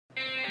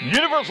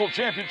Universal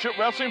Championship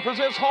Wrestling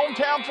presents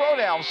Hometown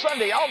Throwdown,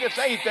 Sunday, August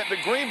 8th at the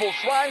Greenville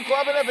Shrine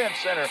Club and Event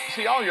Center.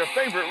 See all your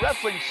favorite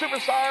wrestling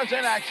superstars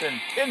in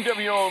action.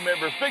 NWO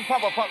members Big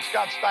Papa Punk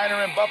Scott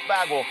Steiner and Buff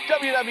Bagwell,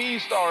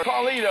 WWE star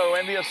Carlito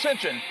and The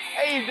Ascension,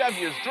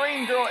 AEW's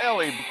Dream Girl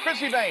Ellie,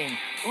 Chrissy Vane,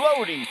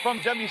 Lodi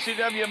from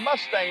WCW,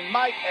 Mustang,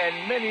 Mike,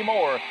 and many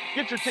more.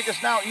 Get your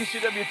tickets now at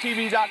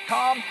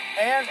UCWTV.com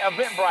and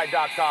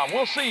Eventbrite.com.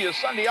 We'll see you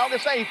Sunday,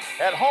 August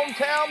 8th at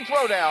Hometown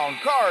Throwdown.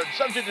 Card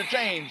subject to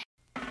change.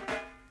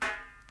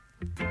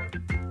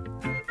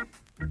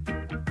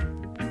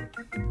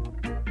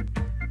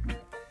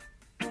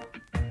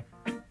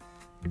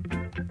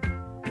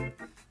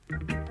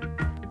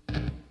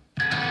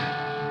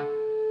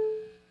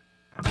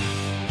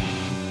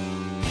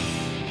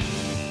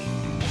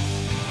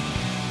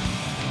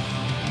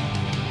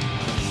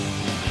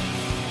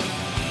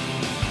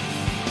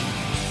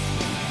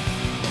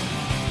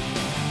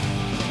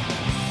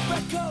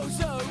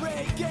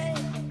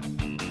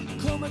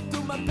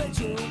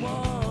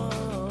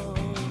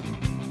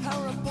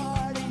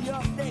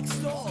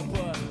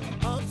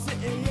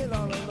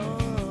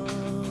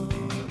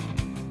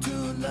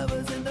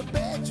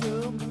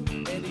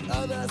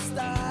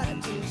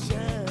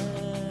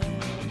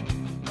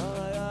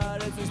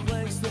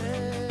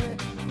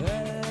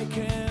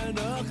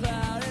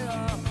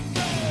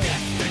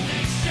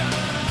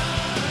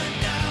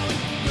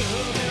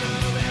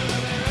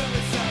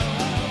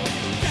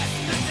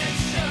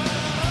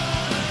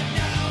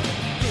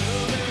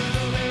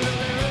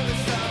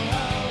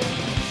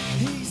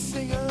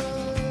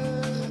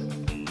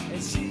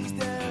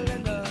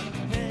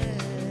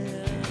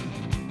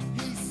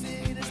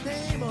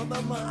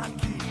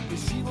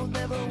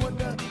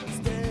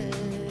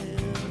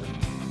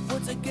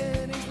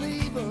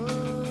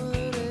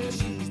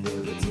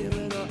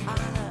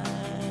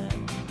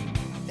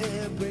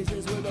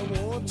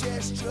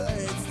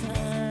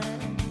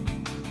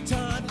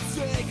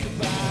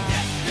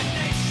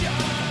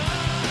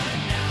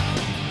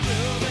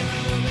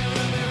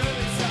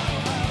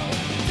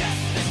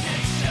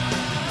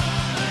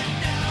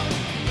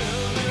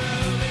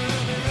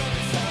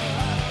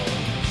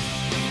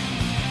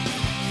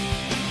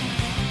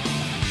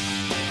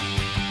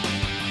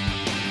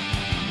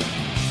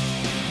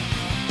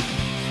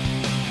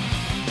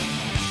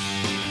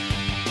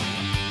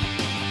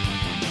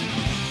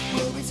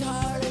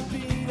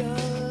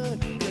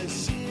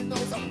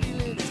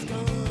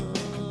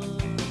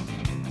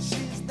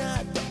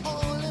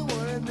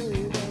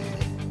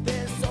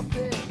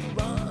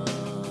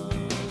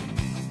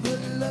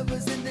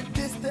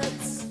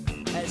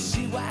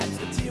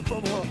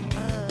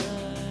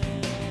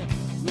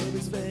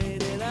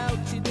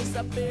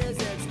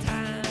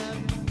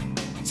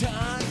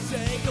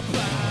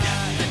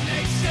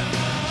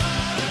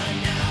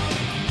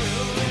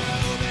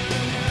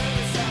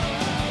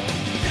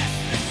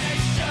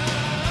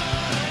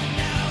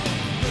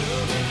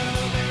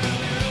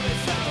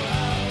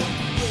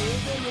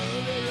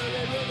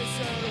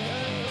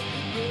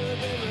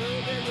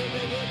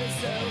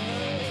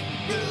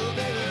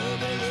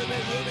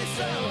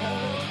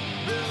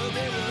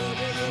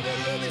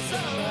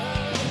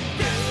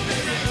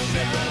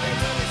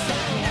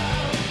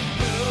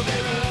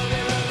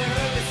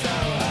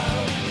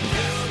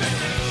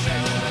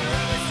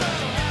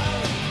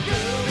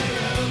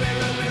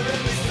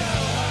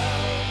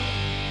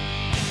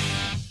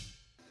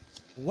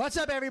 What's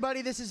up,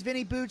 everybody? This is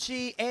Vinny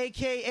Bucci,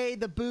 a.k.a.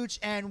 The Booch,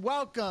 and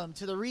welcome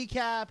to the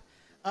recap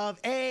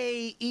of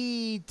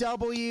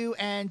AEW.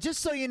 And just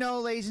so you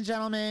know, ladies and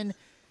gentlemen,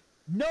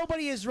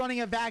 nobody is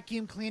running a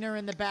vacuum cleaner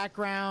in the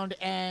background,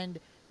 and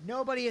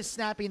nobody is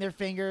snapping their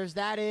fingers.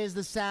 That is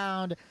the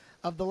sound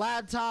of the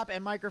laptop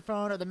and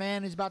microphone of the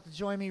man who's about to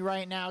join me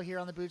right now here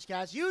on the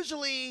Boochcast.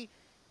 Usually,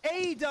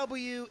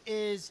 AEW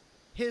is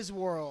his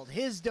world,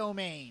 his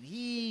domain.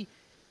 He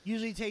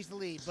usually takes the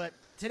lead, but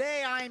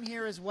today I am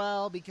here as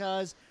well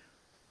because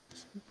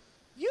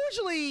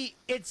usually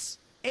it's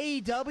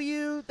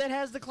AEW that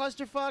has the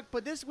clusterfuck,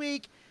 but this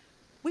week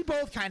we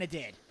both kind of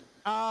did.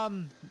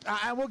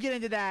 I will get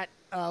into that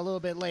a little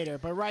bit later,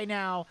 but right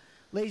now,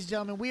 ladies and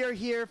gentlemen, we are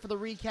here for the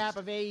recap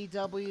of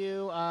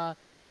AEW.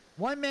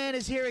 One man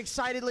is here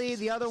excitedly,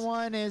 the other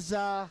one is,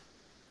 oh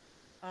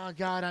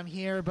God, I'm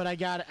here, but I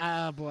got,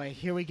 oh boy,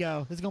 here we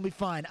go. This is going to be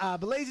fun.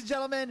 But ladies and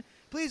gentlemen,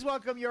 please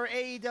welcome your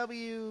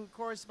AEW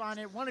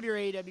correspondent, one of your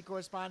AEW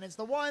correspondents,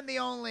 the one, the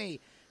only,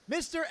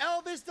 Mr.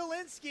 Elvis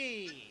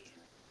Dolinsky.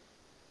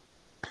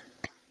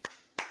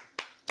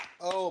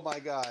 Oh my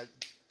God.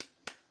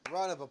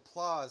 Round of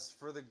applause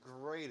for the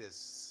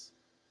greatest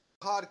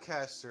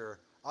podcaster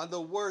on the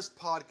worst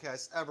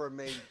podcast ever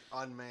made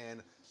on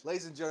man.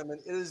 Ladies and gentlemen,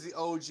 it is the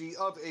OG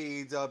of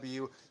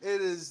AEW. It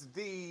is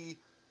the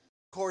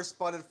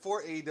correspondent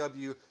for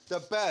AEW, the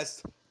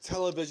best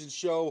television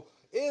show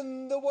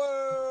in the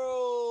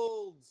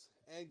world.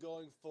 And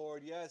going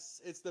forward,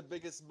 yes, it's the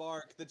biggest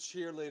mark, the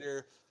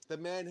cheerleader, the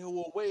man who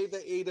will wave the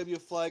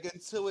AEW flag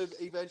until it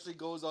eventually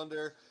goes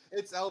under.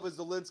 It's Elvis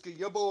Dolinsky,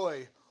 your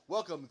boy.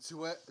 Welcome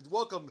to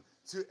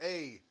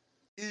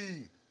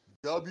AEW.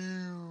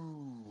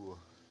 W.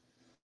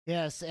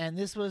 Yes, and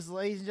this was,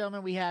 ladies and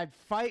gentlemen, we had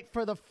Fight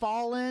for the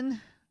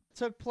Fallen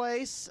took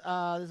place.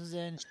 This was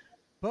in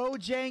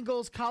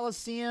Bojangles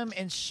Coliseum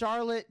in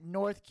Charlotte,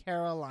 North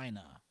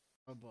Carolina.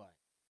 Oh boy,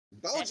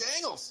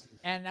 Bojangles.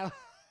 And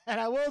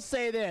I will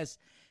say this: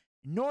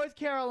 North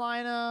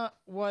Carolina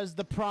was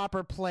the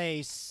proper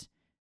place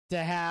to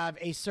have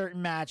a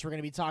certain match we're going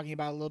to be talking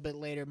about a little bit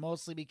later,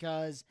 mostly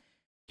because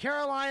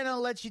Carolina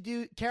lets you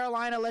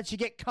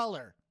get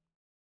color.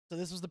 So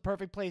this was the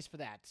perfect place for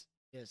that.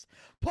 Yes.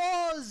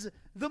 Pause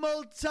the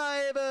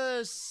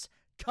multiverse.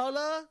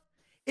 Color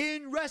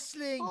in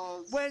wrestling.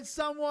 Pause. When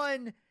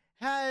someone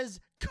has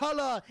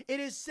color, it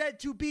is said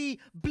to be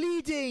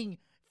bleeding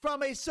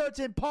from a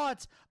certain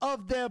part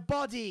of their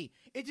body.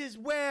 It is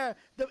where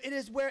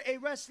a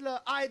wrestler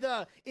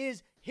either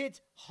is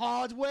hit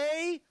hard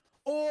way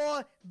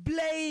or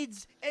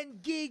blades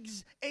and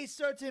gigs a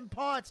certain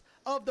part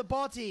of the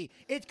body.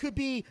 It could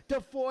be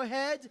the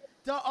forehead,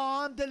 the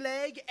arm, the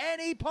leg,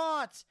 any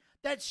part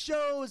that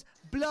shows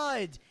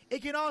blood.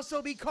 It can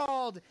also be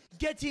called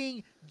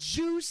getting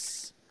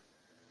juice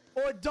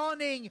or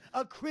donning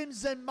a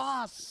crimson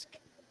mask.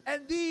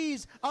 And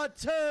these are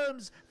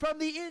terms from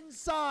the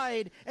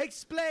inside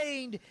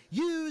explained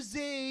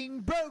using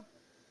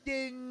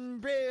broken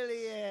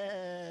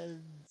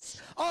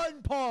brilliance.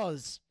 On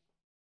pause.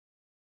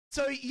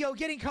 So,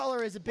 getting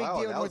color is a big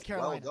deal in North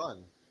Carolina. Well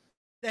done.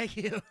 Thank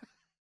you.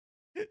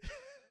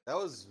 That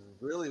was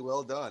really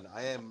well done.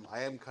 I am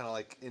kind of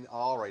like in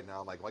awe right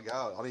now. I'm like, my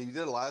God. I mean, you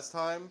did it last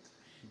time,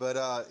 but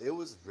it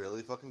was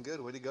really fucking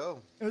good. Way to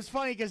go. It was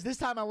funny because this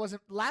time I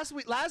wasn't. Last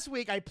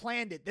week I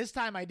planned it. This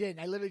time I didn't.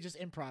 I literally just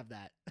improv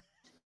that.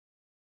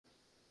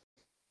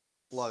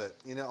 Love it.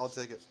 I'll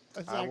take it.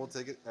 Exactly. I will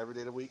take it every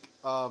day of the week.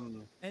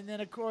 And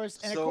then of course.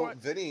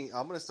 Vinny,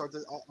 I'm gonna start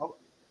this.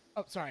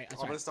 Oh, sorry.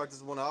 I'm gonna start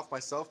this one off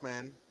myself,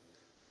 man.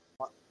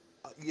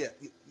 Yeah,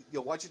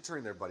 watch your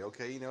turn there, buddy.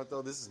 Okay,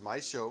 though this is my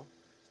show.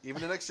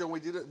 Even the next show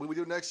when we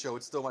do next show,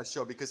 it's still my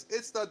show because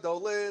it's the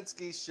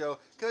Dolinsky Show.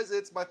 Because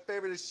it's my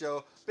favorite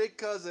show.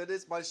 Because it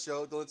is my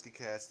show, Dolinsky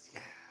Cast. Yeah.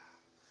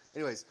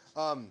 Anyways,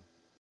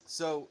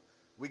 so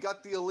we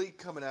got the Elite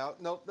coming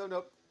out. Nope.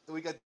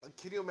 We got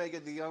Kenny Omega,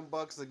 the Young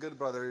Bucks, the Good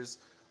Brothers,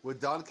 with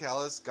Don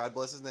Callis, God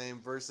bless his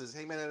name, versus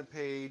Hangman Adam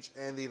Page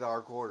and the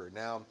Dark Order.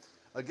 Now,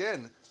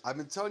 again, I've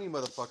been telling you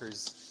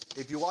motherfuckers,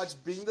 if you watch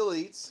Being the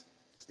Elite,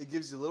 it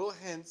gives you little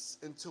hints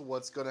into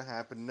what's going to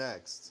happen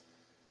next.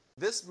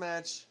 This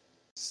match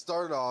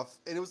started off,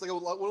 and it was like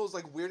one of those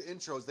like weird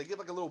intros. They give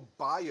like a little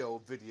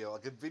bio video,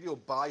 like a video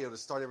bio to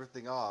start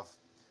everything off.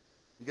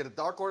 You get a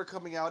Dark Order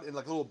coming out in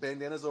like little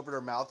bandanas over their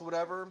mouth or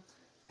whatever.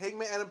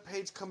 Hangman Adam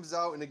Page comes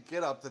out in a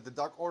getup that the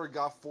Dark Order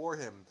got for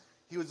him.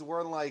 He was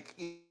wearing like,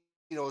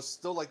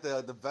 still like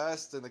the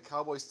vest and the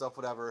cowboy stuff,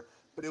 whatever.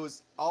 But it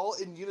was all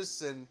in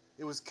unison.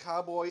 It was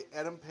Cowboy,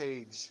 Adam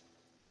Page,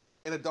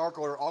 and a Dark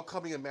Order all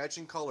coming in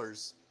matching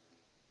colors.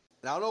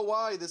 And I don't know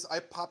why I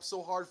popped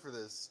so hard for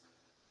this,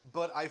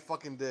 but I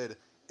fucking did.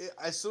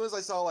 As soon as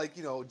I saw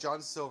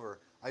John Silver,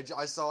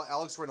 I saw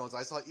Alex Reynolds,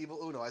 I saw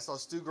Evil Uno, I saw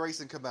Stu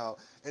Grayson come out,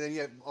 and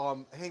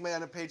then Hangman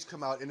Adam Page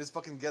come out in his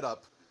fucking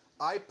getup.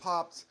 I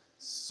popped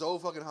so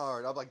fucking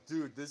hard. I'm like,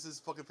 dude, this is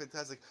fucking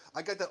fantastic.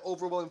 I got that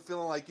overwhelming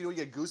feeling like, you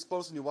get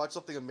goosebumps when you watch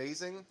something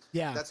amazing.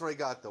 Yeah. That's what I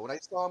got, though. When I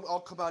saw them all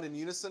come out in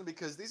unison,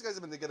 because these guys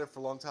have been together for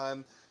a long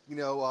time.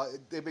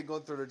 They've been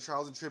going through their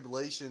trials and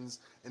tribulations,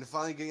 and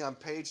finally getting on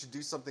Page to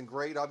do something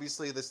great.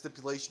 Obviously, the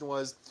stipulation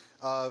was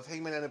if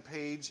Hangman and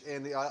Page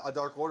and a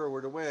Dark Order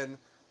were to win,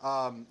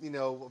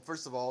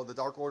 first of all, the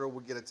Dark Order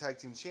would get a tag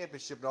team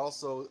championship, but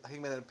also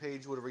Hangman and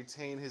Page would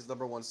retain his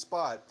 #1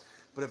 spot.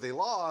 But if they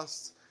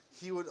lost,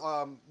 he would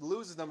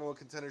lose his #1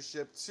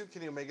 contendership to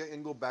Kenny Omega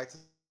and go back to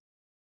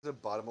the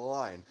bottom of the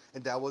line.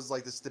 And that was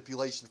like the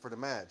stipulation for the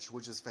match,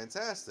 which is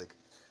fantastic.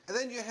 And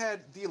then you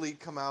had the Elite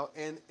come out,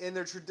 and in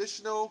their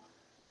traditional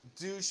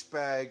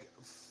douchebag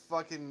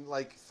fucking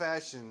like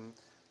fashion,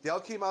 they all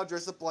came out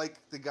dressed up like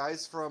the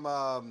guys from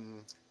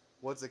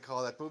what's it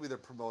called, that movie they're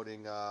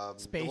promoting,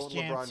 Space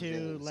Jam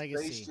 2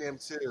 Legacy. Space Jam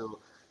 2.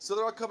 So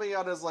they're all coming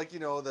out as like,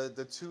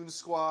 the Toon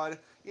Squad.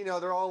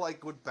 They're all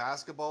like with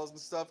basketballs and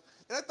stuff.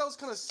 And I thought it was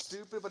kind of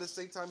stupid, but at the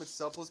same time, it's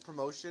selfless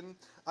promotion.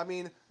 I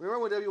mean, remember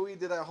when WWE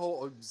did that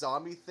whole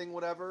zombie thing,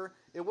 whatever?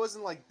 It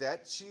wasn't like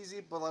that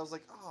cheesy, but I was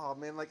like, oh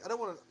man, like I don't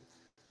want to.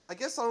 I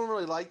guess I don't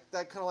really like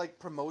that kind of like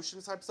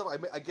promotion type stuff.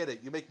 I get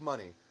it. You make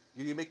money.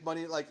 You make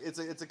money. Like it's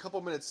a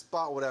couple minute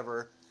spot,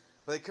 whatever.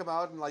 But they come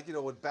out and like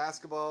with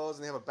basketballs,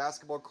 and they have a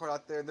basketball court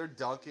out there, and they're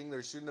dunking,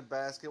 they're shooting a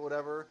basket,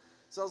 whatever.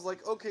 So I was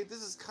like, okay,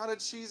 this is kind of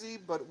cheesy,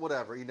 but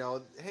whatever.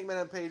 Hangman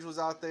and Page was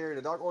out there, and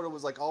the Dark Order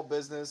was like all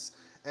business,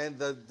 and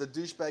the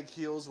douchebag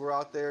heels were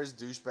out there as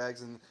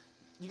douchebags, and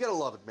you gotta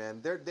love it,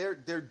 man. They're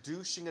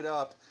douching it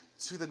up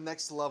to the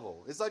next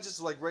level. It's not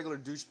just like regular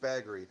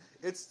douchebaggery.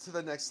 It's to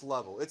the next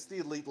level. It's the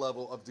elite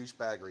level of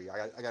douchebaggery.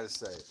 I gotta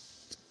say.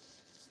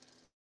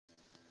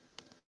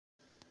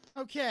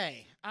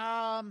 Okay.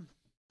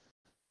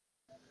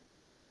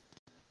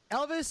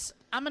 Elvis,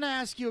 I'm gonna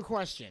ask you a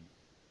question.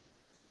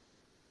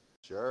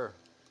 Sure.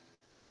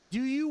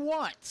 Do you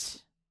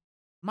want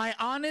my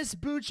honest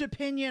Booch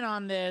opinion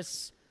on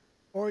this,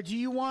 or do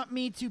you want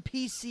me to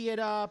PC it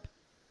up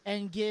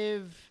and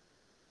give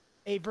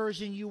a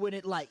version you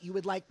would like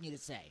me to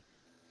say?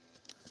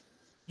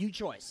 Your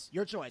choice.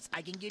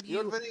 I can give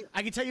you.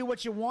 I can tell you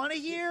what you want to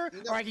hear,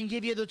 or I can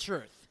give you the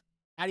truth.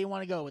 How do you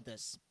want to go with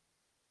this?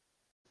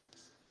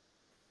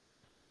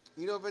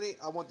 You know, Vinny,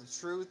 I want the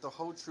truth, the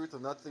whole truth,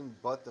 and nothing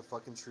but the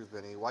fucking truth,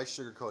 Vinny. Why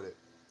sugarcoat it?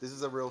 This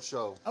is a real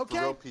show. Okay.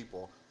 For real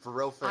people. For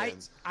real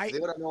fans. They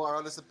want to know our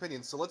honest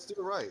opinion, so let's do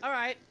it right. All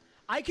right.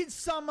 I can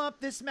sum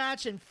up this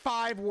match in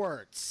 5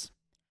 words.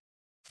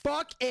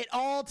 Fuck it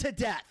all to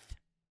death.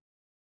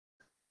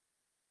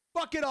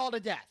 Fuck it all to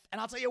death. And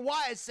I'll tell you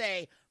why I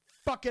say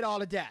fuck it all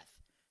to death.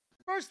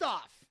 First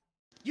off,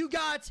 you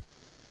got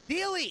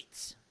the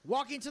Elite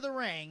walking to the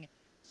ring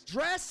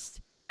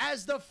dressed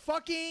as the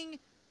fucking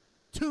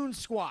Toon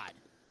Squad.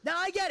 Now,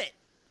 I get it.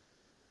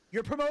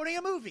 You're promoting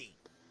a movie.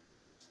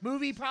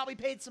 Movie probably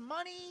paid some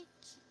money.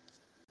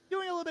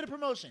 Doing a little bit of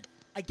promotion.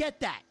 I get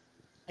that.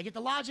 I get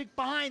the logic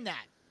behind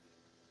that.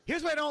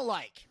 Here's what I don't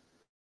like.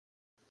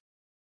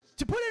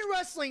 To put in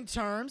wrestling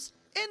terms,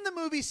 in the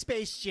movie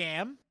Space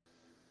Jam,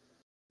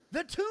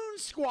 the Toon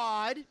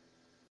Squad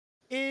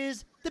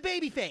is the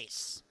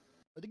babyface,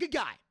 or the good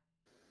guy.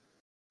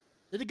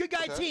 They're the good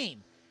guy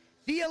team.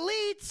 The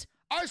Elite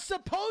are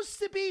supposed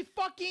to be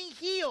fucking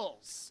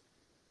heels.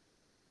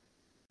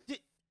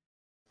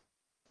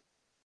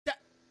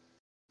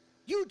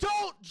 You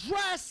don't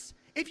dress.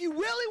 If you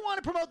really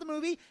want to promote the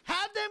movie,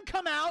 have them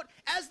come out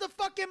as the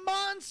fucking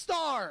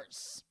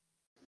Monstars.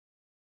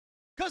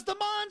 Because the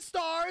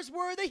Monstars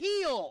were the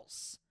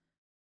heels.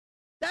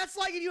 That's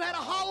like if you had a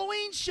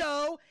Halloween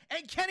show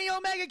and Kenny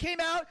Omega came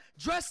out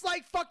dressed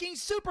like fucking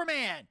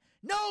Superman.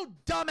 No,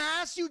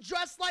 dumbass, you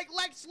dress like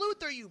Lex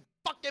Luthor, you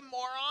fucking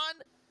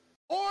moron.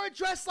 Or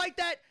dress like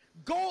that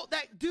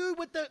dude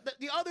with the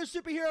other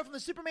superhero from the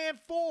Superman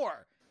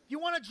 4. You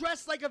want to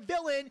dress like a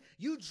villain,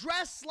 you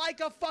dress like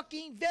a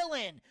fucking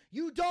villain.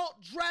 You don't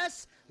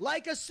dress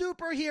like a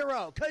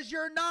superhero, because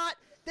you're not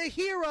the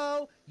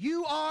hero,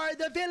 you are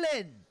the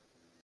villain.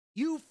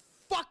 You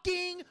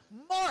fucking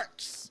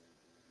marks.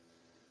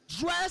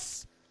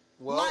 Dress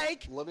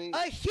like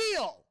a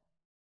heel.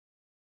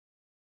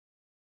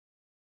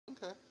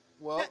 Okay.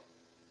 Well,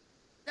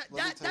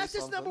 that's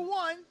just number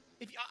one.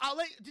 If I'll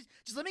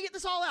just let me get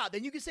this all out,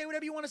 then you can say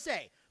whatever you want to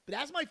say. But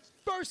that's my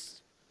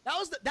first. That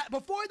was that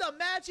before the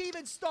match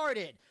even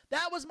started.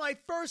 That was my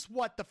first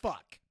what the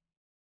fuck.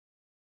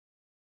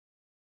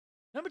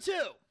 Number 2,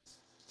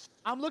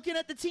 I'm looking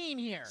at the team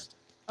here.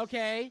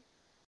 Okay,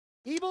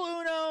 Evil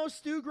Uno,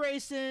 Stu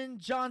Grayson,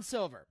 John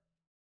Silver.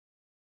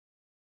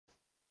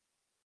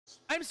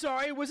 I'm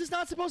sorry, was this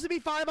not supposed to be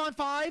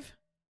 5-on-5?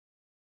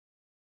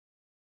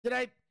 Did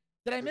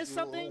I miss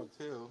something?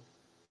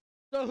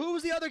 So who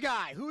was the other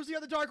guy? Who was the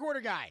other Dark Order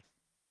guy?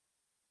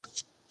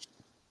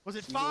 Was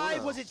it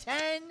 5? Was it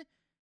 10?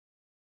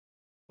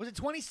 Was it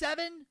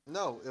 27?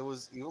 No, it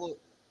was Evil.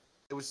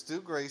 It was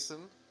Stu Grayson.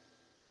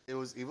 It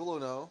was Evil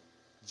Uno,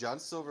 John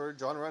Silver,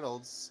 John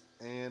Reynolds,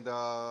 and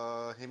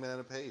Heyman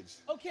and Page.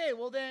 Okay,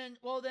 well then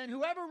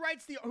whoever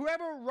writes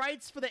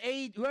on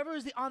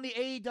the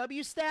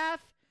AEW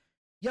staff,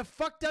 you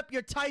fucked up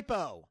your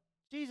typo.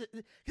 Jesus,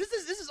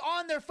 this is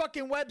on their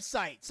fucking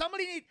website.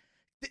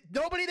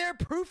 Nobody there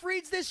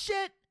proofreads this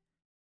shit.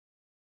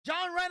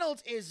 John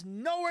Reynolds is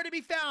nowhere to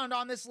be found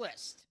on this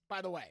list,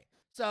 by the way.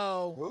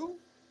 So who?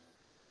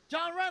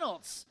 John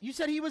Reynolds. You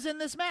said he was in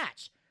this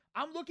match.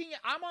 I'm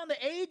on the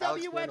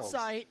AEW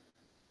website,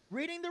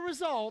 reading the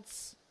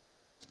results,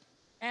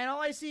 and all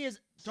I see is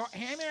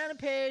Hangman and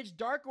Page,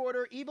 Dark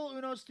Order, Evil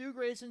Uno, Stu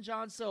Grayson,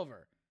 John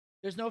Silver.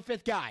 There's no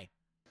 5th guy.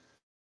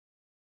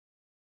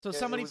 So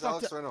somebody fucked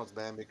Alex up. Reynolds,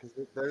 man, because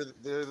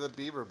they're the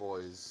Beaver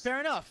Boys. Fair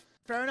enough.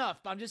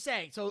 I'm just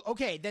saying. So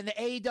okay, then the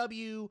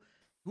AEW,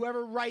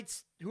 whoever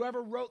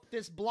wrote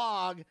this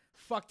blog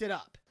fucked it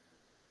up,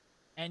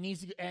 and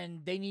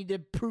they need to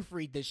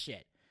proofread this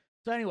shit.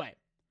 So anyway,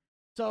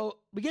 so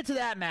we get to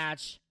that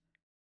match,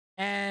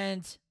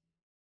 and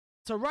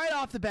so right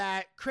off the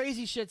bat,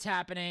 crazy shit's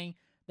happening.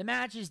 The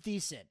match is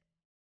decent.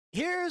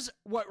 Here's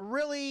what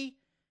really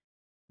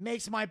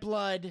makes my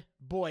blood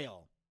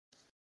boil.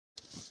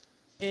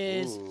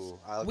 Ooh,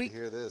 I like to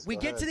hear this. We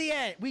get to the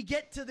end. We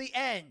get to the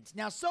end.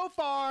 Now, so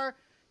far,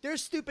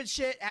 there's stupid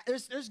shit.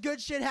 There's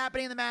good shit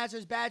happening in the match.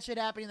 There's bad shit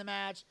happening in the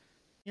match.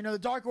 You know, the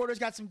Dark Order's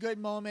got some good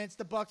moments.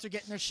 The Bucks are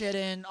getting their shit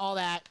in, all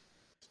that.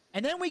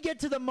 And then we get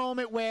to the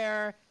moment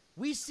where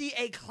we see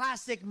a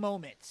classic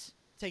moment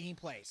taking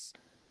place,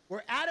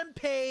 where Adam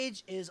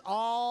Page is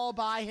all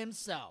by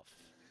himself.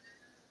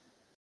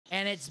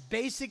 And it's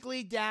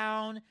basically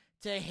down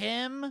to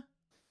him,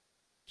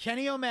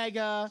 Kenny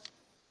Omega,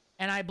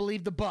 and I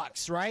believe the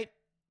Bucks, right?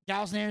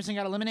 Gallows and Anderson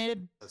got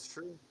eliminated. That's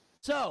true.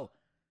 So,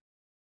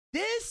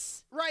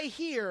 this right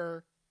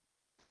here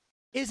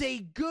is a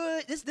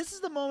good... This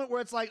is the moment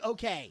where it's like,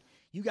 okay,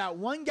 you got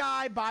one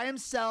guy by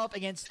himself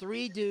against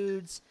 3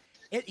 dudes.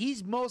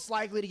 He's most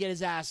likely to get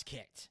his ass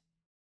kicked.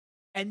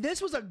 And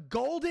this was a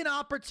golden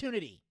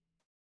opportunity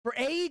for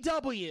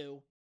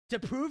AEW to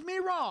prove me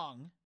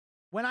wrong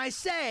when I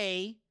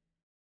say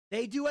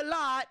they do a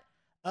lot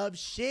of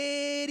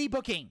shitty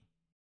booking.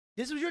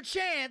 This was your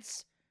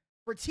chance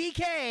for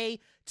TK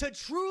to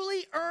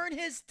truly earn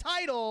his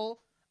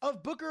title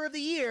of Booker of the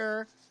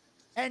Year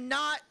and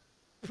not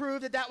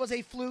prove that that was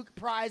a fluke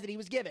prize that he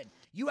was given.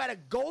 You had a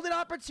golden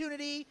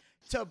opportunity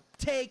to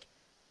take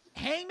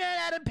Hangman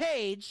Adam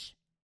Page,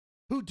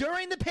 who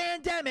during the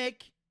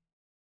pandemic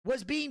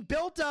was being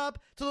built up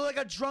to look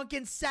like a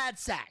drunken sad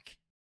sack.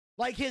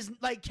 Like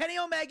Kenny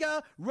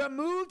Omega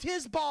removed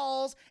his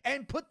balls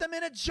and put them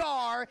in a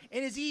jar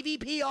in his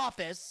EVP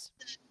office.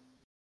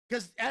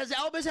 Because as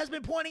Elvis has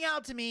been pointing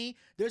out to me,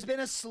 there's been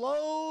a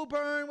slow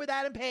burn with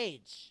Adam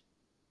Page.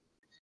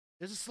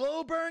 There's a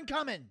slow burn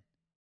coming.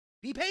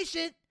 Be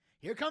patient.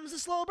 Here comes the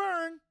slow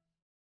burn.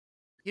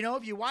 You know,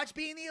 if you watch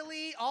Being the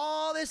Elite,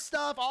 all this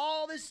stuff,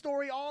 all this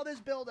story, all this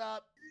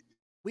build-up,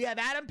 we have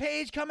Adam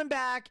Page coming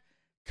back,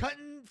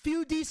 cutting a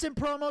few decent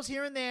promos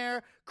here and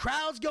there,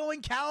 crowds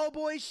going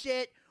cowboy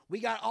shit.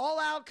 We got All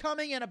Out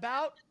coming in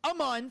about a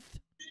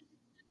month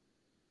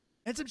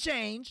and some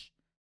change.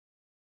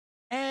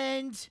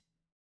 And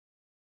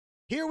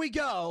here we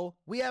go.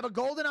 We have a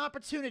golden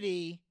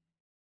opportunity.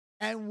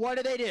 And what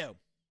do they do?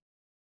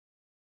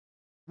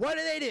 What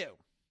do they do?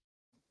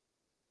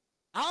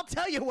 I'll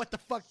tell you what the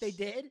fuck they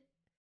did.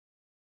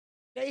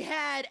 They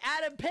had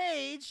Adam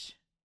Page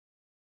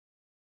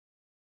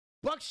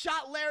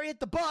Buckshot Lariat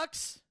the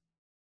Bucks,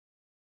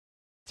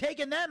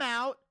 taking them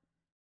out,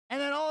 and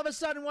then all of a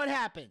sudden what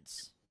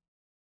happens?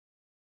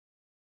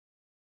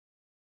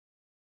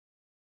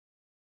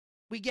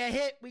 We get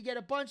hit, we get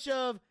a bunch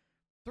of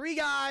 3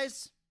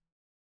 guys,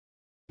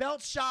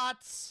 belt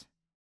shots,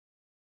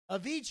 a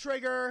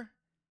V-trigger,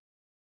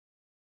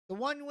 the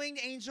one-winged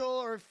angel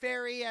or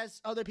fairy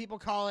as other people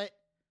call it.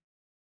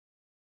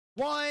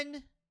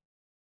 1,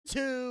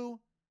 2,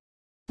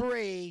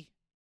 3.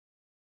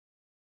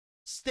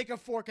 Stick a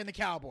fork in the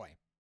cowboy.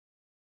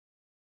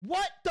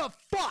 What the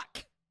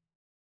fuck?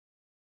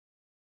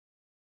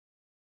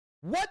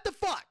 What the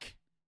fuck?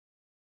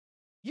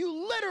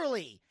 You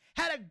literally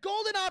had a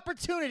golden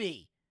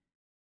opportunity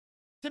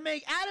to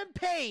make Adam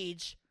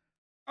Page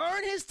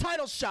earn his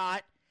title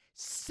shot,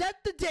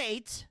 set the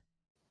date,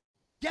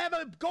 have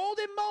a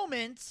golden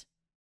moment,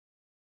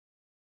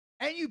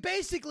 and you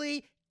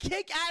basically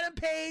kick Adam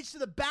Page to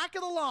the back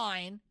of the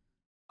line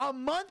a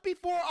month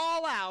before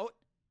All Out,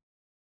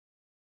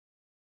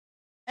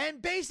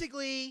 and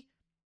basically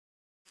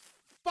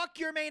fuck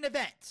your main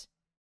event.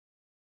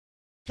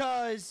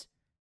 Because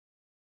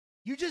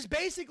you just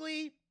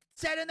basically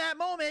said in that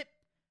moment,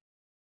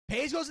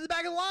 Page goes to the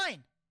back of the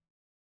line.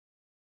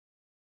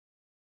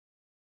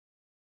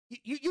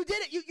 You did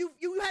it.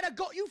 You had a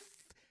goal. You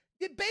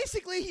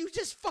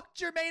just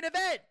fucked your main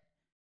event.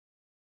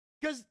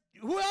 Because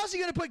who else are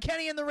you going to put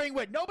Kenny in the ring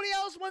with? Nobody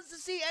else wants to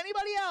see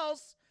anybody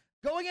else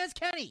go against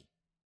Kenny.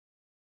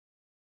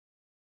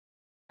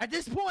 At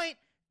this point,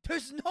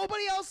 there's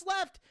nobody else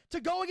left to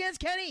go against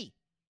Kenny.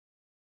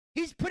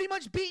 He's pretty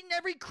much beaten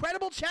every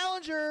credible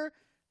challenger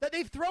that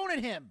they've thrown at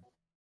him.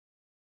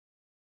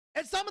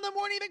 And some of them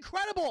weren't even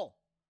credible.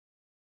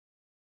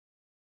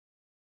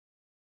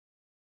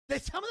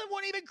 Some of them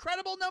weren't even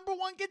credible number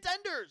 1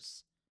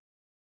 contenders.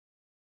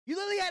 You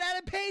literally had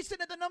Adam Page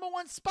sitting at the number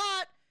 1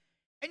 spot,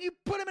 and you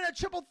put him in a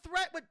triple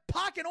threat with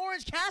Pac and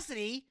Orange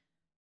Cassidy.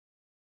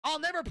 I'll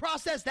never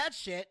process that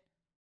shit.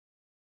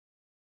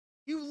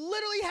 You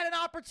literally had an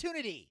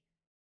opportunity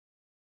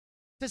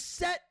to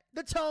set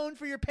the tone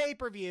for your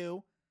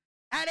pay-per-view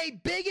at a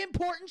big,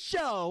 important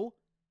show,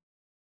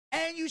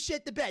 and you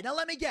shit the bed. Now,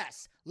 let me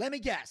guess. I'm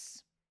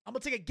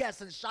going to take a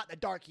guess and a shot in the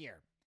dark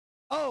here.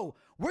 Oh,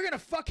 we're going to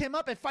fuck him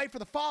up and Fight for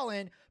the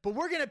Fallen, but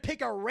we're going to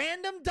pick a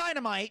random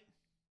Dynamite,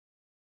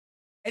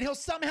 and he'll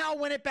somehow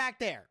win it back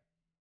there.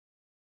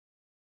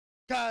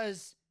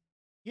 Because,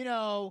 you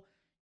know,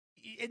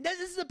 and this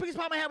is the biggest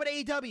problem I have with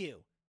AEW.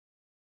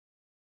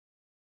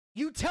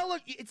 You tell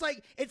it, it's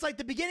like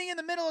the beginning and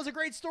the middle is a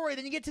great story,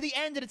 then you get to the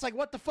end and it's like,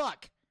 what the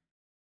fuck?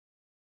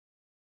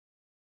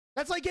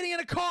 That's like getting in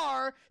a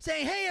car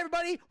saying, hey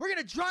everybody, we're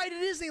going to drive to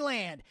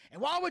Disneyland.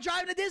 And while we're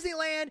driving to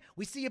Disneyland,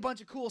 we see a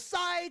bunch of cool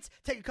sights,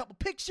 take a couple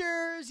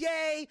pictures,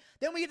 yay.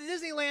 Then we get to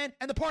Disneyland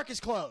and the park is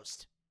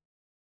closed.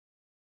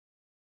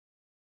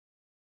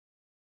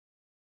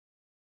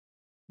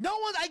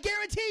 I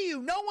guarantee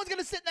you, no one's going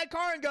to sit in that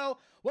car and go,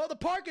 well, the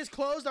park is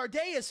closed, our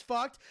day is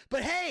fucked,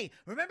 but hey,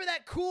 remember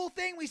that cool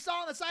thing we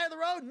saw on the side of the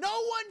road? No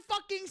one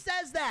fucking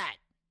says that.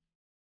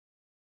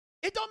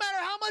 It don't matter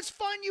how much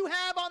fun you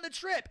have on the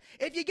trip.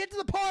 If you get to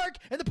the park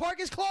and the park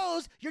is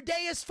closed, your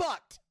day is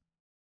fucked.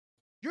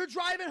 You're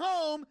driving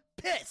home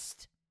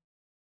pissed.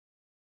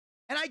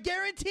 And I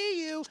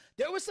guarantee you,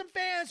 there were some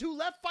fans who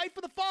left Fight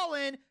for the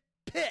Fallen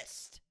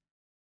pissed.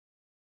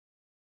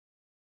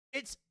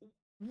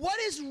 What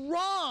is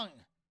wrong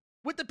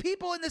with the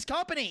people in this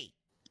company?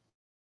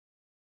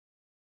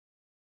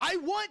 I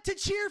want to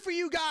cheer for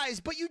you guys,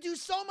 but you do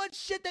so much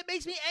shit that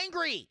makes me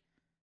angry.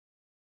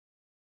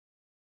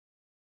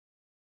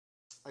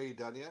 Are you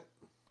done yet?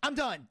 I'm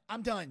done.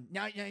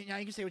 Now you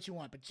can say what you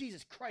want, but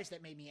Jesus Christ,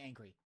 that made me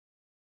angry.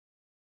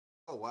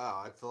 Oh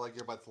wow, I feel like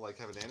you're about to like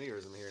have an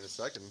aneurysm here in a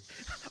second.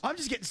 I'm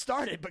just getting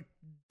started, but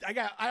I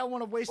don't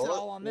want to waste it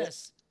all on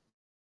this.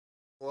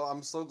 Well,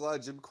 I'm so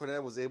glad Jim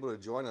Cornette was able to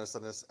join us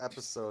on this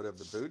episode of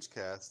the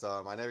Boochcast.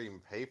 I never even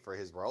paid for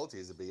his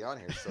royalties to be on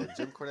here, so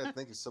Jim Cornette,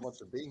 thank you so much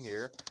for being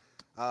here.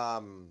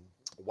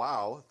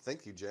 Wow,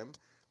 thank you, Jim.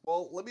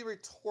 Well, let me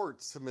retort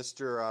to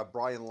Mr.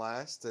 Brian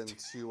Last and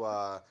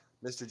to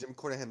Mr. Jim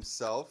Cornette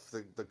himself,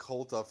 the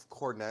cult of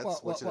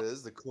Cornettes, it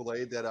is, the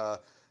Kool-Aid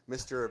that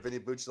Mr. Vinny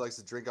Bucci likes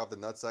to drink off the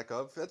nutsack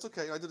of. That's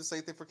okay. I do the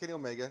same thing for Kenny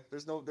Omega.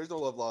 There's no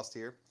love lost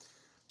here.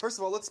 First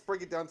of all, let's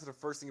break it down to the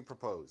first thing he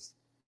proposed.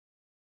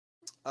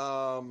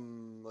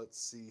 Let's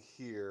see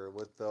here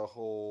with the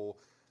whole.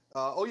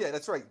 Oh yeah,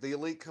 that's right. The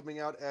Elite coming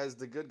out as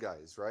the good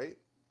guys, right?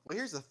 Well,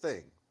 here's the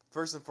thing.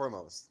 First and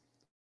foremost,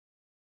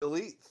 the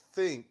Elite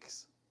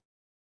thinks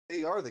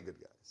they are the good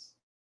guys.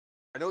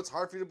 I know it's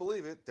hard for you to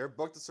believe it. They're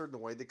booked a certain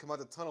way. They come out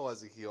the tunnel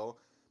as a heel.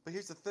 But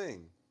here's the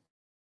thing.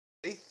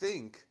 They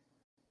think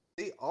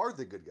they are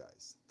the good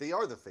guys. They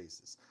are the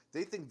faces.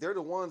 They think they're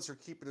the ones who are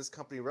keeping this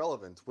company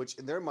relevant, which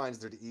in their minds,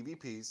 they're the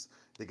EVPs.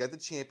 They got the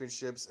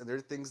championships, and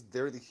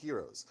they're the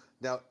heroes.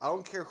 Now, I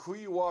don't care who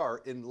you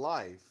are in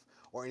life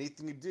or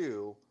anything you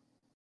do.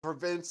 For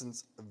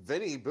instance,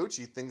 Vinny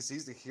Bucci thinks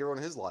he's the hero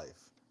in his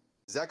life.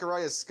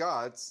 Zachariah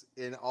Scott,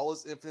 in all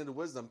his infinite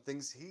wisdom,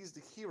 thinks he's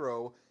the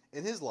hero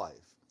in his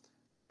life.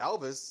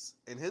 Elvis,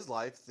 in his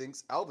life,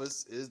 thinks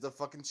Elvis is the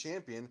fucking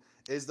champion,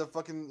 is the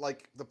fucking,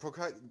 like, the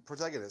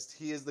protagonist.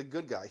 He is the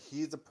good guy.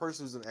 He is the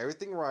person who's doing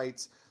everything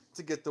right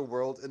to get the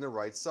world in the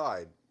right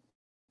side.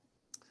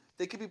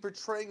 They could be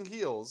portraying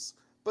heels,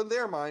 but in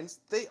their minds,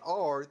 they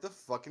are the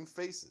fucking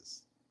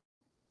faces.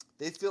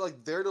 They feel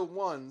like they're the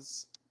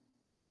ones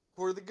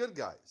who are the good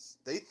guys.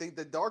 They think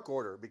the Dark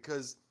Order,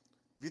 because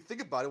if you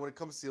think about it, when it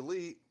comes to the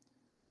Elite,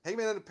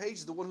 Hangman Adam Page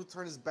is the one who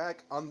turned his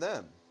back on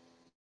them.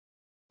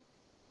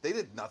 They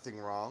did nothing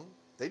wrong.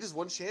 They just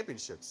won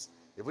championships.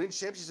 If winning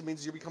championships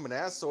means you become an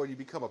asshole or you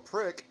become a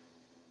prick,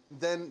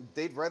 then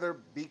they'd rather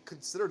be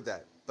considered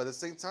that. But at the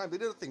same time, they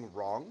did nothing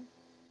wrong.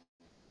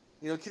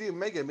 You know, Kenny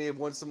Omega may have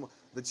won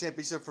the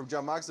championship from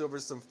Jon Moxley over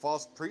some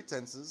false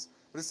pretenses,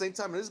 but at the same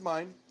time, in his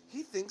mind,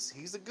 he thinks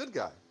he's a good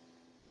guy.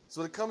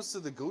 So when it comes to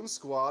the Goon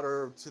Squad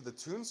or to the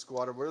Toon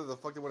Squad or whatever the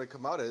fuck they want to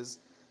come out as,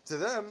 to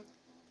them,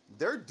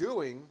 they're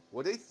doing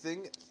what they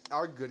think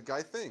are good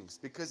guy things.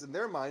 Because in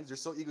their minds, they're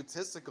so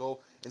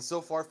egotistical and so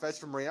far-fetched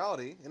from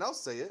reality, and I'll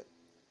say it,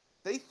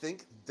 they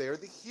think they're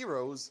the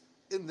heroes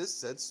in this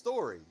said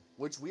story.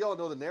 Which we all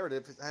know the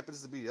narrative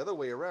happens to be the other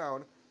way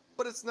around,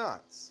 but it's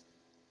not.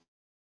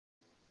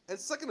 And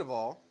second of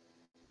all,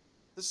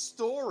 the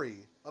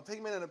story of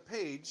Hangman Adam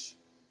Page,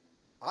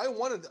 I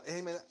wanted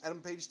Hangman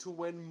Adam Page to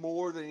win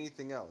more than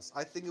anything else.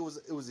 I think it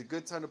was a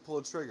good time to pull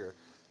a trigger.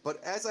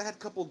 But as I had a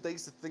couple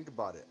days to think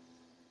about it,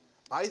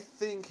 I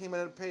think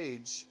Hangman Adam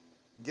Page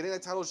getting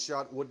that title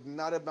shot would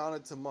not have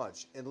amounted to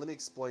much, and let me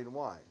explain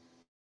why.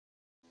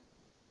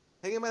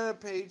 Hangman Adam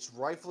Page,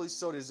 rightfully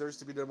so, deserves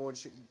to be the number one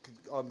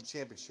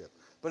championship.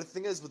 But the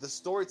thing is, with the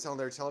storytelling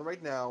they're telling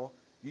right now,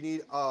 you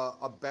need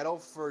a battle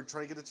for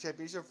trying to get the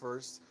championship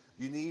first.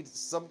 You need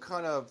some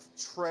kind of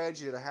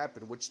tragedy to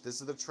happen, which this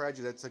is the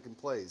tragedy that's taking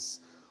place.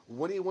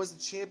 When he wins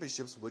the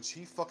championships, which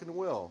he fucking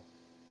will,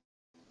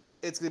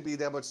 it's going to be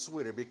that much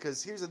sweeter.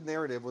 Because here's the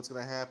narrative, what's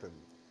going to happen.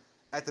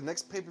 At the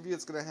next pay-per-view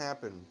that's going to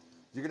happen,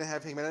 you're going to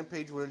have Hangman Adam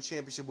Page win a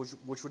championship,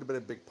 which would have been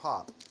a big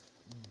pop.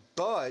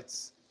 But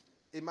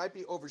it might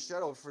be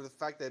overshadowed for the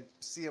fact that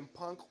CM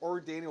Punk or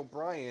Daniel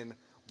Bryan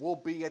will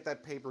be at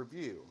that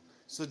pay-per-view.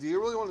 So do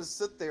you really want to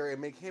sit there and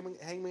make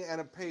Hangman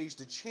Adam Page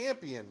the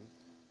champion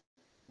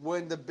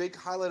when the big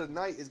highlight of the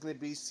night is going to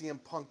be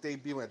CM Punk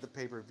debuting at the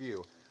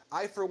pay-per-view?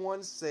 I, for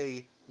one,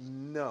 say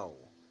no.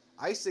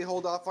 I say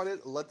hold off on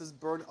it, let this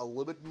burn a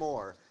little bit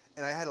more.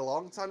 And I had a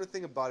long time to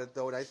think about it,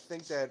 though, and I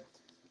think that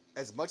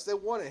as much as they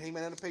wanted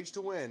Hangman Adam Page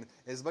to win,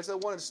 as much as they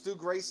wanted Stu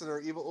Grayson or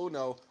Evil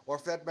Uno, or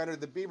for that matter,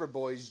 the Beaver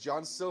Boys,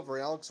 John Silver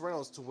and Alex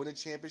Reynolds to win the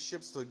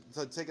championships,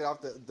 to take it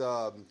off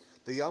the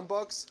Young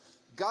Bucks,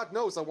 God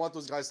knows I want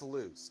those guys to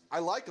lose. I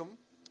like them.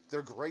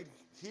 They're great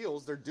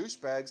heels. They're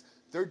douchebags.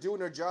 They're doing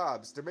their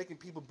jobs. They're making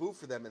people boo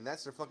for them, and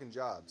that's their fucking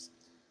jobs.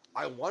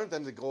 I wanted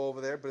them to go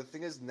over there, but the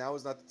thing is, now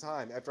is not the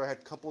time. After I had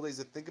a couple days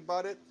to think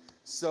about it,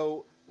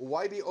 so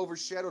why be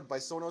overshadowed by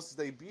someone else's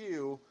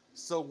debut?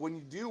 So when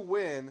you do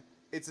win,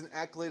 it's an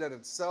accolade on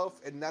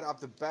itself and not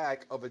off the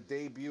back of a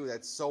debut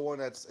that's someone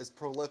that's as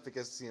prolific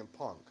as CM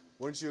Punk.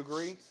 Wouldn't you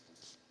agree?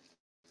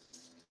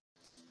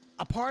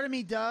 A part of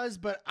me does,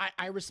 but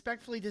I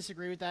respectfully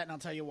disagree with that, and I'll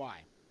tell you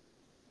why.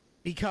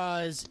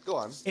 Because go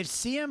on. If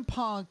CM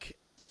Punk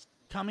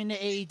coming to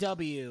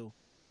AEW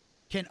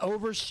can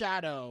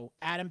overshadow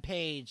Adam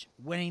Page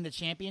winning the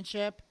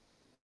championship,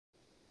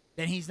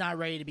 then he's not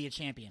ready to be a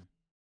champion.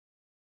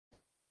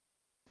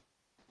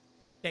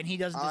 Then he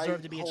doesn't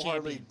deserve to be a champion. I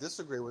wholeheartedly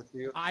disagree with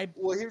you.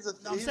 Well, here's the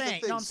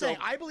thing. I'm saying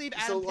I believe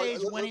Adam Page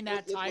winning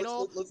that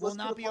title will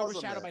not be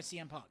overshadowed by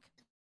CM Punk.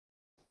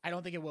 I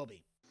don't think it will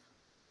be.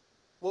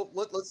 Well,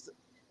 let's.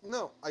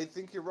 No, I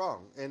think you're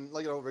wrong, and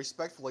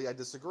respectfully, I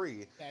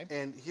disagree. Okay.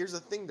 And here's the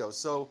thing, though.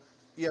 So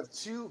you have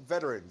two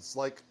veterans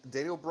like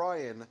Daniel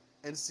Bryan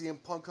and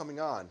CM Punk coming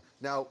on.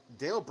 Now,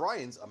 Daniel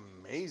Bryan's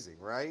amazing,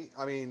 right?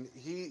 I mean,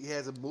 he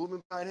has a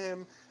movement behind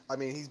him. I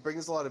mean, he's bringing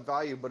us a lot of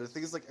value. But the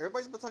thing is, like,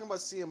 everybody's been talking about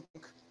CM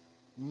Punk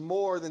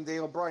more than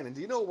Daniel Bryan. And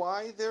do you know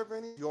why, there,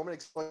 Vinny? Do you want me to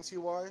explain to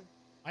you why?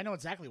 I know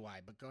exactly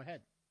why, but go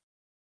ahead.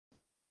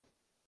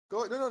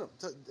 Go no.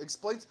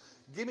 Explain.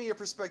 Give me your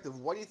perspective.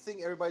 Why do you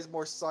think everybody's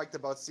more psyched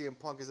about CM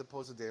Punk as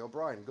opposed to Daniel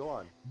Bryan? Go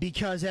on.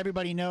 Because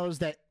everybody knows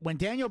that when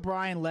Daniel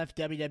Bryan left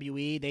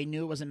WWE, they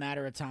knew it was a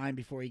matter of time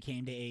before he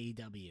came to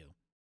AEW.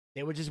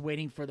 They were just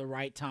waiting for the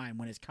right time,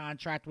 when his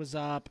contract was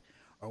up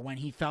or when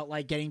he felt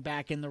like getting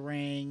back in the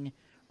ring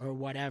or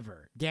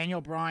whatever. Daniel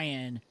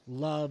Bryan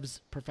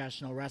loves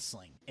professional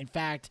wrestling. In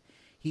fact,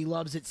 he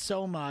loves it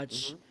so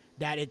much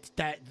that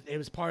it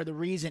was part of the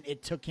reason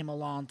it took him a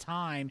long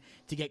time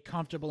to get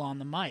comfortable on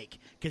the mic,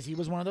 because he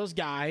was one of those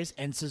guys,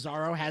 and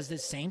Cesaro has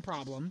this same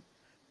problem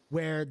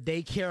where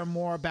they care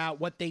more about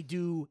what they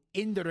do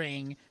in the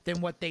ring than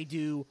what they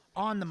do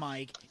on the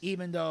mic,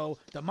 even though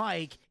the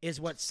mic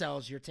is what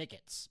sells your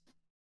tickets.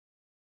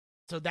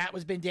 So that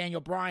was been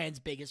Daniel Bryan's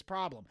biggest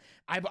problem.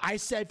 I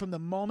said from the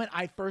moment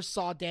I first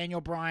saw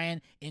Daniel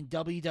Bryan in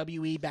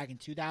WWE back in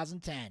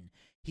 2010,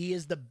 he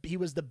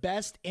was the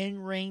best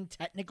in-ring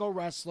technical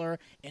wrestler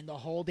in the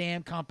whole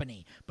damn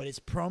company. But his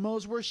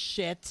promos were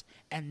shit,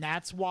 and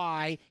that's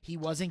why he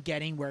wasn't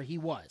getting where he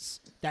was.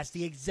 That's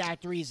the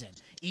exact reason.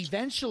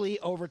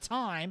 Eventually, over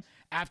time,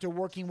 after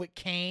working with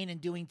Kane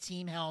and doing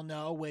Team Hell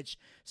No, which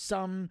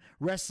some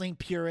wrestling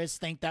purists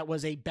think that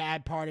was a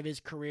bad part of his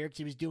career because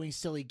he was doing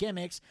silly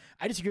gimmicks,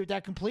 I disagree with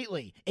that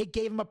completely. It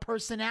gave him a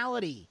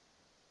personality.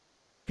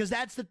 Because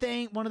that's the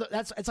thing,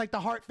 it's like the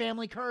Hart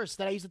family curse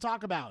that I used to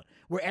talk about,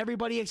 where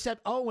everybody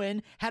except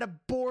Owen had a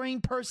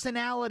boring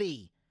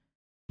personality,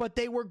 but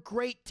they were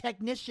great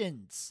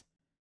technicians.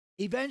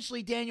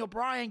 Eventually, Daniel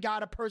Bryan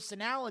got a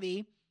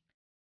personality,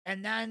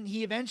 and then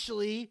he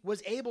eventually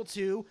was able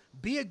to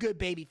be a good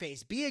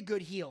babyface, be a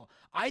good heel.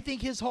 I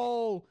think the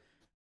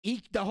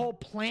whole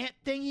plant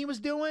thing he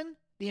was doing,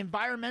 the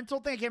environmental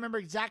thing, I can't remember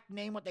exact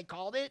name what they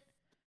called it,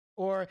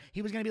 or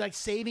he was going to be like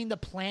saving the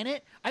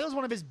planet. I thought it was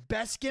one of his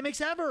best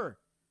gimmicks ever.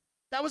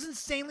 That was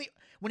insanely...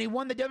 When he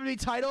won the WWE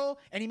title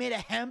and he made a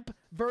hemp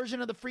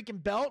version of the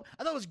freaking belt,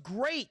 I thought it was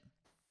great.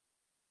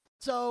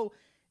 So,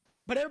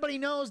 but everybody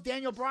knows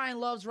Daniel Bryan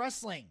loves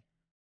wrestling.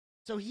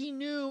 So he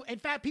knew... In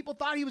fact, people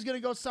thought he was going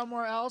to go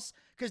somewhere else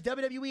because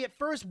WWE at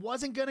first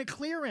wasn't going to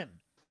clear him.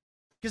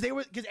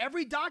 Because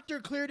every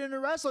doctor cleared him to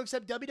wrestle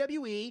except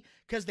WWE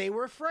because they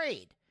were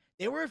afraid.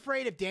 They were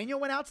afraid if Daniel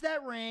went out to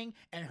that ring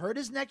and hurt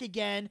his neck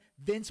again,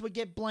 Vince would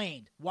get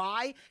blamed.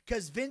 Why?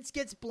 Because Vince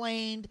gets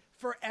blamed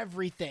for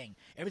everything.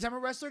 Every time a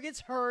wrestler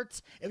gets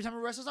hurt, every time a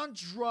wrestler's on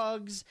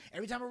drugs,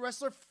 every time a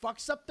wrestler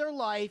fucks up their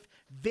life,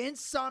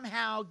 Vince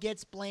somehow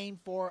gets blamed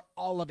for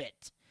all of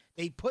it.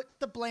 They put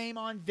the blame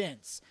on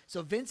Vince.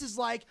 So Vince is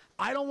like,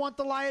 I don't want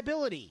the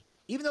liability.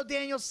 Even though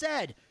Daniel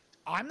said,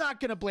 I'm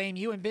not going to blame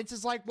you. And Vince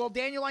is like, well,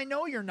 Daniel, I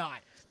know you're not.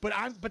 But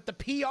the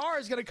PR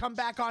is going to come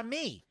back on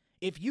me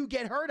if you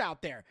get hurt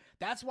out there.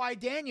 That's why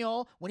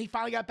Daniel, when he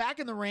finally got back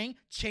in the ring,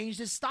 changed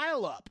his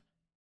style up.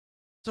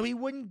 So he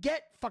wouldn't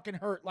get fucking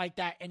hurt like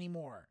that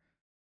anymore.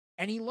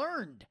 And he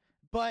learned.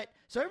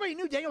 So everybody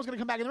knew Daniel was going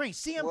to come back in the ring.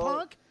 CM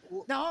Punk,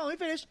 now let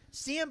me finish.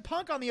 CM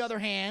Punk, on the other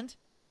hand,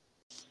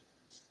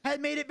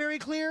 had made it very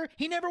clear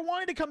he never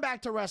wanted to come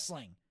back to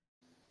wrestling.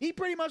 He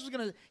pretty much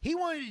was he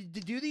wanted to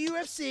do the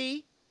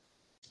UFC.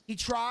 He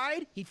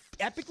tried. He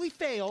epically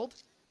failed.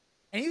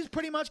 And he was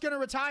pretty much going to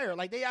retire.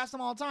 Like, they asked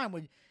him all the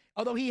time,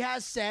 although he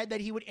has said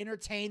that he would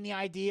entertain the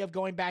idea of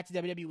going back to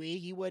WWE,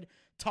 he would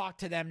talk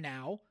to them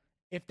now.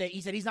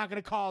 He said he's not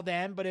going to call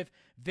them, but if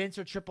Vince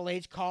or Triple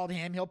H called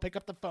him, he'll pick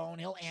up the phone,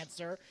 he'll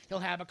answer, he'll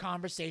have a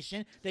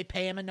conversation. They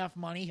pay him enough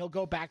money, he'll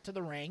go back to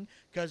the ring,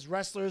 because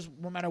wrestlers,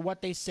 no matter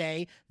what they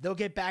say, they'll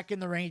get back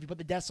in the ring to put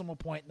the decimal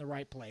point in the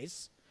right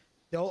place.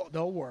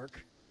 They'll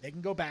work. They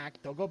can go back.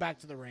 They'll go back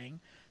to the ring.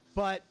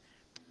 But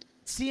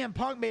CM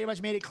Punk made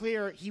it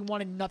clear he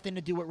wanted nothing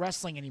to do with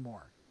wrestling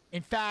anymore.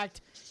 In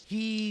fact,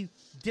 he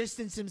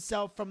distanced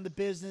himself from the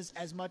business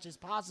as much as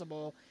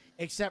possible,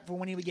 except for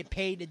when he would get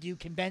paid to do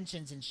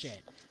conventions and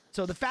shit.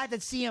 So the fact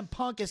that CM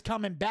Punk is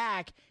coming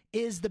back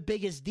is the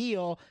biggest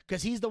deal,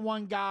 because he's the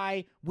one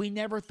guy we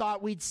never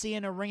thought we'd see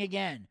in a ring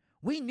again.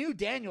 We knew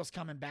Daniel's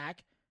coming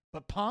back,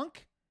 but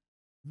Punk,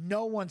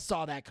 no one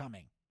saw that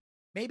coming.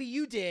 Maybe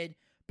you did,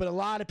 but a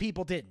lot of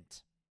people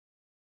didn't.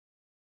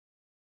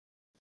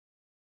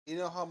 You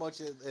know how much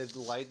it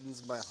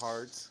lightens my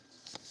heart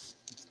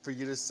for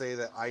you to say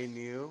that I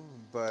knew,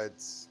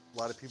 but a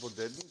lot of people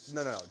didn't?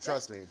 No.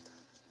 Trust me.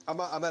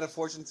 I'm at a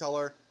fortune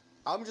teller.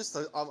 I'm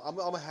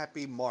a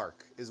happy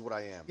mark is what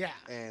I am. Yeah.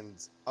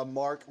 And a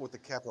mark with a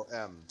capital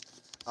M.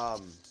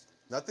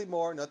 Nothing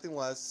more, nothing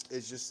less.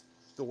 It's just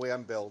the way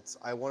I'm built.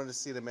 I wanted to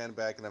see the man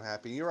back, and I'm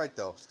happy. You're right,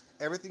 though.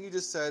 Everything you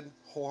just said,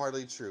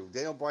 wholeheartedly true.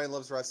 Daniel Bryan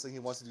loves wrestling. He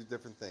wants to do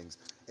different things.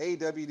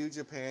 AEW, New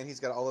Japan, he's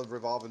got all the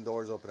revolving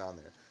doors open on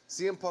there.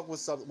 CM Punk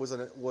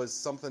was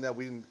something that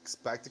we didn't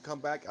expect to come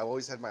back. I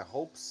always had my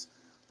hopes,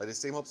 like the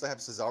same hopes I have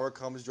Cesaro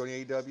comes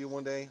joining AEW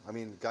one day. I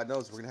mean, God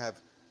knows we're gonna have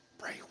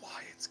Bray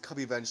Wyatt come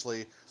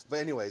eventually. But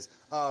anyways,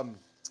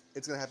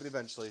 it's gonna happen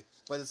eventually.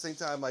 But at the same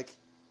time, like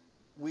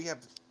we have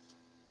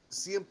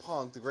CM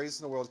Punk, the greatest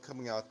in the world,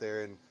 coming out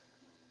there, and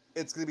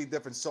it's gonna be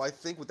different. So I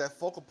think with that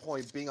focal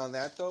point being on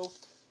that, though,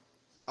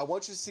 I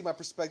want you to see my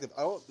perspective.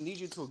 I don't need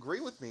you to agree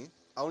with me.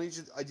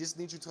 I just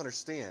need you to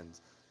understand.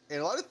 And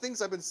a lot of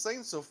things I've been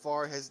saying so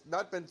far has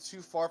not been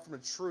too far from the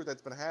truth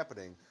that's been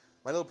happening.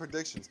 My little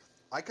predictions.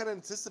 I kind of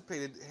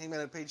anticipated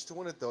Hangman and Page to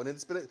win it, though, and I'm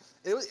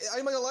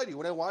not gonna lie to you.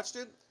 When I watched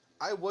it,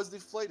 I was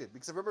deflated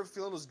because I remember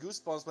feeling those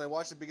goosebumps when I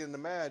watched the beginning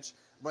of the match.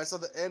 When I saw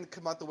the end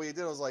come out the way it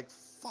did, I was like,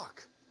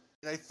 "Fuck,"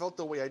 and I felt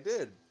the way I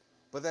did.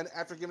 But then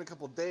after giving a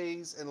couple of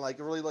days and like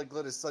really like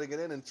let it setting it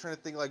in and trying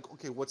to think like,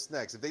 okay, what's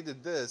next? If they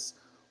did this,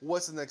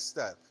 what's the next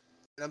step?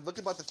 And I'm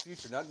looking about the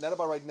future, not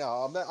about right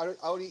now. I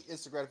don't need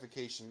instant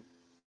gratification.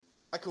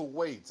 I could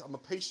wait. I'm a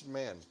patient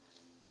man.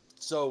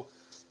 So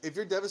if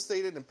you're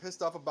devastated and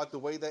pissed off about the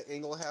way that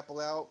angle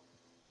happened out,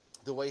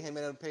 the way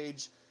Hangman and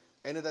Page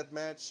ended that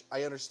match,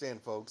 I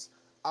understand, folks.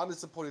 I'm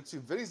disappointed too.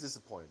 Vinny's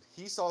disappointed.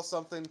 He saw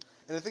something,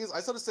 and the thing is,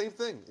 I saw the same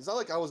thing. It's not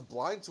like I was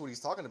blind to what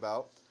he's talking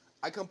about.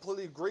 I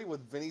completely agree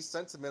with Vinny's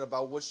sentiment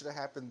about what should have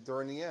happened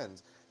during the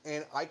end.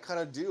 And I kind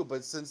of do,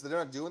 but since they're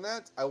not doing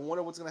that, I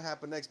wonder what's going to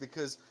happen next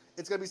because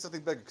it's going to be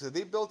something bigger. Because if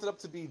they built it up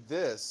to be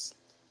this,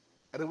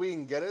 and then we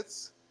can get it,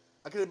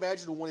 I can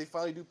imagine when they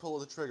finally do pull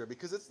the trigger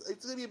because it's going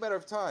to be a matter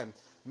of time.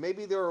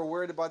 Maybe they were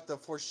worried about the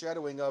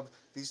foreshadowing of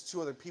these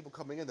two other people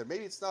coming in there.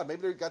 Maybe it's not.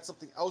 Maybe they got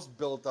something else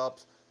built up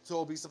so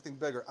it'll be something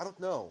bigger. I don't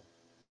know.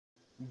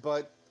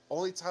 But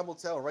only time will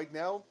tell. Right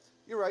now,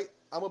 you're right.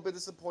 I'm a bit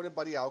disappointed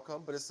by the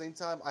outcome, but at the same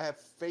time, I have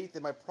faith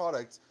in my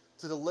product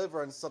to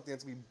deliver on something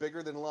that's going to be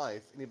bigger than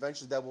life, and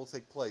eventually that will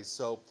take place.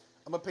 So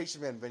I'm a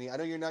patient man, Vinny. I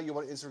know you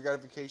want instant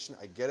gratification.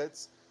 I get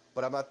it,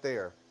 but I'm not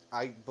there.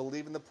 I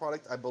believe in the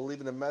product. I believe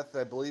in the method.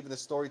 I believe in the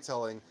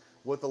storytelling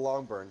with the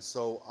long burn.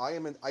 So I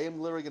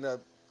am literally going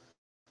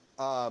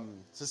to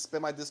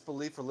suspend my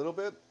disbelief for a little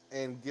bit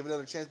and give it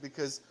another chance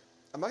because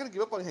I'm not going to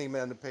give up on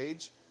Hangman on the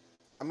Page.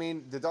 I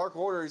mean, the Dark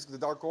Order is the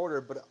Dark Order,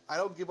 but I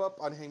don't give up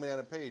on Hangman on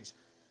the Page.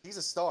 He's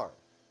a star.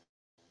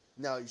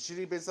 Now, should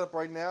he be set up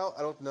right now?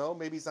 I don't know.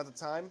 Maybe it's not the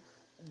time.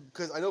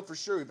 Because I know for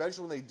sure,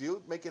 eventually when they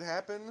do make it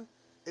happen,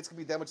 it's going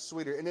to be that much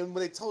sweeter. And then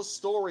when they tell a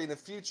story in the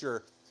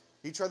future,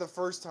 he tried the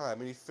first time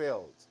and he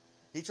failed.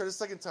 He tried the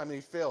second time and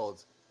he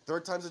failed.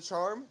 Third time's a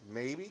charm?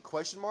 Maybe?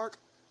 Question mark?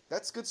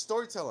 That's good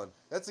storytelling.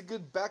 That's a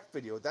good back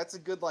video. That's a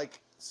good,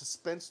 like,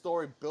 suspense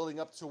story building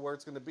up to where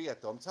it's going to be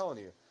at, though. I'm telling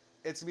you.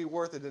 It's going to be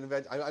worth it.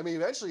 I mean,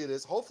 eventually it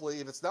is. Hopefully.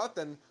 If it's not,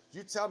 then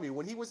you tell me.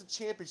 When he wins a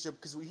championship,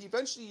 because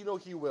eventually, you know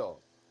he will.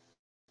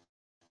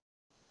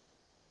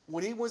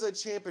 When he wins a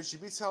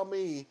championship, you tell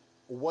me,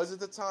 was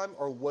it the time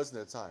or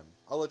wasn't it the time?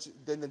 I'll let you,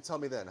 then tell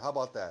me then. How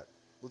about that?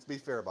 Let's be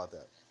fair about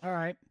that. All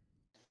right.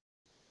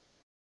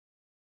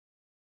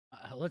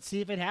 Let's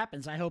see if it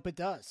happens. I hope it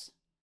does.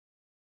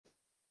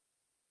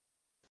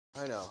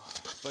 I know.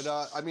 But,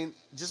 I mean,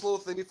 just a little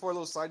thing a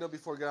little side note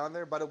before we get on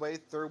there. By the way,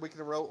 third week in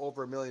a row,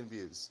 over 1 million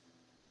views.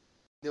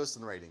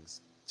 Nielsen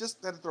ratings.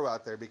 Just had to throw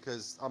out there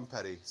because I'm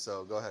petty,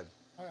 so go ahead.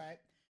 All right.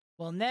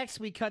 Well, next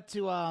we cut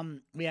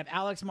to, we have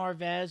Alex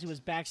Marvez, who was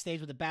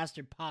backstage with the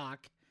bastard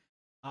Pac.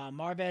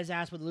 Marvez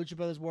asked what the Lucha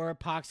Brothers were.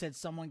 Pac said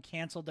someone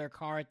canceled their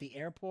car at the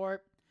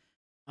airport.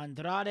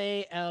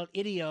 Andrade El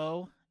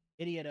Idioto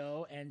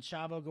and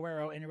Chavo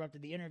Guerrero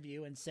interrupted the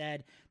interview and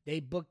said they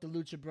booked the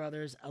Lucha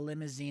Brothers a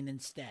limousine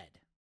instead.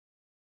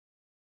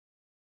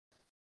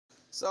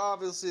 So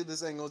obviously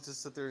this angle is to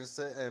sit there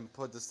and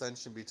put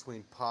dissension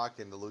between Pac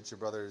and the Lucha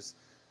Brothers.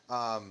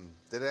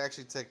 Did it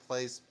actually take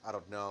place? I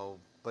don't know.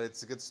 But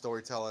it's a good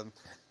storytelling.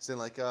 Saying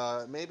like,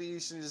 maybe you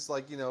should just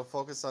like,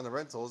 focus on the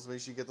rentals. Maybe you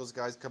should get those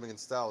guys coming in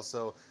style.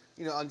 So,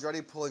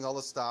 Andrade pulling all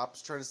the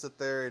stops, trying to sit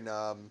there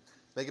and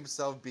make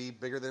himself be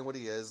bigger than what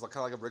he is, like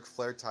kind of like a Ric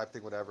Flair type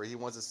thing, whatever. He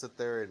wants to sit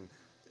there and,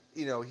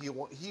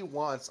 he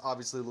wants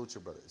obviously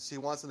Lucha Brothers. He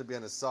wants them to be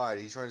on his side.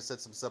 He's trying to set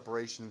some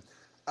separation.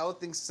 I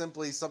would think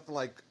simply something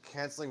like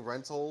canceling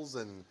rentals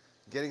and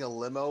getting a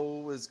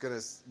limo is going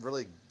to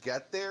really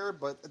get there,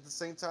 but at the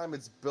same time,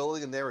 it's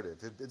building a narrative.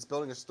 It's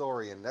building a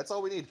story, and that's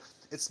all we need.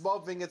 It's small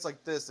vignettes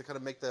like this to kind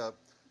of make the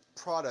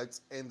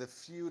product and the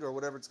feud or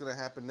whatever it's going to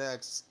happen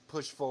next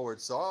push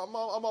forward. So I'm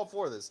all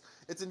for this.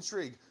 It's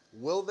intrigue.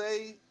 Will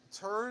they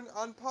turn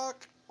on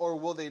Pac, or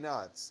will they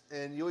not?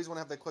 And you always want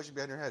to have that question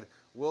behind your head.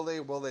 Will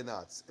they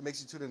not? It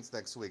makes you tune in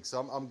next week, so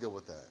I'm good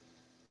with that.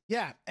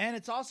 Yeah, and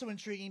it's also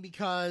intriguing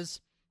because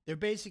they're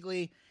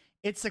basically,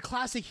 it's the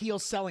classic heel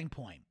selling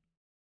point.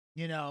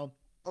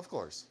 Of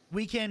course,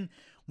 we can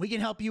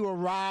help you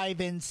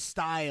arrive in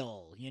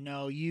style.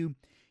 You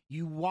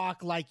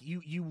walk like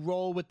you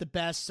roll with the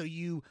best, so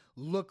you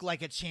look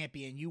like a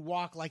champion. You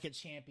walk like a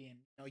champion.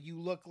 You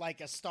look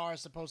like a star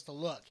is supposed to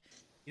look.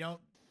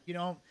 You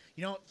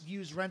don't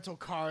use rental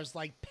cars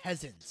like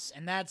peasants.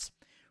 And that's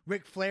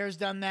Ric Flair's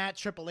done that.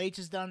 Triple H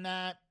has done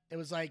that. It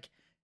was like,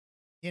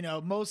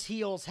 most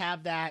heels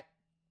have that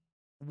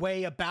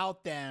way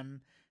about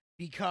them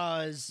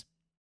because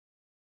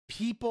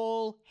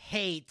people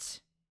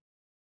hate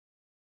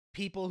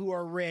people who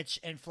are rich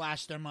and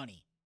flash their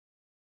money.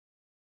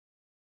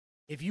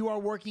 If you are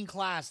working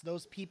class,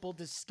 those people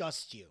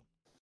disgust you.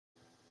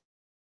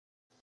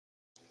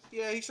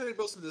 Yeah, he's trying to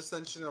build some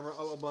dissension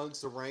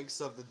amongst the ranks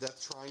of the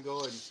Death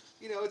Triangle, and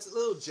it's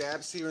little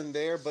jabs here and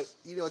there, but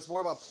it's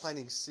more about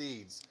planting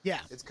seeds. Yeah,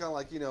 it's kind of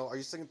like are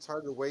you sick and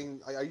tired of waiting?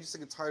 Are you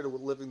sick and tired of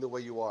living the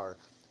way you are?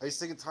 Are you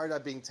sick and tired of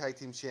not being tag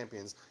team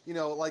champions? I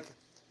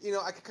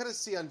can kind of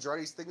see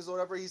Andrade's things or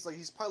whatever.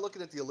 He's probably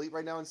looking at the Elite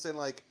right now and saying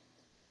like,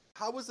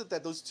 how is it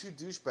that those two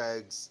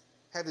douchebags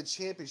have the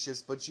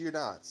championships but you're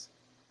not?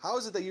 How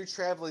is it that you're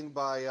traveling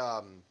by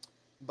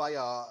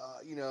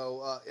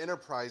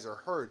Enterprise or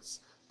Hertz,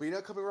 but you're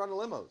not coming around in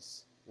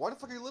limos? Why the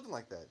fuck are you living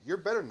like that? You're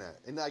better than that.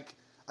 And I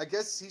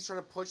guess he's trying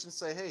to push and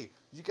say, hey,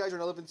 you guys are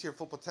not living to your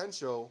full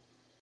potential.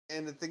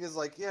 And the thing is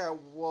like, yeah,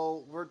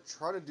 well, we're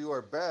trying to do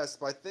our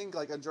best, but I think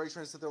like Andrade's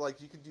trying to sit there like,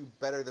 you could do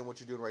better than what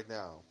you're doing right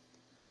now.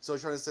 So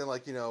he's trying to say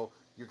like, you're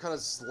kind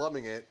of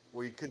slumming it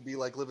where you could be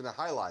like living a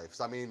high life.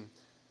 So I mean,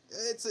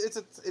 it's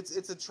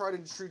a tried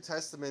and true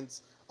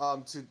testament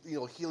to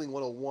healing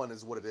 101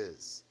 is what it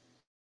is.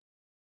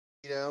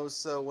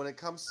 So when it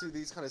comes to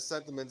these kind of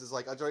sentiments, it's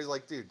like Andrade's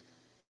like, dude,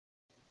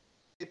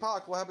 hey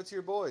Pac, what happened to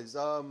your boys?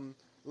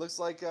 Looks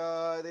like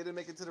they didn't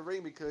make it to the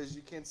ring because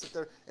you can't sit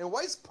there. And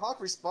why is Pac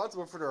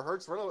responsible for the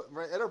Hertz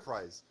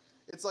Enterprise?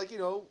 It's like,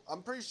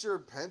 I'm pretty sure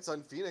Penta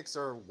and Phoenix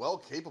are well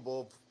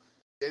capable of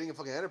getting a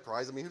fucking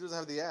Enterprise. I mean, who doesn't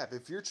have the app?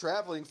 If you're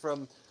traveling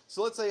from,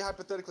 so let's say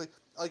hypothetically,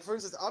 like for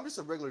instance, I'm just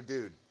a regular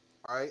dude.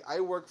 All right, I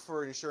work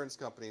for an insurance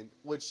company,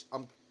 which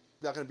I'm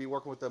not going to be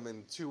working with them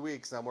in 2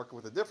 weeks, and I'm working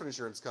with a different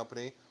insurance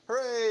company.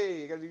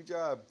 Hooray! I got a new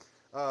job.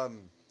 But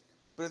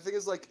the thing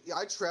is, like,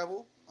 I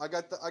travel. I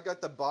got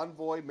the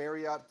Bonvoy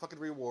Marriott fucking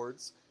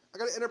rewards. I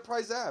got an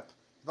Enterprise app.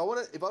 If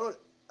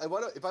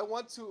I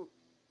want to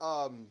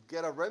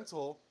get a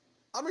rental,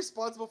 I'm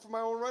responsible for my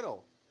own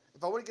rental.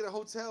 If I want to get a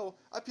hotel,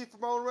 I pay for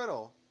my own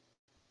rental.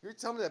 You're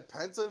telling me that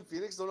Penta and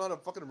Phoenix don't know how to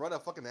fucking run a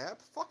fucking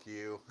app? Fuck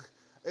you.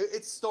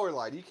 It's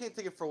storyline. You can't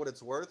take it for what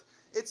it's worth.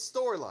 It's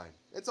storyline.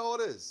 It's all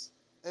it is.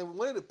 And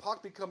when did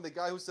Pac become the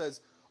guy who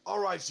says, all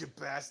right, you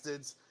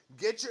bastards,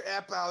 get your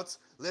app out,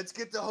 let's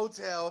get the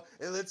hotel,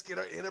 and let's get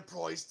our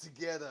Enterprise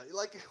together.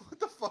 Like, what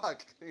the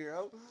fuck,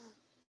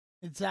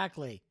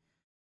 Exactly.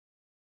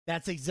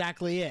 That's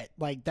exactly it.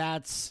 Like,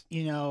 that's,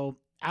 I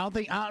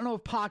don't know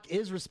if Pac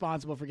is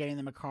responsible for getting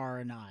them a car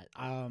or not.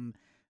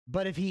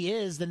 But if he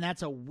is, then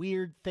that's a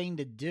weird thing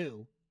to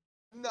do.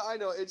 No, I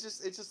know. It's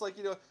just like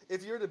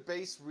if you're in a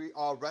base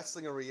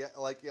wrestling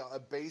a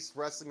base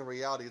wrestling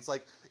reality, it's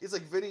like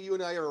Vinny, you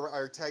and I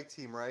are a tag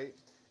team, right?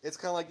 It's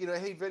kind of like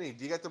hey Vinny,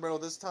 do you got the rental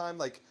this time?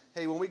 Like,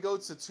 hey, when we go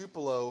to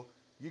Tupelo,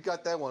 you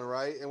got that one,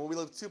 right? And when we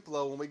leave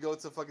Tupelo, when we go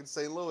to fucking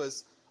St.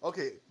 Louis,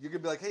 okay, you're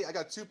gonna be like, hey, I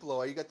got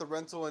Tupelo. You got the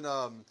rental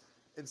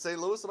in St.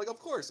 Louis? I'm like, of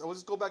course. And we'll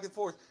just go back and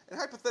forth. And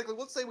hypothetically,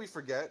 let's say we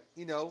forget.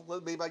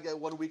 Maybe I get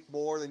 1 week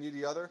more than you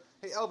the other.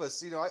 Hey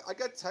Elvis, I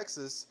got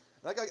Texas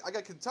and I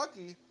got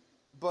Kentucky.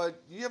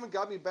 But you haven't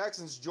got me back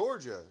since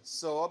Georgia.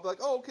 So I'll be like,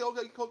 oh,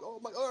 okay, cool. Oh,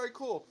 I'm like, all right,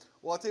 cool.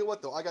 Well, I'll tell you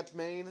what, though. I got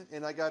Maine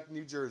and I got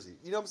New Jersey.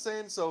 You know what I'm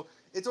saying? So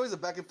it's always a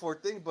back and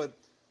forth thing. But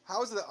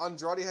how is it that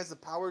Andrade has the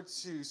power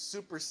to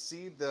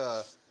supersede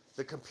the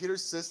computer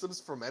systems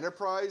from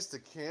Enterprise to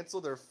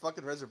cancel their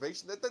fucking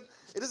reservation? That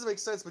it doesn't make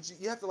sense. But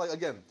you have to, like,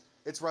 again,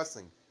 it's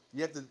wrestling.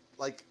 You have to,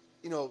 like,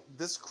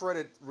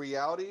 discredit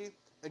reality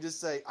and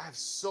just say, I have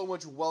so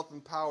much wealth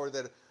and power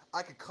that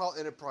I could call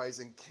Enterprise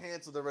and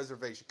cancel the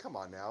reservation. Come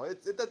on now.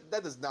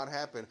 That does not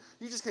happen.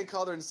 You just can't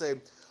call there and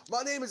say,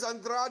 my name is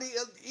Andrade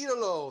El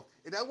Idolo,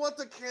 and I want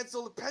to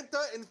cancel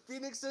Penta and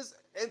Phoenix's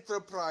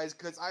Enterprise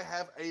because I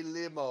have a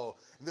limo.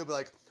 And they'll be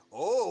like,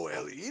 oh,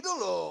 El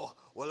Idolo.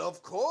 Well,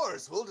 of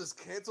course. We'll just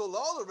cancel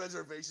all the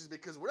reservations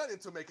because we're not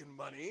into making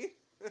money.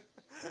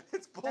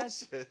 It's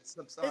bullshit.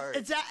 I'm sorry.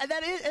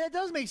 That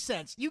does make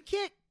sense. You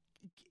can't,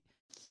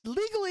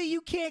 legally,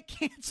 you can't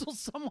cancel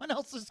someone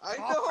else's car.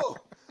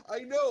 I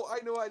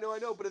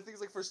know. But the thing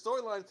is, like, for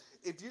storyline,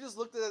 if you just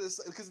looked at it,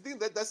 because the thing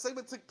that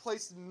segment took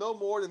place no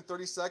more than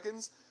 30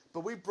 seconds,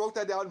 but we broke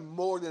that down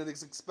more than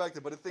it's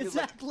expected. But the thing is,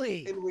 like,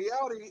 in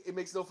reality, it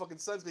makes no fucking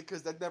sense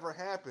because that never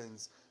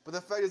happens. But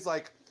the fact is,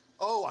 like,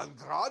 oh,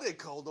 Andrade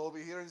called over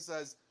here and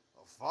says,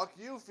 oh, fuck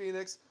you,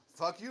 Phoenix.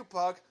 Fuck you,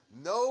 Pac.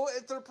 No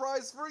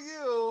Enterprise for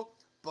you.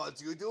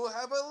 But you do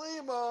have a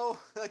limo.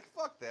 Like,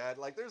 fuck that.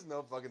 Like, there's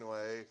no fucking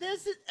way.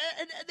 There's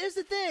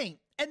the thing.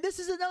 And this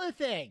is another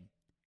thing.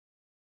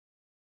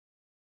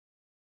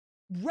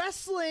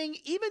 Wrestling,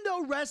 even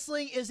though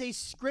wrestling is a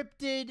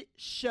scripted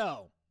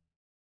show,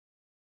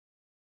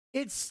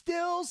 it's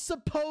still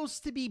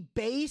supposed to be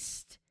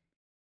based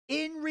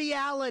in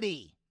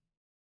reality.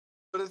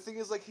 But the thing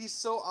is, like, he's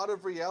so out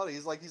of reality.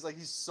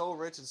 He's so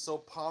rich and so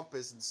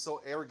pompous and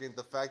so arrogant.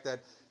 The fact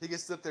that he can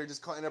sit there and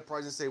just call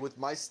Enterprise and say, "With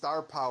my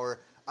star power,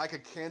 I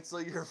could cancel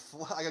your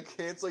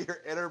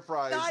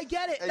Enterprise." No, I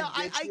get it. And No,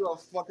 get you a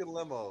fucking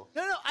limo.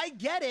 No, I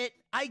get it.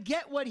 I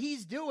get what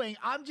he's doing.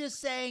 I'm just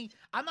saying,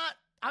 I'm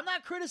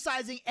not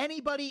criticizing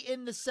anybody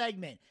in the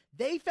segment.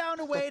 They found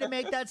a way to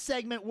make that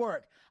segment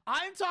work.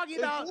 I'm talking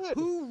about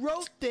who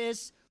wrote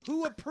this,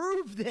 who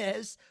approved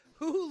this,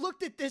 who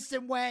looked at this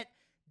and went,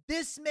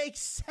 "This makes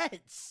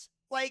sense."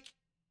 Like,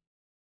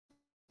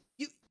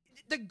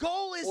 the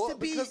goal is to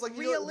be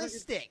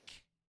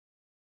realistic.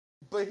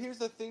 But here's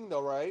the thing,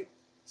 though, right?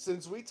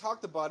 Since we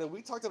talked about it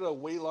way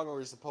longer than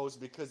we were supposed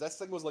to, because that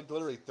segment was like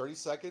literally 30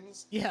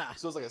 seconds. Yeah.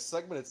 So it's like a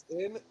segment, it's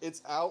in,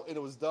 it's out, and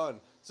it was done.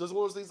 So it's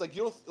one of those things like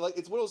you don't like.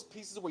 It's one of those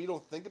pieces where you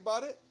don't think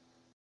about it.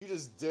 You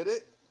just did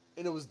it,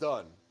 and it was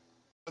done.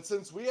 But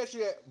since we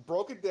actually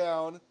broke it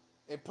down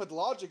and put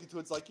logic into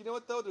it, it's like, you know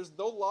what though? There's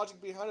no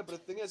logic behind it. But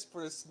the thing is,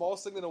 for as small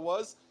segment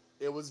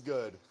it was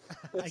good.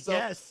 I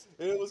guess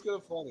it was kind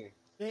of funny.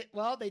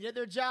 They did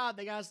their job.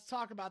 They got us to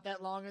talk about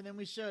that longer than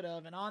we should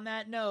have. And on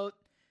that note,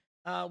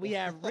 we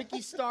have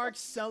Ricky Stark's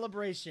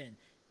celebration.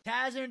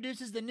 Taz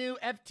introduces the new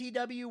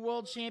FTW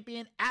World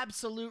Champion,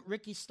 Absolute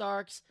Ricky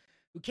Starks,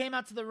 who came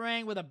out to the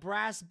ring with a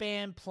brass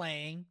band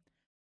playing.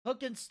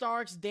 Hook and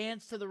Starks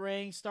danced to the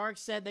ring.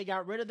 Starks said they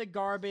got rid of the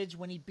garbage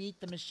when he beat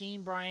the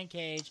Machine Brian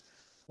Cage.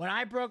 "When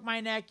I broke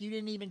my neck, you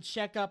didn't even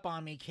check up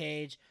on me,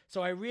 Cage.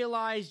 So I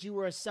realized you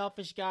were a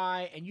selfish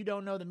guy and you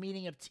don't know the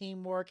meaning of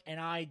teamwork, and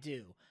I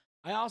do.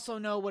 I also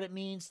know what it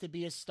means to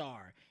be a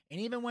star.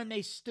 And even when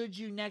they stood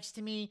you next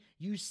to me,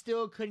 you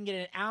still couldn't get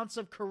an ounce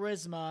of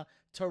charisma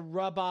to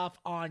rub off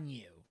on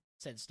you,"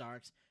 said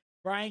Starks.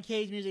 Brian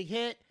Cage music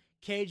hit.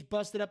 Cage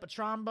busted up a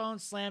trombone,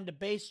 slammed a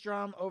bass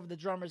drum over the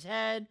drummer's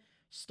head.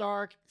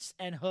 Starks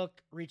and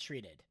Hook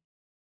retreated.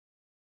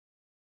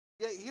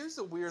 Yeah, here's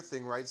the weird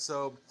thing, right?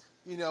 So,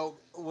 you know,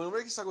 when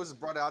Ricky Starks was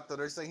brought out,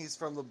 they're saying he's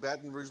from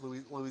Baton Rouge,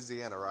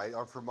 Louisiana, right?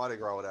 Or from Mardi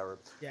Gras or whatever.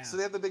 Yeah. So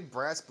they have the big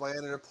brass band,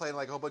 and they're playing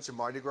like a whole bunch of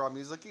Mardi Gras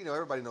music. You know,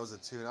 everybody knows the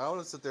tune. I don't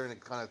want to sit there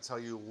and kind of tell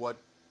you what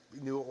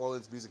New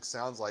Orleans music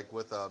sounds like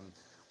with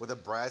a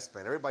brass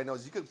band. Everybody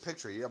knows. You can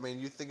picture it. I mean,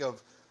 you think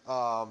of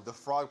the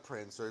Frog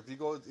Prince, or if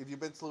you've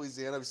been to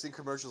Louisiana, you've seen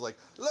commercials like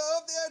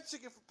 "Love that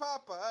chicken for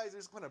Popeyes."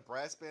 There's kind of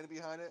brass band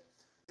behind it.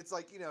 It's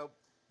like, you know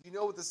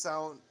what the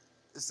sound.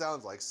 It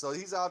sounds like. So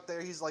he's out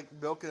there, he's like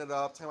milking it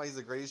up, talking about he's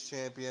the greatest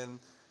champion.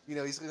 You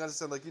know, he's going to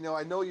sound like,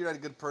 I know you're not a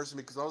good person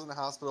because I was in the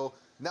hospital.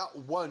 Not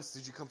once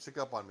did you come check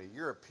up on me.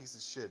 You're a piece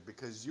of shit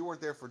because you weren't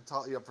there for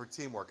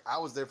teamwork. I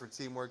was there for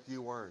teamwork.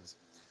 You weren't.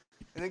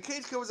 And then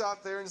Cage goes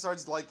out there and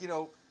starts like,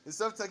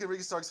 instead of taking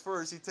Ricky Starks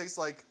first, he takes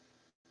like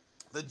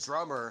the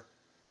drummer.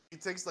 He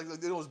takes like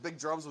those big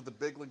drums with the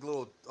big like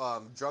little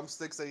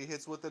drumsticks that he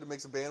hits with it and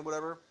makes a band,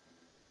 whatever.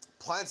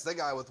 Plants that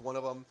guy with one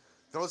of them.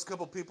 Throws a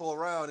couple people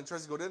around and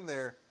tries to go in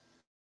there.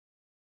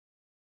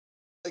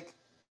 Like,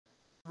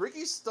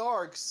 Ricky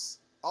Starks,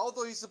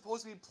 although he's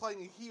supposed to be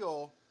playing a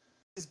heel,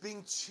 is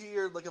being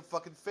cheered like a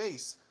fucking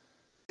face.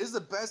 It is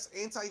the best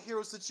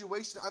anti-hero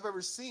situation I've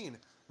ever seen.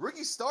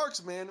 Ricky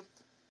Starks, man,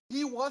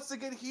 he wants to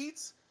get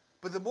heat,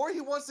 but the more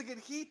he wants to get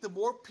heat, the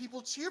more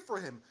people cheer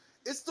for him.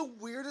 It's the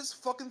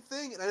weirdest fucking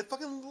thing, and I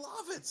fucking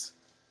love it.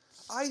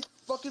 I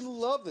fucking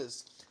love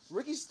this.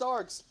 Ricky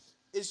Starks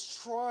is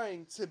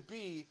trying to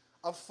be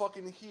a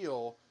fucking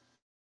heel.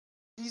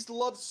 He's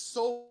loved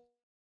so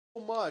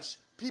much.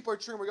 People are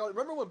cheering.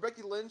 Remember when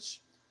Becky Lynch,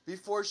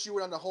 before she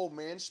went on the whole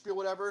man spiel,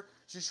 whatever,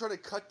 she's trying to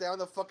cut down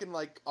the fucking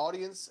like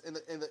audience and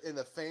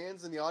the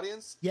fans in the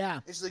audience.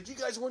 Yeah. And she's like, "You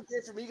guys weren't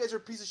there for me. You guys are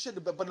a piece of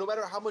shit." But no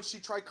matter how much she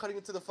tried cutting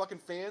into the fucking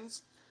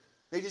fans,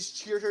 they just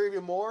cheered her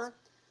even more.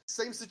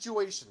 Same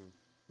situation.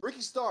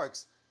 Ricky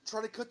Starks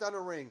trying to cut down the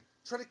ring.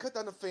 Trying to cut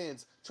down the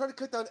fans, trying to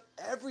cut down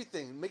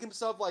everything, make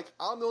himself like,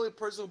 I'm the only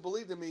person who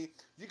believed in me,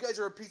 you guys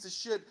are a piece of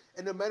shit,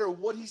 and no matter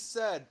what he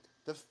said,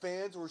 the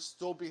fans were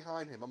still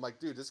behind him. I'm like,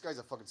 dude, this guy's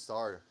a fucking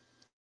star.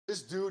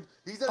 This dude,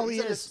 he's not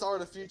a star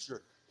of the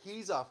future.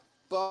 He's a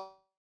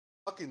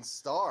fucking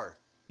star.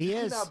 He you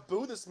is. cannot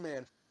boo this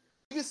man.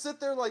 He can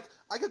sit there like,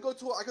 I could go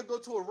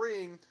to a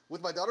ring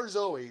with my daughter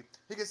Zoe.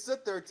 He could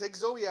sit there, take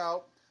Zoe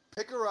out,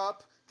 pick her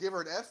up, give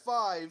her an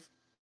F5,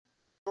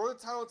 throw the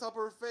towel on top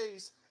of her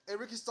face, and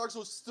Ricky Starks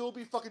will still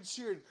be fucking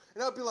cheered.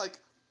 And I'll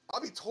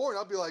be torn.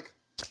 I'll be like,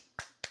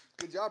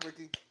 good job,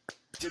 Ricky.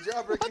 Good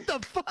job, Ricky. What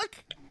the fuck?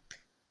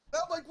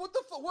 And I'm like, what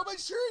the fuck? What am I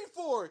cheering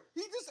for?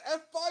 He just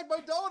F5'd my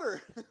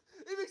daughter.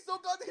 It makes no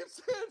goddamn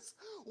sense.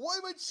 Why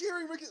am I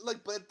cheering Ricky?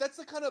 Like, but that's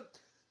the kind of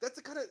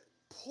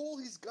pull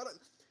he's got.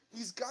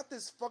 He's got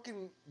this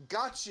fucking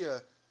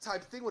gotcha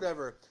type thing,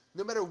 whatever.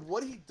 No matter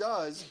what he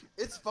does,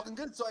 it's fucking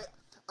good. So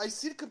I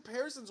see the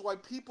comparisons why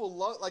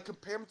people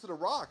compare him to The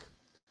Rock.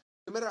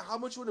 No matter how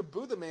much you want to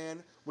boo the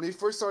man when he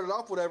first started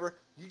off, whatever,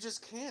 you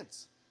just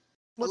can't.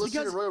 Unless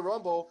you're in a Royal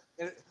Rumble,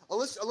 and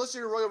unless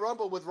you're in a Royal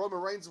Rumble with Roman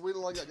Reigns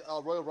winning like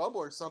a Royal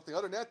Rumble or something.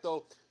 Other than that,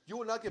 though, you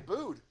will not get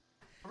booed.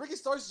 Ricky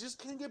Starks just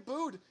can't get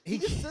booed. He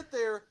can sit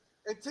there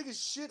and take a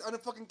shit on a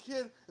fucking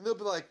kid, and they'll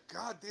be like,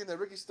 God damn, that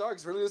Ricky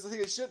Starks really doesn't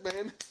take a shit,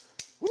 man.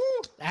 Woo!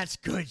 That's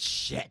good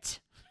shit.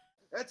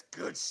 That's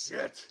good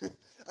shit.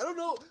 I don't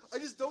know. I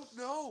just don't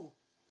know.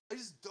 I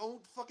just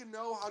don't fucking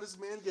know how this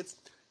man gets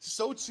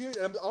so cheered.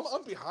 And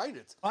I'm behind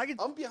it.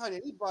 I'm behind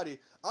anybody.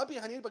 I'm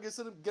behind anybody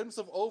get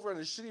himself over on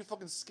a shitty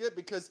fucking skit,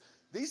 because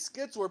these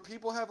skits where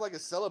people have like a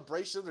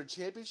celebration of their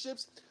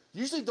championships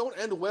usually don't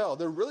end well.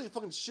 They're really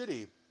fucking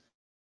shitty.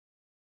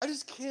 I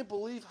just can't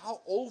believe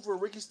how over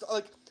Ricky Starks.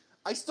 Like,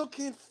 I still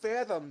can't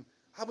fathom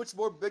how much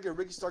more bigger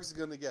Ricky Starks is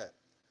going to get.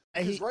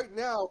 Because right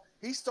now,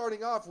 he's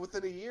starting off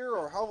within a year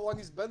or how long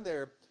he's been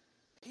there.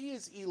 He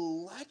is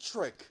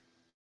electric.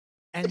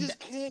 I just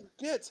can't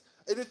get.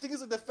 And the thing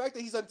is, like, the fact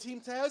that he's on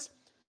Team Taz,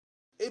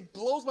 it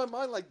blows my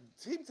mind. Like,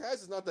 Team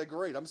Taz is not that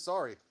great. I'm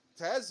sorry.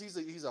 Taz,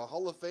 he's a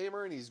Hall of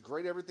Famer, and he's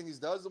great at everything he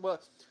does.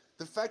 But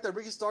the fact that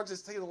Ricky Starks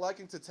is taking a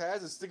liking to Taz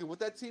and sticking with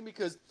that team,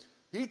 because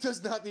he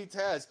does not need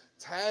Taz.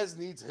 Taz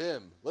needs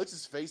him. Let's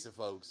just face it,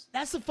 folks.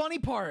 That's the funny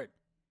part.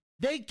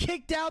 They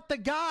kicked out the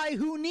guy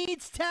who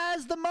needs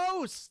Taz the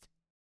most.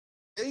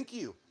 Thank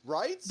you.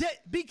 Right?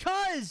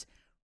 Because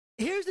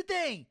here's the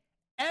thing.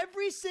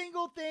 Every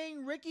single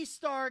thing Ricky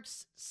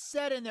Starks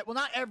said in it, well,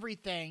 not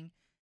everything,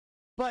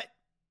 but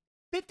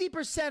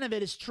 50% of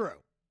it is true.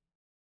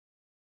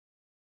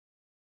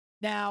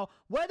 Now,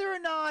 whether or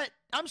not,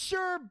 I'm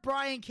sure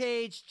Brian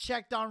Cage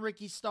checked on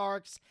Ricky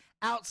Starks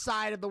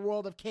outside of the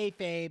world of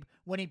kayfabe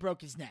when he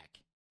broke his neck.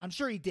 I'm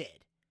sure he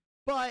did.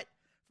 But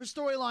for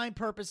storyline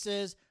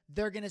purposes,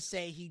 they're going to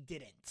say he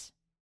didn't.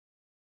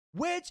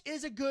 Which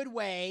is a good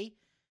way.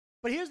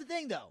 But here's the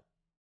thing, though.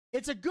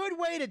 It's a good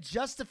way to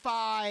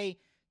justify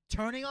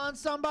turning on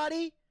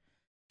somebody,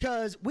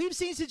 because we've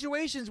seen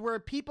situations where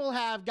people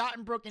have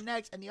gotten broken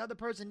necks and the other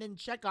person didn't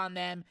check on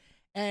them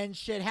and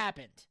shit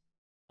happened.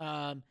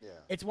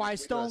 It's why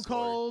Stone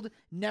Cold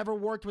never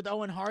worked with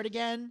Owen Hart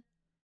again.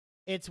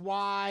 It's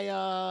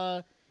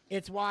why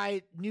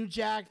New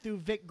Jack threw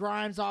Vic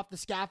Grimes off the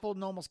scaffold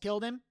and almost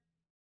killed him.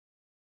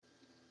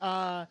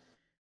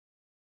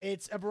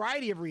 It's a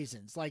variety of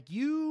reasons. Like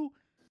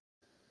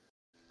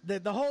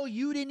the whole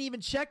you didn't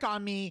even check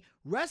on me,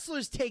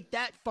 wrestlers take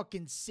that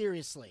fucking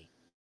seriously.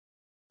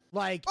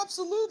 Like,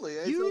 absolutely.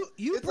 You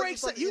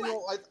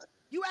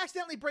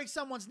accidentally break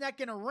someone's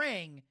neck in a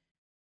ring.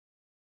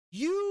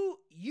 You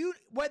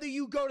whether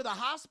you go to the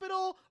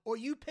hospital or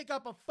you pick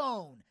up a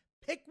phone,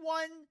 pick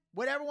one,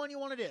 whatever one you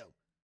want to do.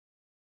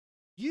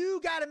 You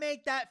got to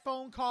make that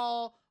phone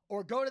call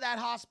or go to that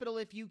hospital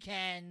if you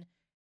can,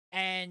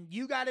 and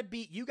you got to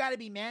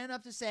be man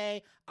enough to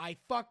say, I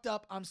fucked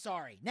up, I'm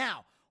sorry.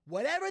 Now,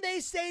 whatever they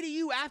say to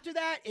you after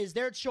that is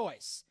their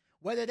choice.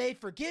 Whether they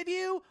forgive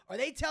you or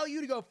they tell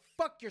you to go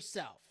fuck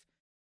yourself.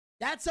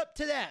 That's up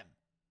to them.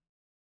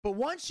 But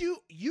once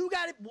you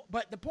got it,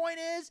 but the point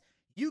is,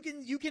 you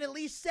can at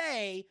least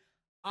say,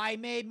 I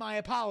made my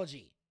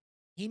apology.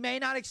 He may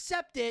not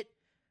accept it,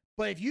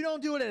 but if you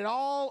don't do it at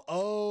all,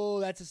 oh,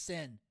 that's a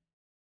sin.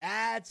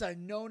 That's a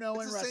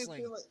no-no in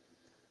wrestling.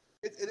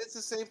 It's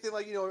the same thing,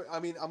 like, you know, I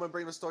mean, I'm going to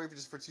bring up a story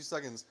just for 2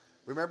 seconds.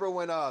 Remember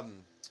when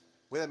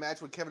we had a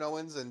match with Kevin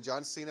Owens and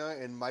John Cena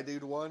and my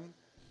dude won?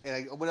 And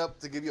I went up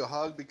to give you a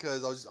hug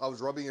because I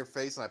was rubbing your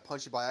face and I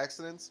punched you by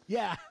accident?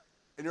 Yeah.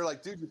 And you're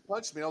like, dude, you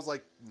punched me. And I was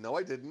like, no,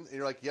 I didn't. And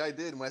you're like, yeah, I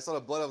did. And when I saw the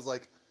blood, I was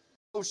like,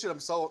 oh shit, I'm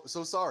so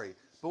sorry.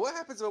 But what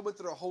happens if I went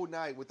through the whole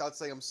night without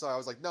saying I'm sorry? I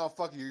was like, no,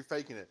 fuck you, you're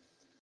faking it.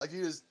 Like,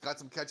 you just got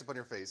some ketchup on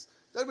your face.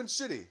 That'd have been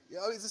shitty. You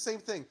know, it's the same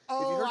thing.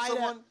 Oh, if you hurt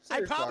someone, say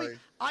you're sorry.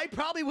 I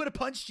probably would have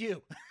punched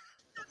you.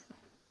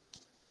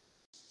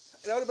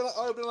 And I would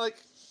have been like,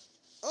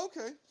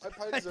 okay, I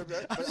probably deserve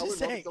that. But I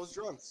was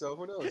drunk, so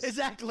who knows?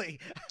 Exactly.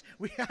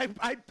 I'm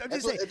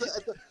just saying.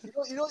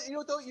 You know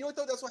what?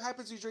 That's what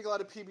happens when you drink a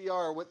lot of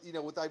PBR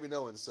without even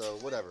knowing. So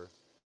whatever.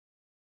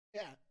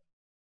 Yeah.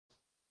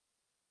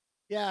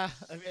 Yeah.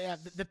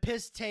 The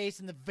piss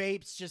taste and the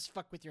vapes just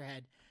fuck with your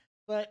head.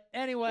 But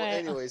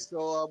anyway. Well,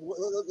 so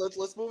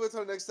let's move into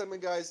the next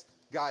segment, guys.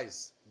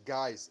 Guys.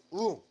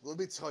 Let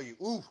me tell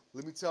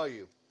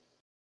you.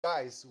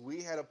 Guys,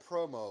 we had a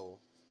promo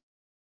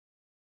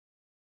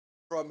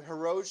from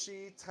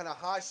Hiroshi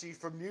Tanahashi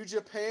from New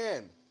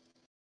Japan.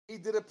 He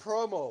did a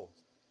promo.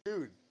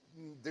 Dude,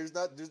 there's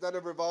not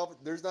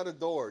a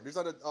door. There's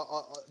not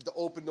the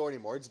open door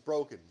anymore. It's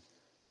broken.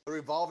 The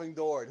revolving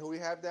door. And who we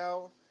have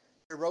now?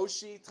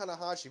 Hiroshi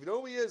Tanahashi. If you know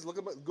who he is,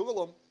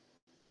 Google him.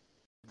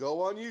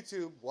 Go on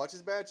YouTube, watch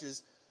his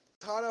matches.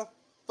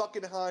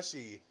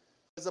 Tana-fucking-Hashi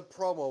does a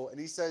promo, and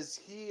he says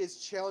he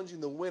is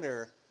challenging the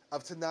winner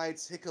of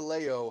tonight's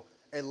Hikuleo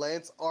and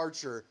Lance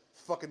Archer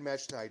fucking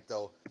match tonight,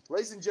 though.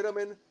 Ladies and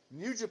gentlemen,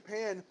 New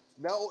Japan,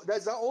 now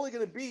that's not only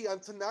going to be on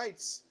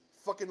tonight's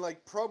fucking,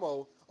 like,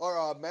 promo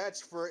or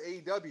match for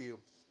AEW,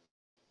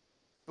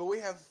 but we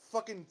have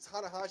fucking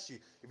Tanahashi.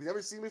 If you've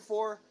never seen him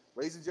before,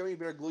 ladies and gentlemen, you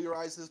better glue your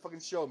eyes to this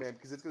fucking show, man,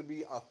 because it's going to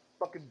be a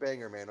fucking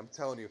banger, man. I'm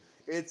telling you.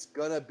 It's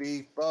going to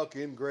be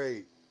fucking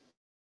great.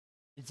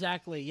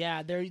 Exactly,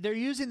 yeah. They're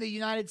using the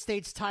United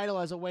States title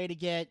as a way to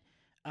get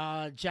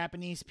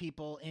Japanese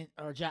people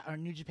or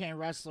New Japan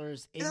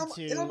wrestlers And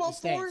into I'm the all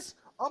for it. States.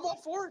 I'm all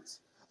for it.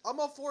 I'm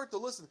all for it. Though,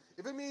 listen,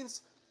 if it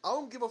means I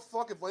don't give a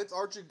fuck if Lance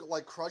Archer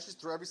like crushes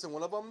through every single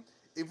one of them.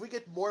 If we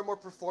get more and more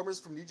performers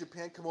from New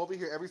Japan come over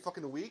here every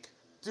fucking week,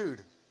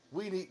 dude,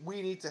 we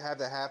need to have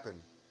that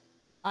happen.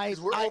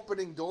 Because we're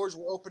opening doors,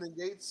 we're opening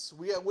gates.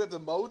 We have the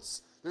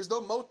moats. There's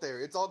no moat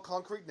there. It's all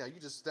concrete now. You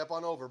just step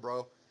on over,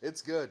 bro.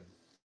 It's good.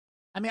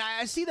 I mean,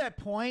 I see that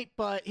point,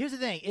 but here's the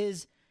thing: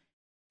 is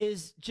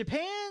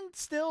Japan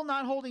still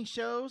not holding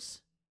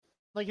shows?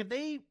 Like, if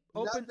they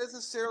open, Not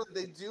necessarily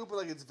they do, but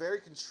like it's very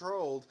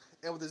controlled.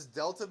 And with this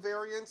Delta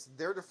variant,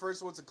 they're the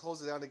first ones to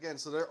close it down again.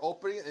 So they're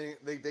opening it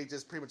and they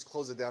just pretty much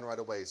close it down right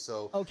away.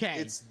 So okay,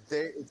 it's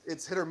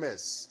hit or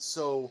miss.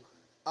 So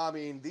I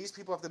mean, these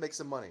people have to make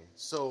some money.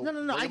 So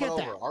no, I get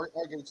that. Our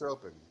gates are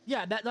open.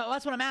 Yeah,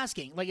 that's what I'm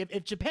asking. Like,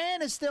 if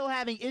Japan is still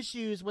having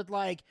issues with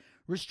like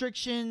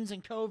restrictions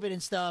and COVID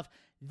and stuff,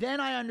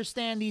 then I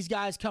understand these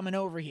guys coming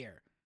over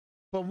here.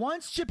 But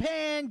once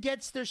Japan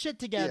gets their shit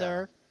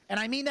together, and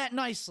I mean that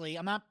nicely,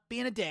 I'm not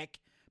being a dick,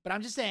 but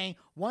I'm just saying,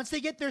 once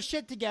they get their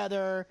shit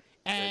together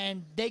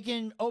and they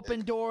can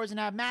open doors and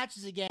have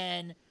matches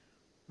again,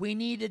 we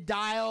need to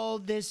dial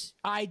this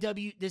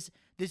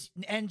this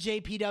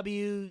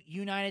NJPW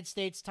United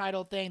States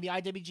title thing, the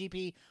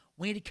IWGP.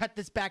 We need to cut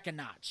this back a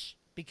notch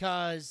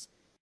because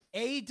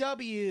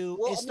AEW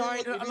is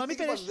starting. Let me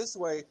finish this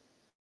way.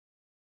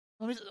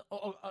 Let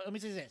me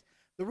say this.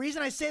 The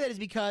reason I say that is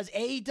because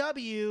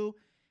AEW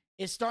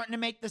is starting to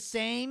make the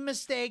same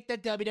mistake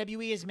that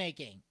WWE is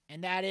making,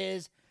 and that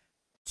is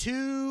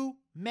too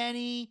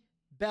many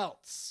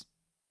belts.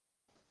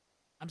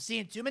 I'm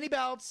seeing too many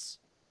belts.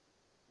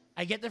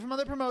 I get that from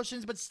other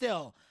promotions, but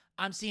still,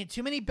 I'm seeing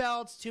too many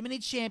belts, too many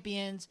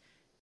champions.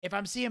 If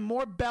I'm seeing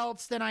more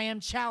belts than I am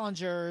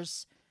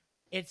challengers,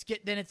 it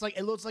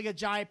looks like a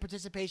giant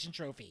participation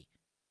trophy.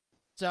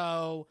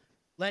 So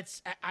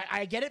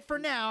I get it for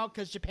now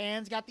because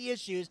Japan's got the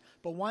issues,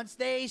 but once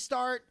they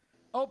start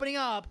opening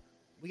up,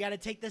 we got to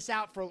take this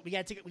out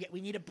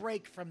we need a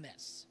break from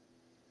this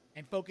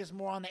and focus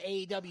more on the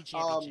AEW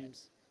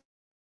championships.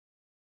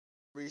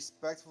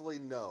 Respectfully,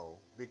 no,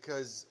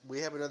 because we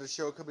have another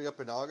show coming up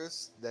in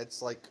August.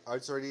 That's like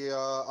it's already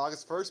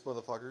August 1st,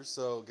 motherfuckers.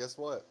 So guess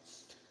what?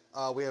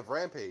 We have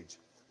Rampage,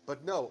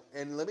 but no.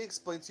 And let me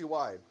explain to you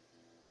why.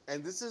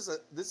 And this is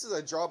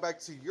a drawback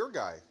to your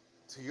guy,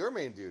 to your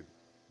main dude,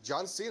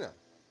 John Cena.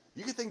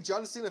 You can thank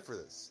John Cena for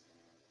this.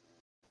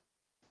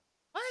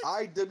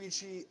 What?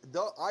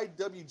 The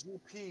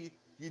IWGP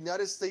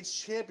United States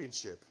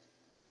Championship.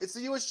 It's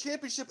the U.S.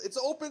 Championship. It's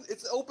an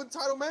open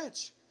title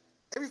match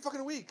every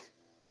fucking week.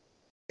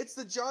 It's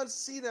the John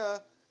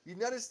Cena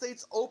United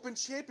States Open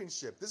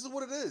Championship. This is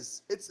what it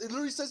is. It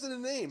literally says in the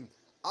name,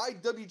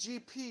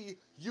 IWGP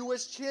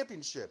U.S.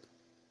 Championship.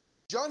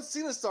 John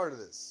Cena started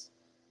this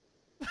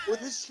with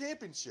his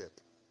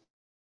championship.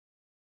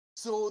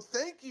 So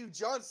thank you,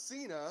 John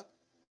Cena,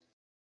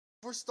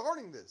 for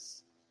starting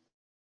this.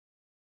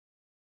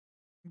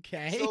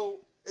 Okay. So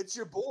it's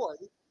your boy,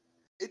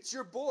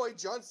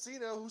 John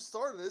Cena, who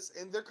started this,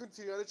 and they're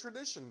continuing the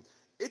tradition.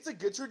 It's a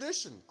good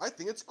tradition. I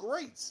think it's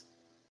great.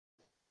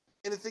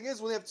 And the thing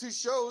is, when they have two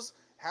shows,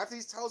 half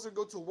these titles are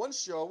going to go to one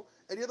show,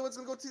 and the other one's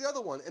going to go to the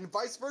other one, and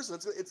vice versa.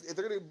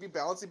 They're going to be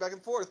balancing back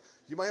and forth.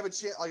 You might have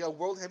a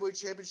World Heavyweight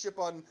Championship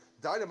on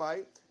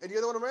Dynamite, and the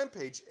other one on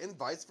Rampage, and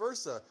vice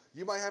versa.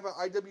 You might have an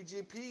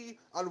IWGP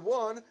on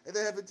one, and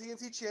then have a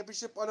TNT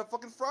Championship on a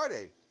fucking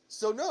Friday.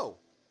 So no,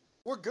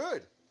 we're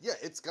good. Yeah,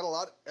 it's got a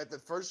lot at the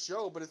first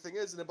show, but the thing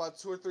is, in about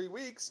 2 or 3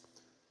 weeks,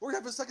 we're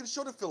going to have a second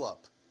show to fill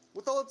up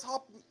with all the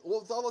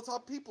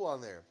top people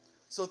on there.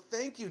 So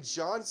thank you,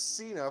 John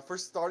Cena,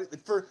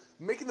 for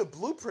making the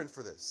blueprint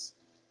for this.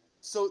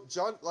 So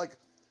John,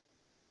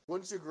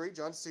 wouldn't you agree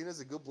John Cena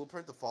is a good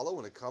blueprint to follow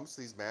when it comes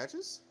to these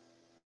matches?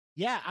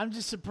 Yeah, I'm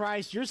just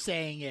surprised you're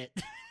saying it.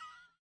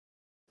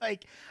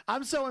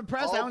 I'm so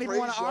impressed. I don't even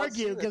want to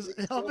argue because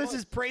Elvis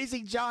is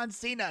praising John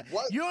Cena.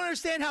 What? You don't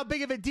understand how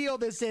big of a deal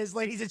this is,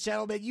 ladies and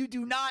gentlemen. You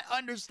do not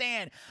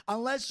understand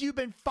unless you've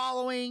been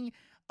following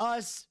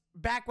us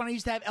back when I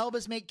used to have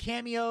Elvis make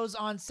cameos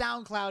on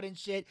SoundCloud and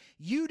shit.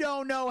 You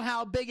don't know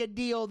how big a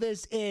deal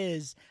this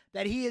is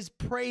that he is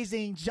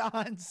praising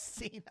John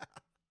Cena.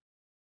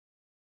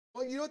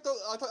 Well, you know what though?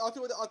 I'll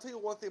tell you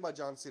one thing about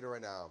John Cena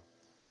right now.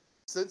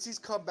 Since he's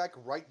come back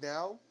right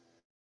now,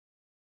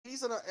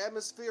 he's in an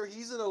atmosphere,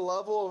 he's in a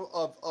level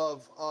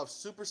of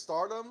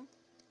superstardom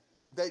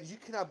that you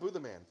cannot boo the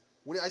man.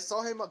 When I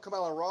saw him come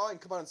out on Raw and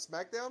come out on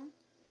SmackDown,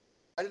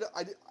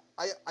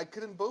 I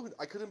couldn't boo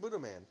the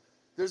man.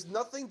 There's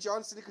nothing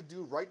John Cena could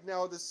do right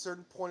now at this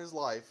certain point in his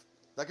life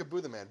that could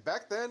boo the man.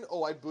 Back then,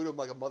 I booed him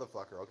like a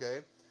motherfucker, okay?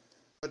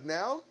 But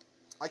now,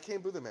 I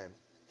can't boo the man.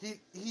 He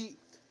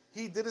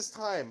did his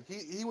time.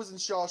 He was in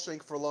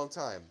Shawshank for a long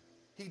time.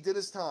 He did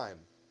his time.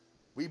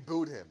 We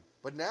booed him.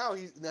 But now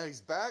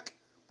he's back.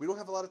 We don't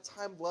have a lot of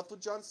time left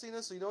with John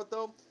Cena, so you know what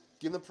though?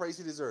 Give him the praise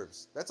he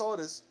deserves. That's all it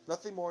is.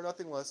 Nothing more,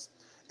 nothing less.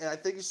 And I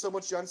thank you so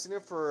much, John Cena,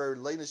 for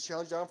laying this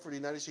challenge down for the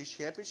United States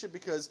Championship,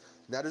 because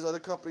now there's other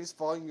companies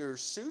following your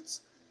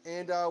suits.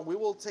 And we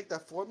will take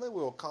that formula,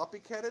 we will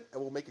copycat it,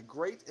 and we'll make it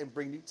great and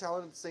bring new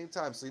talent at the same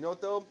time. So you know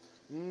what, though?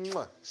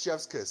 Mwah,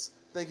 chef's kiss.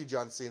 Thank you,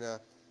 John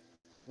Cena.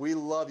 We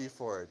love you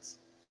for it.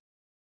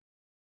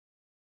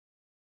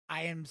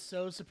 I am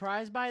so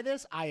surprised by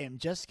this. I am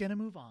just going to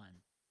move on.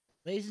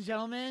 Ladies and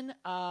gentlemen,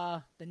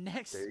 the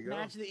next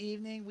match of the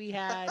evening, we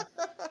had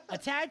a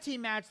tag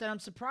team match that I'm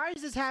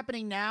surprised is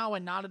happening now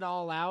and not at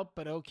All Out,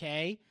 but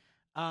okay.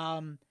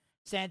 Santana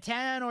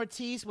and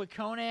Ortiz with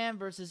Konnan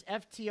versus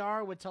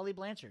FTR with Tully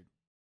Blanchard.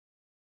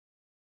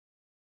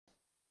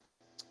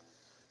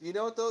 You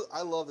know what, though?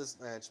 I love this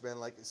match, man.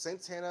 Like,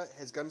 Santana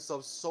has got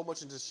himself so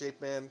much into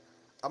shape, man.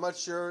 I'm not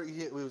sure.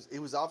 He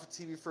was off of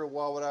TV for a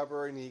while,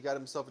 whatever, and he got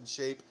himself in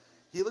shape.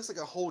 He looks like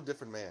a whole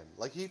different man.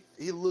 Like,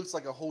 he looks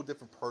like a whole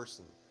different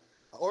person.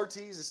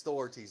 Ortiz is still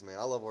Ortiz, man.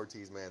 I love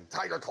Ortiz, man.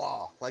 Tiger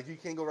Claw. Like, you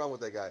can't go wrong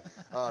with that guy.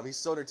 He's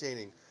so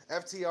entertaining.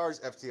 FTR is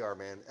FTR,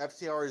 man.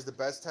 FTR is the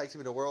best tag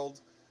team in the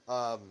world.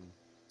 I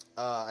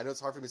know it's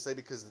hard for me to say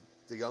because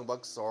the Young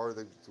Bucks are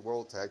the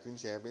world tag team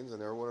champions,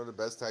 and they're one of the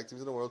best tag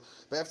teams in the world.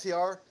 But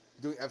FTR,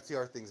 doing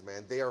FTR things,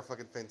 man. They are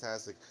fucking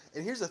fantastic.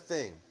 And here's the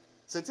thing.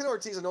 Santana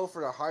Ortiz are known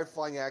for their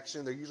high-flying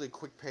action. They're usually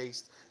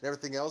quick-paced and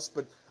everything else,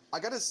 but I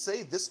gotta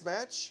say, this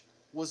match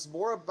was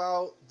more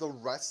about the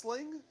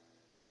wrestling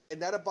and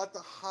not about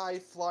the high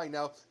flying.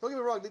 Now, don't get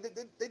me wrong,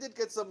 they did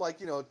get some, like,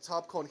 you know,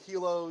 top con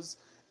helos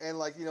and,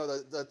 like, you know,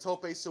 the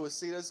tope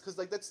suicidas, because,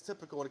 like, that's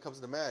typical when it comes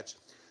to the match.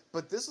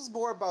 But this is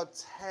more about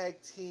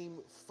tag team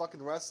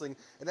fucking wrestling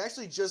and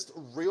actually just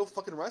real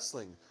fucking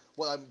wrestling.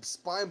 Well,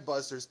 spine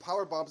busters,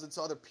 power bombs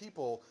into other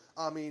people.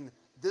 I mean,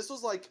 this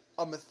was like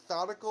a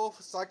methodical,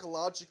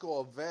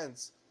 psychological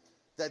event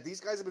that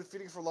these guys have been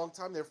feeding for a long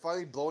time. They're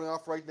finally blowing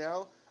off right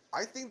now.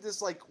 I think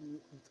this, like,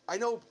 I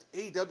know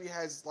AEW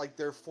has, like,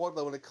 their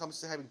formula when it comes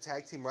to having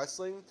tag team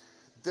wrestling.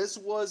 This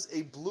was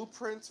a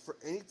blueprint for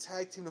any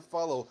tag team to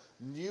follow,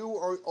 new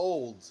or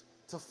old,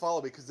 to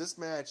follow, because this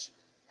match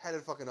had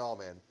it fucking all,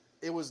 man.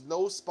 It was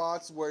no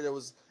spots where there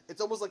was,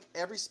 it's almost like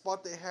every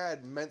spot they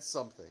had meant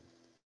something.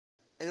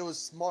 And it was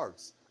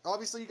smart.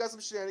 Obviously, you got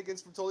some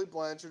shenanigans from Tully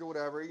Blanchard or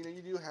whatever. You know,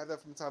 you do have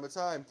that from time to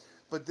time.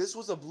 But this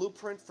was a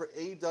blueprint for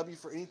AEW,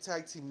 for any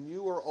tag team,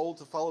 new or old,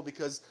 to follow,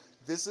 because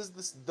this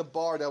is the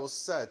bar that was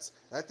set.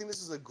 And I think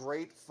this is a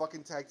great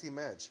fucking tag team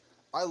match.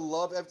 I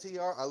love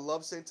FTR. I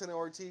love Santana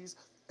Ortiz.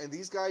 And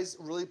these guys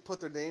really put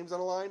their names on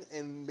the line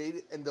and made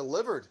it and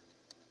delivered.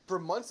 For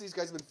months, these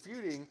guys have been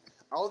feuding.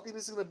 I don't think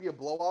this is going to be a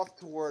blow-off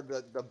toward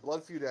the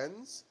blood feud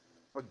ends.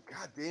 But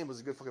goddamn, it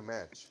was a good fucking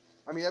match.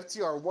 I mean,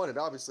 FTR won it,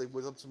 obviously,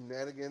 with some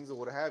shenanigans or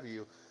what have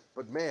you.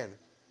 But, man,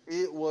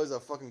 it was a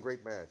fucking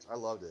great match. I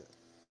loved it.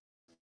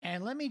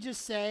 And let me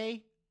just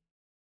say,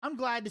 I'm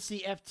glad to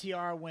see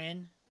FTR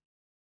win.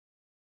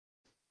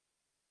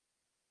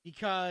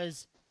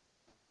 Because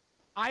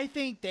I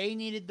think they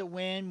needed the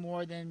win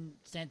more than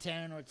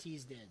Santana and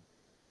Ortiz did.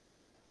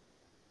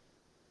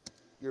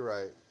 You're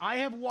right. I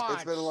have watched.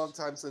 It's been a long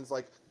time since,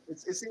 like, it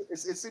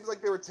seems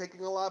like they were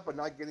taking a lot, but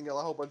not getting a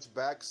whole bunch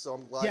back. So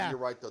I'm glad you're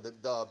right, though.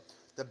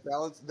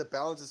 The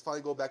balance is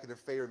finally going back in their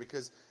favor,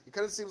 because it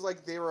kind of seems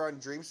like they were on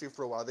Dream Street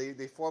for a while.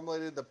 They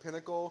formulated the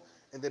Pinnacle,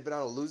 and they've been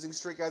on a losing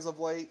streak as of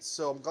late.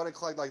 So I'm going to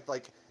collect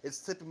like it's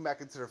tipping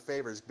back into their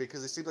favors,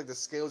 because it seems like the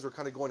scales were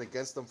kind of going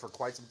against them for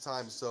quite some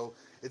time. So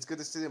it's good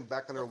to see them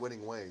back on their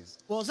winning ways.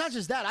 Well, it's not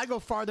just that. I go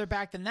farther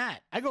back than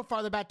that. I go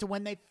farther back to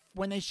when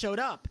they showed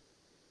up.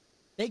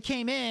 They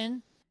came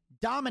in,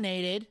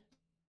 dominated,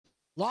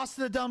 lost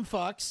to the dumb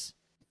fucks,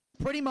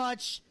 pretty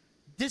much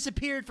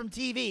disappeared from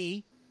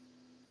TV.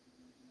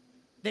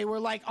 They were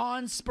like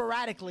on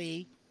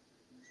sporadically.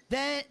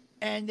 Then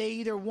and they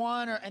either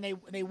won and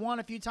they won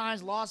a few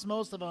times, lost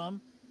most of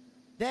them.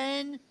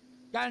 Then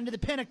got into the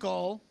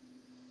Pinnacle.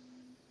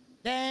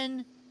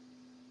 Then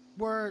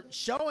were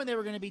showing they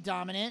were going to be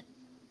dominant.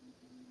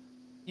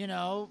 You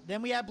know,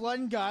 then we had Blood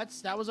and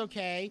Guts. That was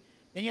okay.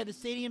 Then you had the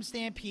Stadium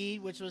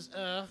Stampede, which was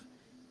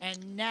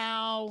and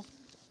now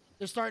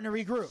they're starting to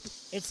regroup.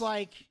 It's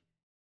like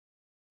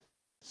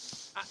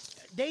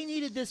they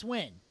needed this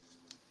win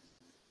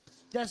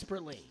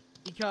desperately,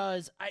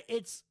 because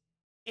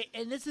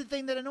and this is the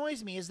thing that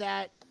annoys me, is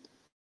that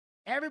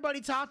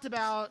everybody talked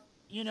about,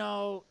 you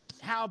know,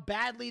 how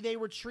badly they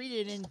were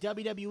treated in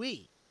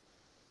WWE,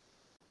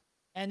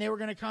 and they were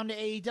going to come to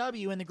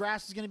AEW and the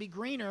grass is going to be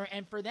greener,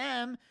 and for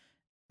them,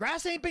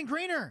 grass ain't been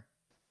greener.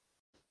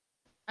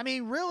 I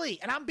mean, really,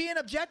 and I'm being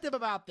objective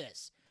about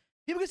this.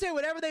 People can say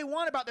whatever they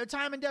want about their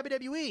time in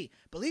WWE,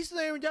 but at least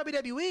when they were in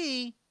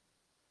WWE,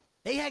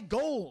 they had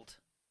gold.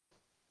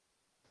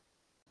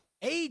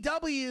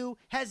 AEW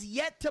has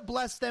yet to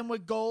bless them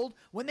with gold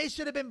when they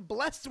should have been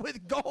blessed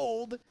with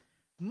gold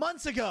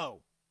months ago.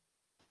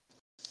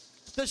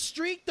 The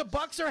streak the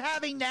Bucks are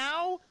having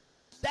now,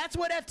 that's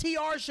what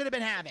FTR should have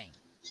been having.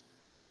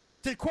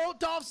 To quote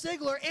Dolph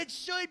Ziggler, it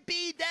should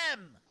be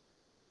them.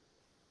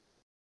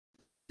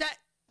 That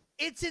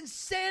it's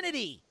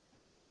insanity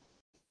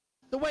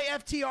the way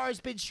FTR has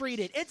been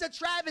treated. It's a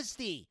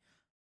travesty.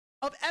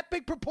 of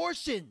epic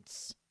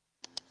proportions.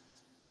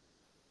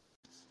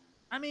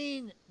 I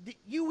mean,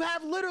 you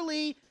have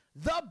literally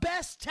the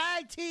best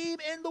tag team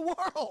in the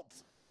world.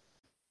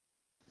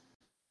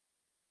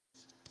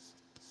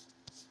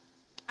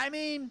 I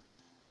mean,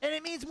 and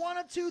it means one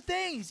of two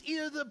things.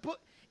 Either the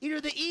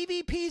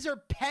EVPs are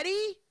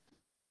petty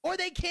or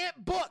they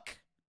can't book.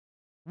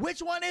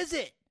 Which one is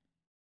it?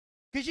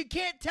 Because you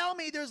can't tell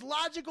me there's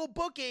logical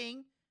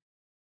booking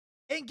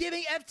in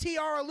giving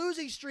FTR a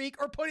losing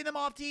streak or putting them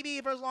off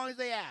TV for as long as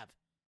they have.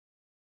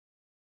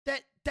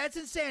 That's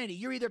insanity.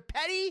 You're either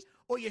petty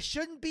or you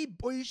shouldn't be,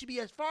 or you should be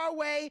as far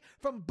away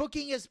from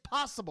booking as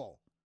possible.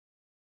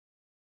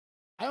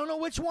 I don't know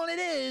which one it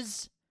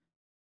is,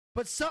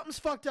 but something's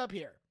fucked up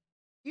here.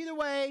 Either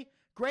way,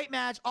 great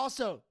match.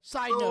 Also,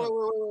 side note.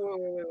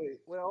 Wait.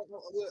 Well,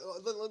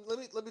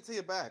 let me tell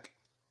you back.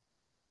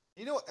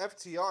 You know,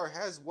 FTR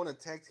has won a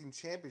tag team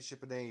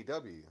championship in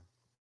AEW.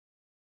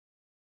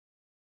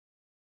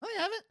 Oh, you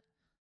haven't?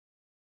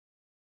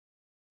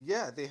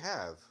 Yeah, they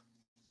have.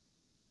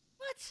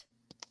 What?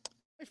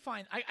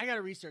 Fine. I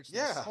gotta research this.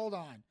 Yeah. Hold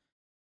on.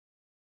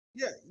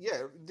 Yeah.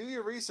 Do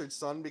your research,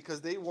 son, because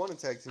they won a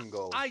tag team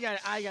gold. I gotta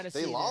see this.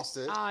 They lost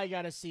it. I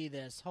gotta see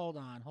this. Hold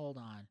on.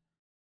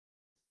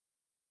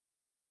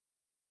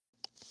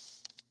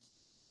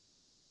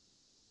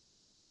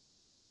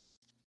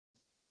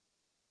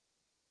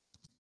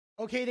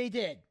 Okay, they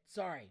did.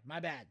 Sorry,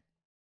 my bad.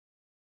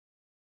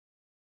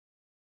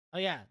 Oh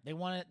yeah, they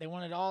won it. They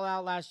won it all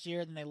out last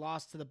year. Then they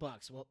lost to the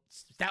Bucks. Well,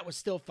 that was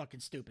still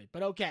fucking stupid.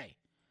 But okay.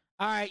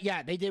 All right,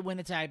 yeah, they did win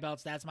the tag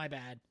belts. That's my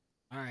bad.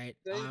 All right.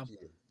 Thank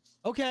you.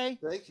 Okay.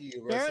 Thank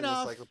you. Fair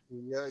enough.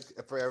 Encyclopedia,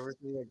 for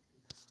everything.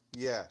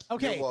 Yeah.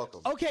 Okay. You're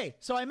welcome. Okay,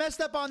 so I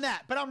messed up on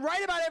that, but I'm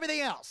right about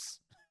everything else.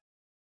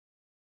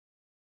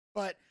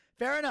 But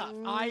fair enough.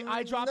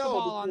 I dropped the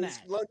ball on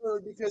that.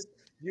 Because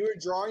you were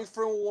drawing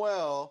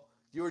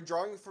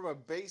from a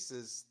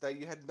basis that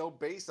you had no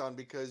base on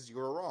because you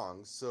were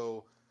wrong.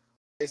 So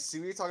I see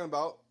what you're talking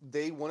about.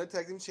 They won a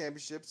tag team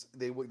championships.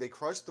 They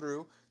crushed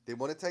through. They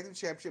won a tag team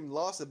championship and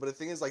lost it. But the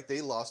thing is, like,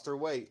 they lost their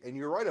way. And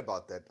you're right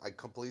about that. I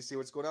completely see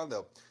what's going on,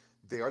 though.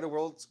 They are the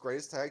world's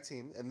greatest tag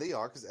team. And they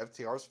are, because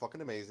FTR is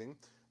fucking amazing.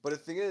 But the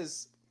thing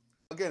is,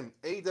 again,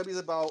 AEW is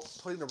about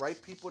putting the right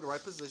people in the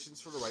right positions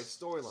for the right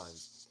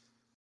storylines.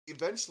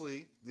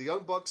 Eventually, the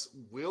Young Bucks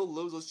will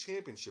lose those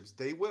championships.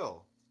 They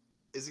will.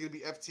 Is it going to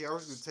be FTR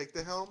who's going to take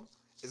the helm?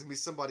 Is it going to be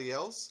somebody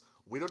else?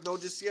 We don't know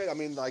just yet. I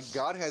mean, like,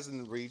 God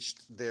hasn't reached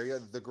there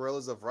yet. The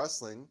Gorillas of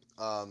Wrestling,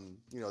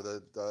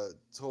 the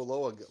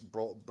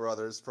Toloa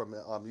brothers from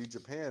New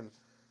Japan.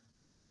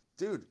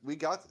 Dude, we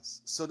got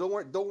this. So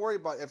don't worry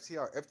about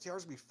FTR. FTR's going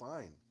to be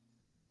fine.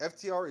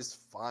 FTR is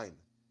fine.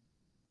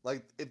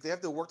 Like, if they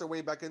have to work their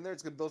way back in there,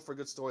 it's going to build for a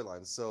good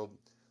storyline. So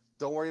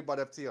don't worry about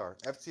FTR.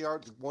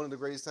 FTR, one of the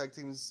greatest tag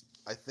teams,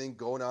 I think,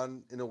 going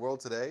on in the world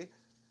today.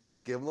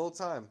 Give them a little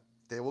time.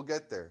 They will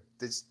get there.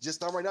 It's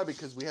just not right now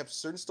because we have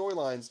certain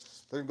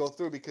storylines they're going to go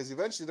through because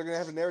eventually they're going to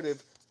have a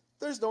narrative.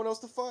 There's no one else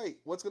to fight.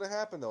 What's going to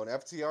happen, though? And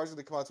FTR is going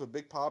to come out to a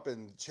big pop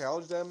and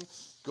challenge them,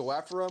 go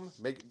after them,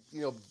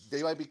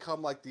 they might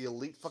become like the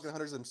elite fucking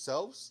hunters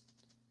themselves.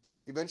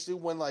 Eventually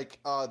when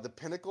the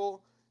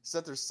Pinnacle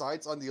set their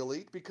sights on the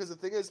elite, because the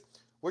thing is,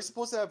 we're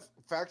supposed to have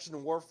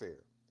faction warfare.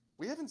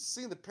 We haven't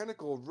seen the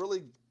Pinnacle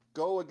really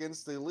go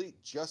against the elite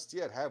just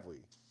yet, have we?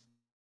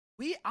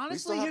 We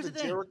honestly, here's the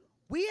thing.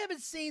 We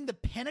haven't seen the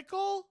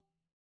Pinnacle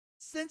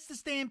since the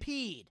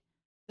Stampede.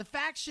 The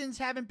factions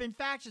haven't been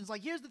factions.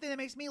 Like, here's the thing that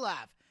makes me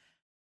laugh.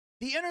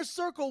 The Inner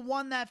Circle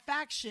won that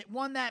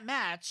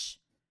match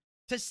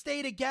to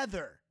stay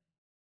together.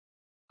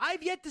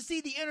 I've yet to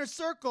see the Inner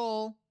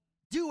Circle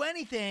do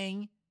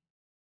anything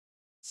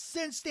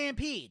since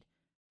Stampede.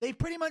 They've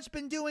pretty much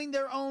been doing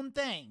their own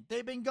thing.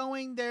 They've been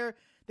going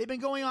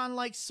on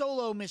like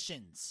solo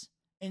missions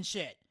and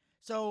shit.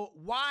 So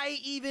why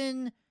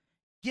even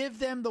give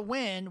them the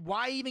win?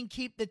 Why even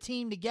keep the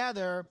team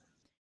together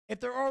if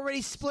they're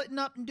already splitting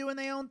up and doing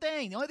their own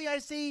thing? The only thing I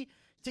see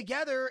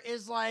together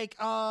is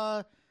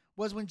was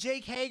when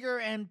Jake Hager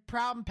and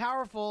Proud and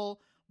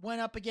Powerful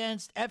went up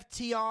against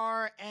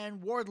FTR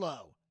and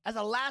Wardlow. That's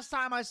the last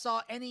time I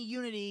saw any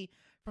unity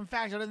from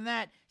Faction. Other than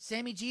that,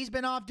 Sammy G's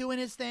been off doing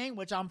his thing,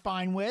 which I'm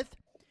fine with.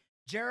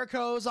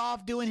 Jericho's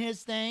off doing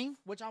his thing,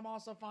 which I'm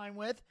also fine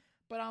with.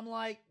 But I'm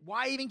like,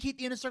 why even keep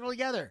the Inner Circle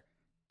together?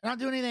 They're not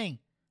doing anything.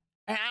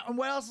 And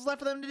what else is left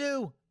for them to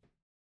do?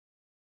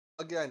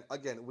 Again,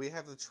 we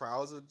have the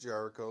Trials of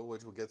Jericho,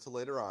 which we'll get to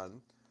later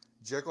on.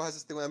 Jericho has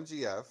this thing with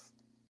MGF.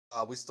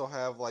 We still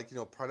have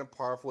Proud and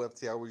Powerful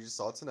FTR, we just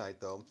saw tonight,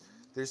 though.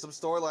 There's some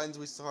storylines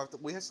we still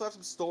have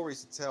some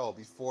stories to tell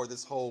before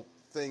this whole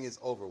thing is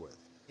over with.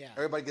 Yeah.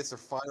 Everybody gets their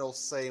final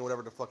say in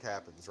whatever the fuck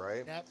happens,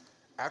 right? Yep.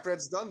 After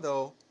that's done,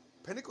 though,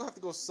 Pinnacle have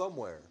to go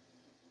somewhere.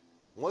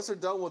 Once they're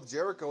done with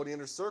Jericho and the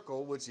Inner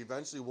Circle, which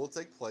eventually will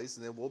take place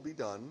and it will be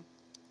done,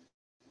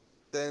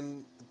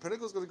 then the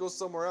Pinnacle's going to go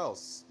somewhere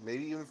else.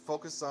 Maybe even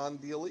focus on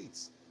the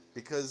elites.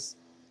 Because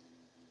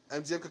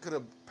MJF could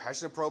have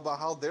passionate pro about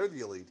how they're the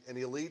elite, and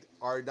the elite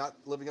are not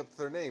living up to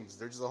their names.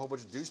 They're just a whole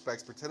bunch of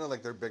douchebags pretending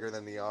like they're bigger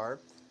than they are.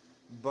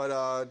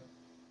 But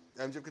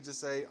MJF could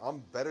just say,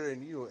 I'm better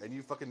than you, and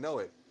you fucking know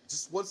it.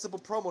 Just one simple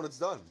promo and it's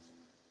done.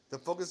 The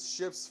focus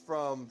shifts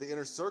from the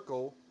inner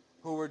circle,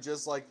 who were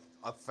just like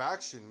a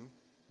faction,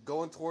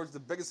 going towards the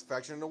biggest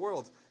faction in the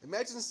world.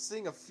 Imagine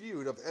seeing a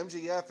feud of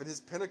MJF and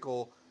his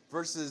Pinnacle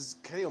versus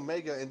Kenny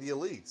Omega and the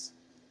Elites.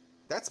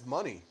 That's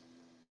money.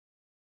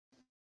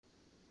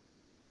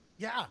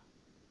 Yeah.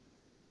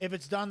 If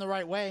it's done the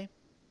right way.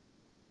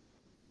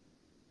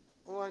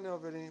 Oh, I know,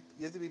 Vinny.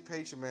 You have to be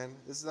patient, man.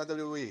 This is not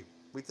WWE.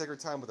 We take our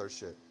time with our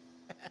shit.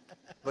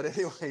 But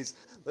anyways,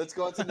 let's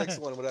go on to the next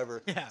one,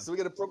 whatever. Yeah. So we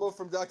get a promo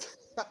from Dr.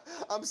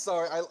 I'm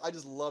sorry. I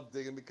just love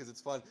digging because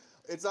it's fun.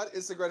 It's not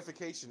instant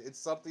gratification. It's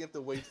something you have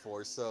to wait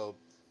for. So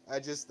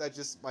that's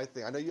just my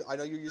thing. I know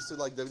you're used to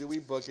like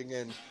WWE booking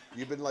and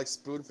you've been like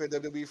spoon-fed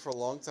WWE for a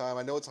long time.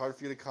 I know it's hard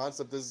for you to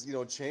concept this,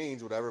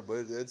 change, whatever,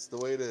 but it's the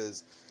way it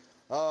is.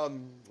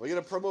 We get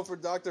a promo for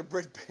Dr.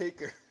 Britt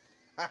Baker.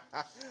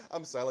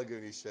 I'm sorry, I like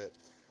giving you shit.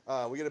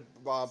 We get a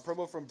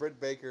promo from Britt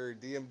Baker,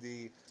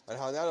 DMD, on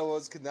how Nyla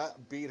Rose could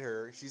not beat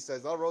her. She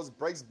says, Nyla Rose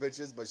breaks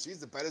bitches, but she's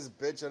the baddest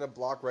bitch on the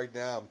block right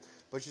now.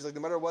 But she's like,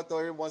 no matter what, though,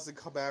 everyone wants to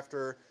come after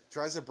her,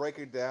 tries to break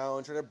her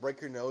down, try to break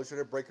her nose, try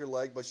to break her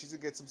leg, but she's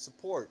going to get some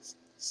support.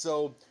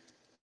 So,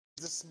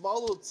 it's a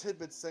small little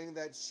tidbit saying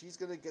that she's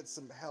going to get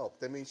some help.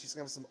 That means she's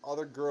going to have some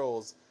other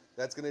girls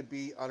that's going to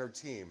be on her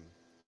team.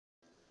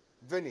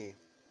 Vinny,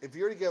 if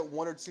you were to get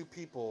one or two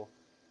people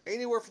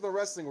anywhere from the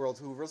wrestling world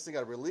who recently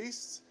got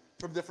released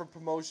from different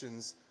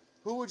promotions,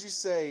 who would you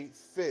say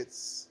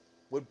fits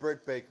with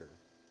Britt Baker?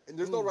 And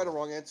there's no right or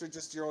wrong answer,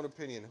 just your own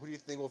opinion. Who do you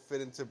think will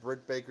fit into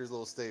Britt Baker's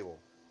little stable?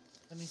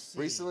 Let me see.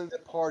 Recently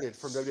departed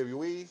from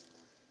WWE,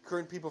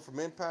 current people from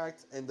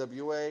Impact,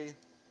 NWA,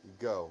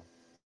 go.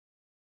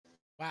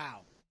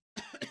 Wow.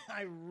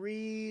 I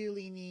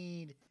really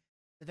need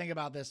to think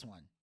about this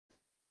one.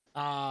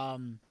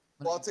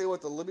 Well, I'll tell you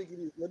what, let me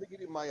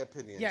give you my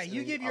opinion. Yeah,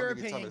 you give your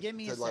opinion. Give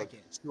me a second.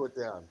 Chew it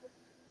down.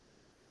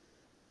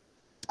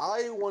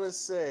 I want to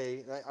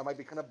say, and I might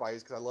be kind of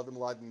biased because I love them a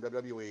lot in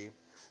WWE,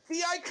 the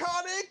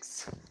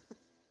Iconics!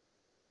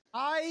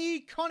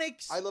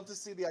 Iconics! I love to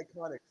see the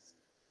Iconics.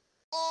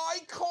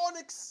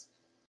 Iconics!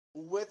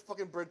 With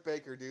fucking Britt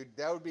Baker, dude.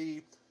 That would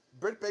be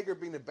Britt Baker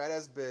being a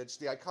badass bitch,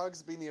 the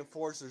Iconics being the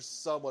enforcers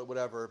somewhat,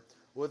 whatever,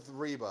 with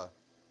Reba.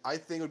 I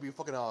think it would be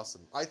fucking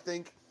awesome. I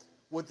think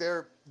with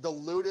their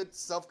diluted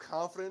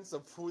self-confidence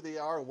of who they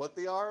are and what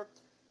they are,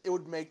 it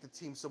would make the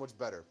team so much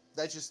better.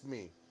 That's just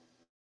me.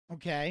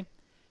 Okay.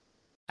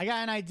 I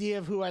got an idea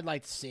of who I'd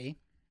like to see.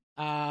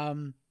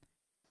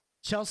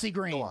 Chelsea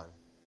Green. Go on.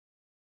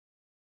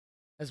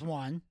 As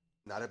one.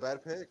 Not a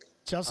bad pick.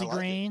 Chelsea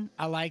Green.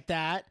 I like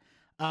that.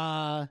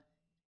 I'd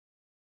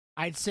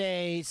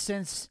say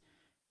since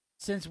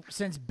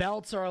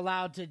belts are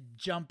allowed to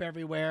jump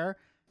everywhere,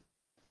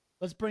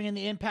 let's bring in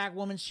the Impact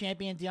Women's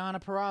Champion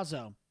Deonna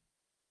Purrazzo.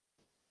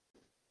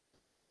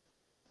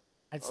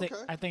 I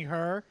think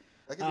her.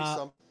 That could be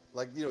some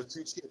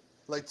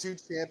two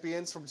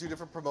champions from two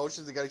different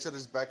promotions. They got each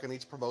other's back on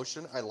each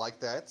promotion. I like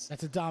that.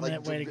 That's a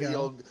dominant way to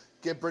go.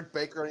 Get Britt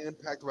Baker on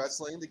Impact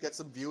Wrestling to get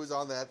some views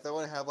on that. They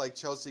want to have like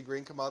Chelsea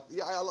Green come out.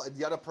 Yeah,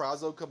 Deonna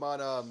Purrazzo come on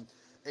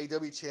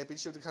AW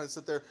Championship to kind of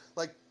sit there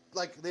like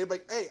they'd be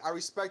like, hey, I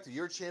respect you.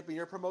 You're a champion,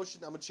 your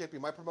promotion. I'm a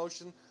champion, my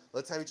promotion.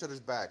 Let's have each other's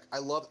back. I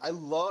love.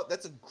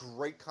 That's a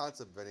great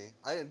concept, Vinny.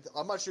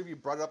 I'm not sure if you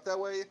brought it up that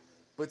way,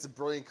 but it's a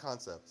brilliant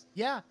concept.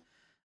 Yeah.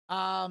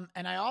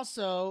 And I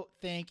also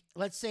think,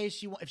 let's say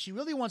if she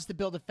really wants to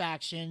build a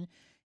faction,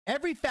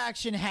 every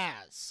faction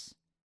has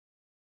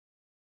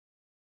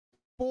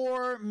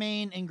 4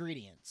 main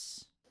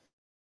ingredients,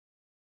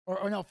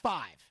 or no,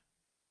 5.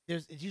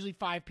 It's usually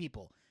 5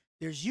 people.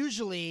 There's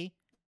usually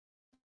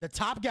the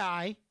top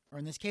guy, or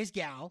in this case,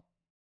 gal,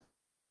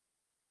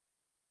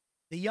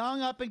 the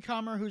young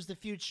up-and-comer who's the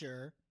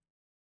future.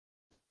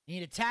 You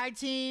need a tag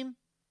team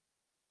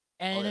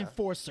and an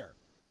enforcer.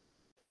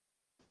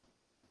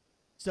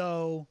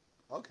 So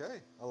okay,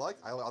 I like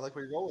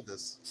where you're going with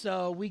this.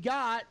 So we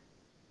got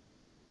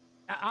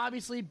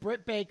obviously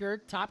Britt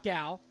Baker, top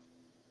gal.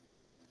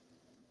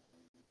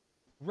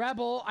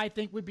 Rebel, I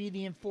think, would be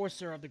the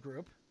enforcer of the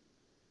group.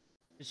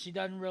 She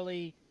doesn't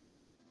really.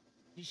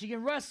 She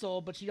can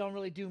wrestle, but she don't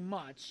really do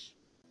much.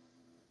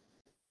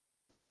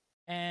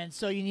 And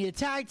so you need a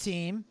tag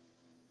team.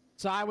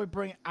 So I would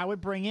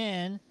bring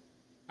in.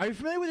 Are you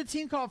familiar with a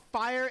team called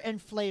Fire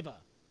and Flava?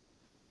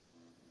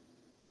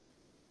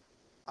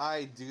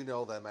 I do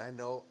know them. I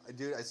know,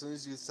 dude. As soon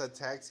as you said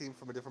tag team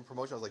from a different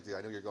promotion, I was like, dude,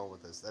 I know you're going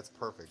with this. That's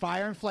perfect.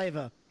 Fire and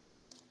Flava.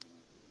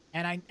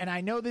 And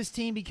I know this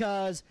team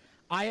because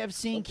I have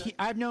seen. Okay.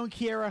 I've known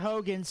Kiera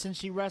Hogan since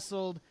she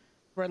wrestled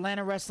for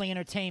Atlanta Wrestling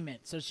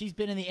Entertainment. So she's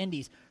been in the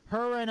Indies.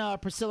 Her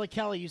and Priscilla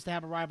Kelly used to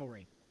have a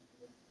rivalry.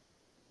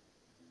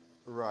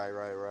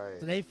 Right.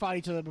 So they fought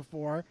each other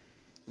before.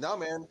 No,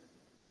 man.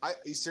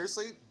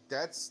 Seriously,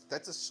 that's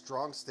a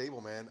strong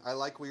stable, man. I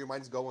like where your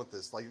mind's going with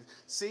this. Like,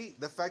 see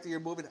the fact that you're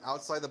moving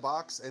outside the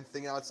box and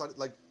thinking outside.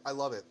 Like, I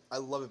love it. I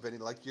love it, Vinny.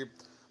 Like you're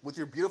with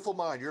your beautiful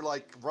mind. You're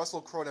like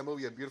Russell Crowe in that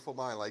movie, A Beautiful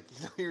Mind. Like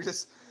you're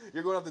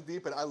going off the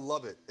deep end. I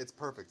love it. It's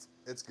perfect.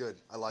 It's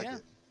good. I like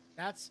it.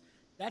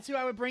 That's who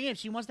I would bring in.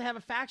 She wants to have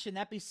a faction.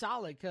 That'd be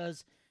solid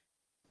because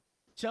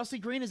Chelsea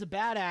Green is a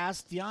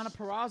badass. Deonna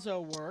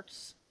Purrazzo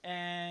works,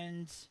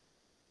 and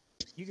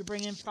you could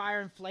bring in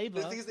Fire and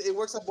Flavor. The thing is, it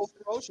works on both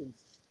promotions.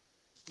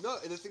 No,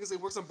 and the thing is, it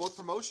works on both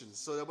promotions.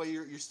 So that way,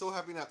 you're still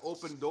having that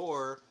open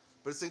door,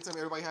 but at the same time,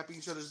 everybody having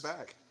each other's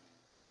back.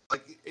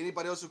 Like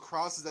anybody else who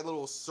crosses that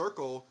little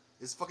circle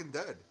is fucking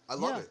dead. I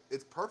love it.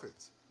 It's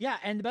perfect. Yeah,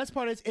 and the best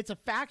part is it's a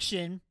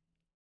faction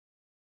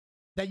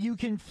that you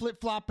can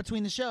flip flop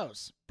between the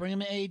shows. Bring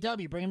them to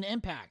AEW, bring them to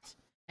Impact,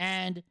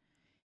 and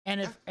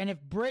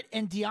if Britt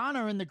and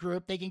Deonna are in the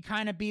group, they can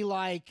kind of be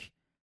like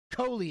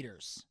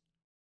co-leaders.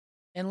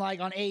 And like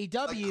on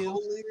AEW,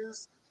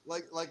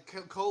 like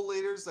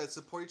co-leaders that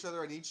support each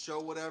other on each show,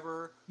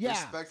 whatever. Yeah.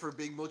 Respect for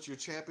being mutual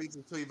champions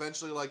until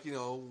eventually, like, you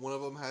know, one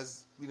of them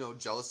has, you know,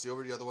 jealousy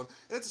over the other one.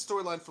 And it's a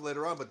storyline for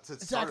later on, but to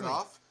start it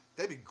off,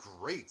 that'd be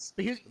great.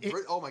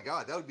 Oh my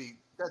God,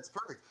 that's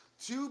perfect.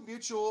 Two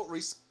mutual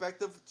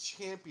respective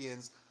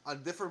champions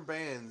on different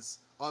brands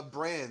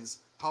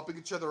helping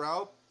each other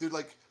out. Dude,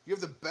 like, you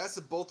have the best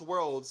of both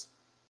worlds,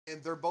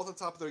 and they're both on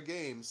top of their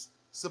games,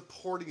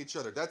 supporting each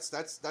other. That's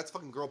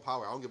fucking girl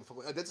power. I don't give a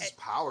fuck. That's just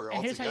power altogether.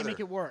 And here's how you make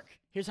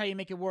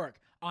it work.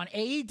 On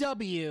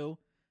AEW,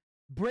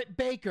 Britt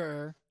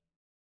Baker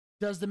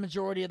does the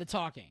majority of the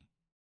talking.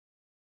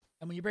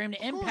 And when you bring him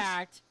to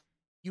Impact,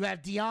 you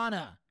have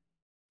Deonna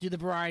do the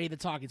variety of the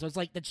talking. So it's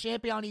like the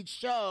champion on each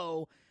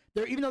show,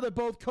 even though they're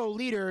both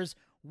co-leaders,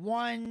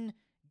 one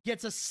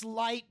gets a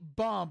slight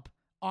bump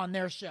on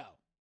their show.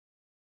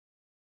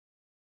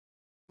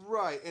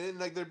 Right, and then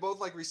like they're both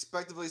like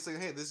respectively saying,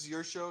 "Hey, this is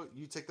your show.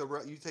 You take the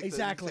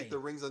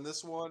rings on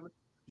this one.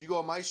 You go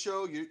on my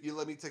show. You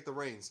let me take the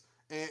reins."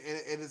 And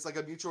it's like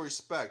a mutual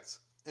respect.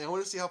 And I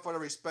want to see how far the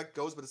respect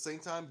goes, but at the same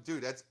time,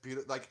 dude, that's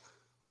beautiful. Like,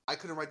 I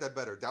couldn't write that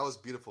better. That was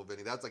beautiful,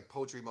 Vinny. That's like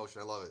poetry in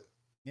motion. I love it.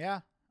 Yeah,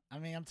 I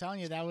mean, I'm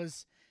telling you,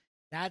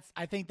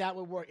 I think that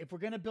would work. If we're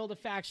gonna build a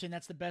faction,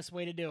 that's the best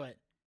way to do it.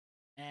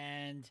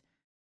 And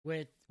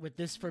with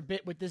this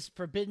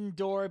forbidden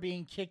door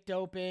being kicked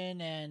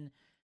open, and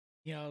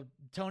you know,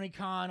 Tony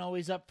Khan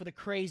always up for the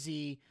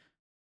crazy,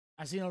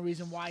 I see no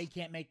reason why he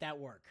can't make that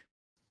work.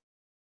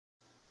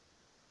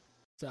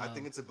 So I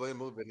think it's a brilliant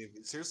move, Vinny.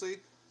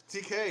 Seriously,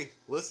 TK,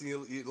 listen,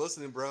 you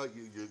listening, bro?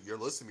 You're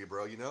listening to me,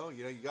 bro. You know,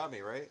 you got me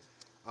right.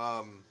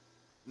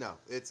 No,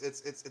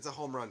 it's a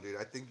home run, dude.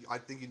 I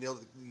think you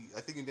nailed it.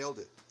 I think you nailed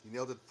it. You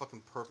nailed it,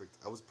 fucking perfect.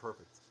 That was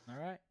perfect.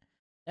 All right,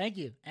 thank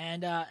you.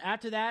 And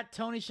after that,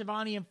 Tony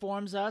Schiavone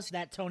informs us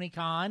that Tony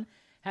Khan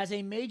has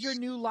a major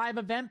new live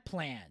event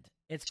planned.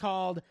 It's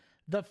called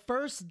The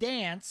First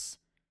Dance,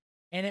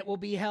 and it will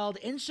be held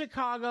in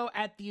Chicago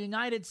at the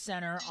United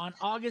Center on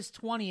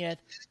August 20th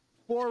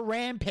for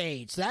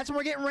Rampage. So that's when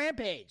we're getting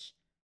Rampage.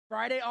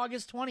 Friday,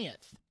 August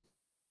 20th.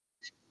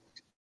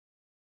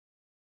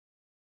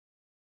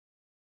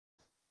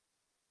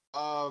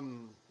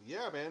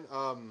 Yeah, man.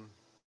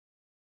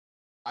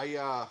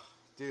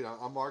 Dude,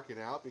 I'm marking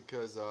out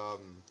because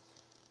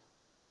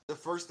The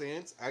First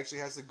Dance actually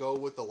has to go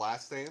with The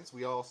Last Dance.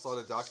 We all saw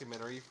the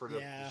documentary for the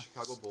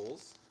Chicago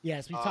Bulls.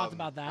 Yes, we talked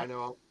about that. I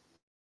know.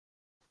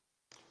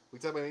 We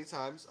talked about it many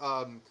times.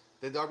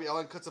 Then Darby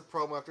Allin cuts a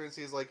promo after and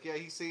he's like, yeah,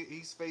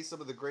 he's faced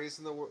some of the greatest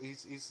in the world.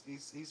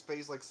 He's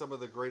faced like some of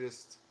the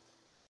greatest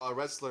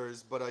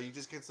wrestlers, but you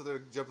just can't sit there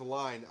and jump the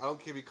line. I don't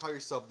care if you call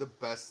yourself the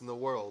best in the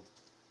world.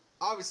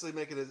 Obviously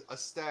making a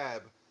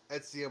stab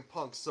at CM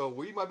Punk. So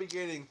we might be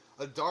getting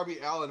a Darby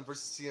Allin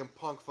versus CM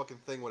Punk fucking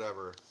thing,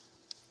 whatever.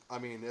 I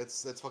mean,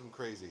 that's fucking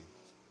crazy.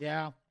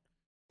 Yeah.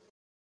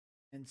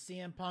 And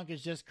CM Punk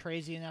is just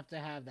crazy enough to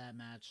have that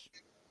match.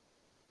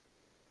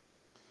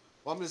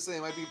 Well, I'm just saying,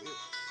 it might be...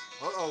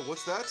 Uh-oh,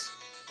 what's that?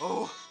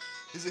 Oh,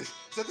 is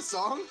that the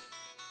song?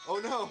 Oh,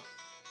 no.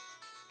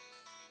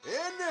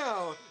 And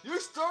now, your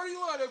starting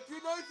lineup for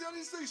your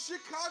 1996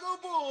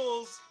 Chicago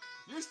Bulls.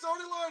 Your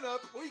starting lineup,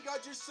 we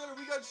got your center,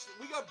 we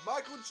got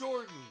Michael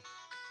Jordan,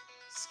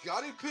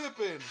 Scottie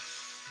Pippen,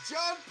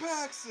 John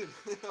Paxson.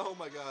 Oh,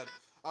 my God.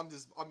 I'm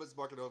just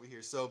marking over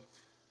here. So,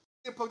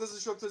 CM Punk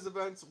doesn't show up to his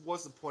events.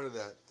 What's the point of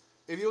that?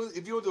 If you want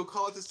to do a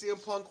call out to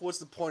CM Punk, what's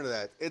the point of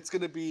that? It's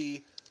gonna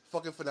be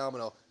fucking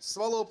phenomenal.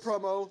 Small little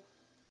promo,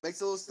 makes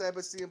a little stab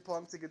at CM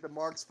Punk to get the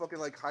marks fucking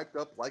like hyped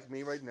up like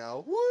me right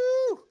now.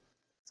 Woo!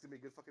 It's gonna be a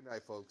good fucking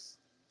night, folks.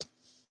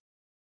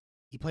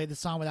 He played the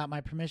song without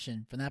my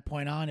permission. From that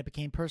point on, it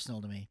became personal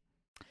to me.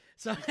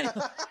 So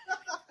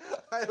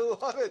I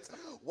love it.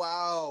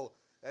 Wow.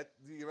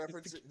 Your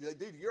reference,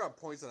 dude, you're on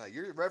point tonight.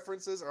 Your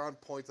references are on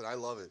point tonight. I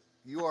love it.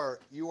 You are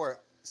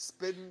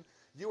spitting.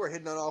 You are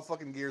hitting on all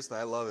fucking gears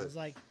tonight. I love it. It's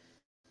like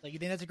you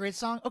think that's a great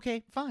song?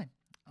 Okay, fine.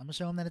 I'm gonna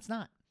show him that it's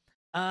not.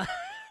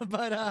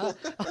 But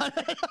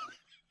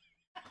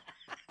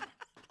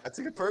I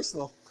took it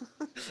personal.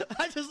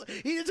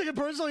 He just took it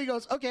personal. He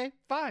goes, okay,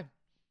 fine.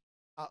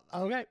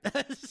 Okay.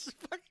 This is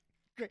fucking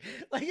great.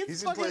 Like, it's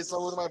He's been fucking, playing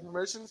slow with my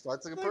permission, so I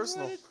took it like,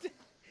 personal.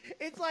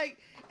 It's like,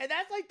 and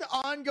that's like the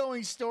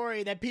ongoing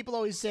story that people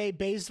always say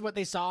based on what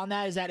they saw on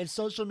that is that if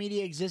social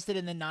media existed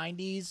in the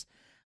 90s,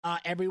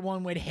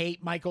 everyone would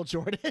hate Michael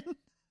Jordan.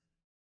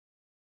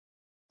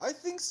 I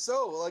think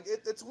so. Like,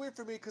 it's weird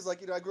for me because,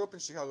 like, you know, I grew up in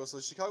Chicago, so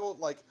Chicago,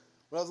 like,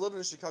 when I was living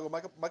in Chicago,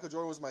 Michael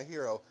Jordan was my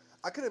hero.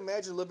 I could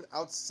imagine living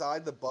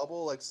outside the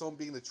bubble, like someone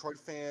being a Detroit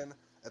fan,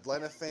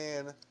 Atlanta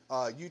fan,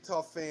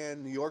 Utah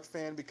fan, New York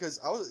fan, because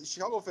I was a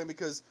Chicago fan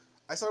because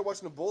I started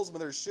watching the Bulls when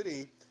they were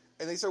shitty,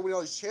 and they started winning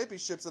all these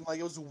championships, and,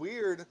 like, it was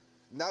weird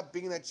not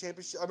being in that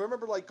championship. I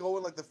remember, like,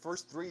 going, like, the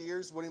first 3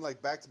 years winning,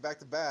 like, back to back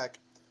to back,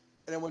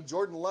 and then when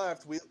Jordan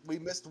left, we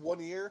missed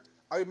 1 year.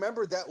 I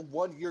remember that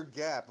 1 year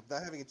gap of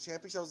not having a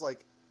championship. I was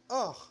like,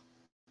 oh,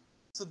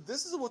 so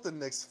this is what the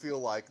Knicks feel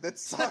like. That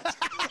sucked.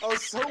 I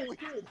was so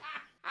weird.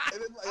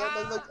 And then,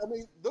 I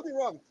mean, don't be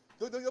wrong.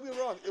 Don't get me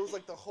wrong. It was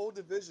like the whole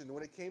division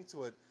when it came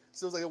to it.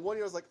 So it was like 1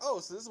 year. I was like, oh,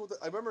 so this is what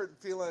I remember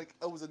feeling like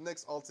it was the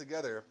Knicks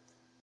altogether.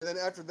 And then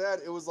after that,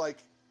 it was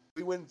like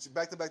we went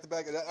back to back to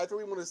back. And after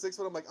we won the sixth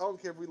one, I'm like, I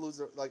don't care if we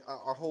lose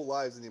our whole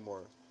lives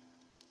anymore.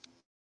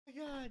 Oh my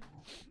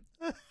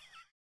God.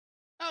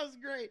 That was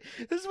great.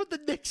 This is what the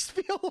Knicks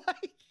feel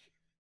like.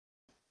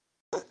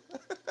 I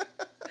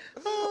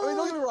mean,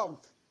 don't get me wrong.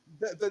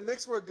 The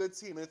Knicks were a good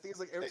team, and the thing is,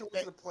 like, every time we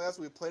went to the playoffs,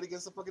 we played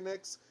against the fucking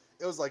Knicks.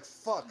 It was like,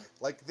 fuck,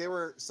 like they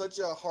were such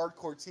a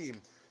hardcore team.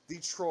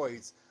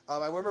 Detroit.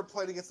 I remember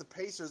playing against the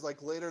Pacers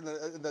like later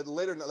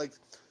in like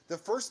the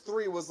first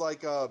three was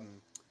like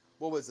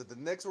what was it? The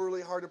Knicks were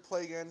really hard to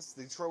play against.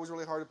 Detroit was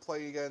really hard to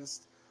play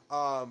against.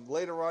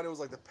 Later on, it was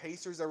like the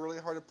Pacers that were really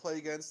hard to play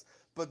against.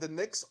 But the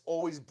Knicks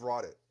always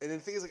brought it. And the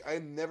thing is, like,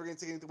 I'm never going to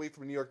take anything away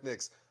from the New York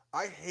Knicks.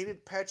 I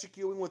hated Patrick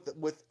Ewing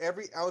with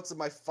every ounce of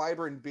my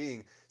fiber and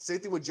being. Same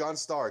thing with John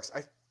Starks.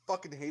 I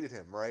fucking hated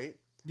him, right?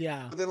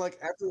 Yeah. But then, like,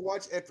 after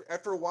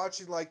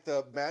watching, like,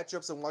 the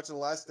matchups and watching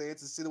The Last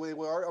Dance and see the way they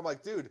are, I'm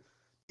like, dude,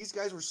 these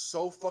guys were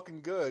so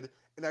fucking good.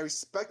 And I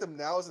respect them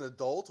now as an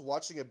adult,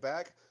 watching it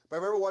back. But I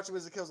remember watching him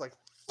as a kid, I was like,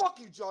 fuck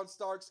you, John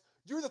Starks.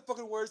 You're the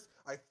fucking worst.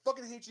 I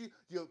fucking hate you.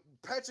 You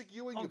Patrick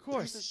Ewing, you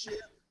piece of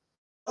shit.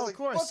 I was like,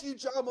 course. fuck you,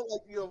 John, like,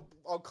 you know,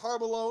 on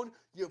Carmelone,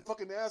 you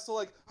fucking asshole.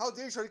 Like, how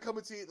dare you try to come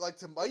into, like,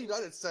 to my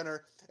United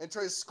Center and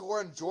try to score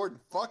on Jordan?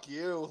 Fuck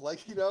you.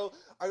 Like, you know,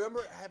 I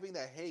remember having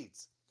that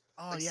hate.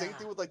 Oh, like, yeah. Same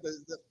thing with, like,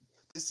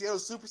 the Seattle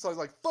Supersonics.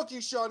 Like, fuck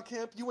you, Sean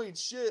Kemp. You ain't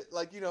shit.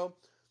 Like, you know,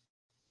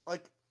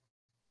 like,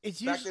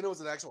 back then it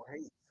was an actual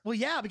hate. Well,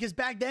 yeah, because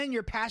back then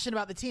you're passionate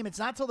about the team. It's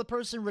not till the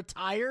person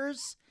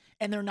retires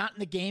and they're not in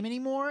the game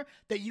anymore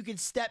that you can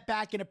step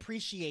back and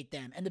appreciate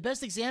them. And the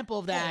best example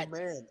of that,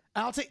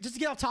 I'll take, just to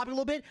get off topic a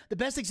little bit, the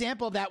best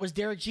example of that was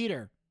Derek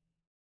Jeter.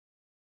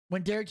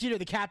 When Derek Jeter,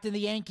 the captain of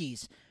the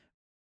Yankees,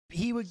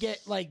 he would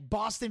get, like,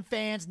 Boston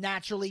fans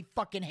naturally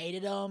fucking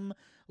hated him.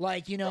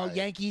 Like, you know, right.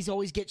 Yankees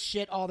always get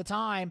shit all the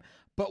time.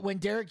 But when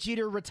Derek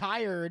Jeter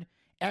retired,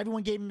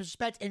 everyone gave him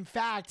respect. In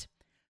fact,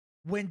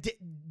 when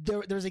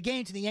there was a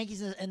game to the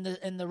Yankees and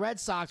the Red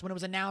Sox when it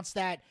was announced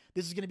that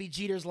this is going to be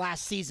Jeter's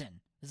last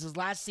season. This is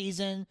last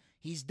season.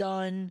 He's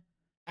done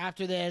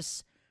after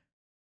this.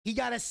 He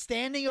got a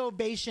standing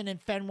ovation in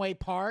Fenway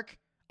Park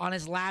on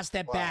his last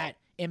at bat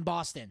in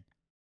Boston.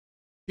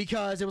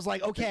 Because it was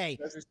like, okay,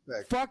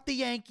 fuck the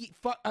Yankee.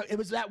 It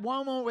was that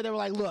one moment where they were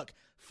like, look,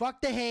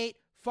 fuck the hate,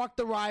 fuck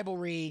the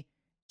rivalry.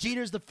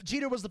 Jeter was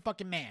the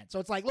fucking man. So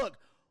it's like, look,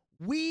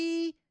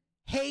 we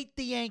hate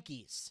the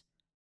Yankees,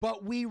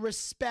 but we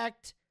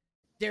respect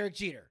Derek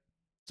Jeter.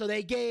 So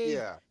they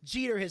gave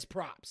Jeter his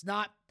props.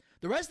 Not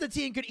the rest of the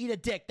team could eat a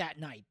dick that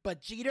night,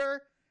 but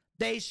Jeter,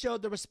 they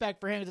showed the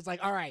respect for him. It's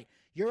like, all right,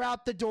 you're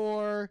out the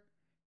door.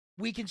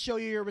 We can show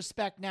you your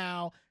respect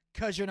now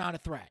because you're not a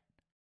threat.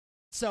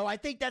 So I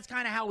think that's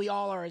kind of how we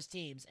all are as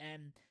teams.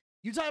 And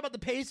you talked about the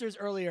Pacers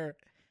earlier.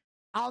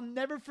 I'll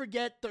never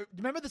forget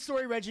remember the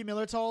story Reggie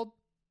Miller told?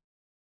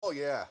 Oh,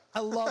 yeah.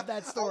 I love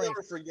that story. I'll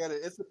never forget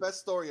it. It's the best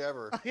story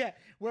ever. Yeah,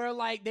 where,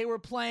 like, they were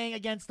playing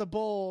against the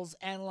Bulls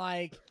and,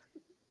 like,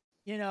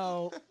 you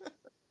know,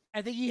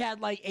 I think he had,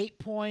 like, 8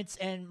 points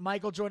and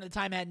Michael Jordan at the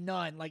time had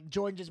none. Like,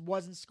 Jordan just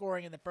wasn't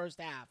scoring in the first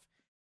half.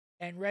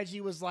 And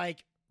Reggie was,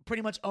 like,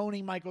 pretty much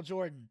owning Michael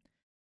Jordan.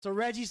 So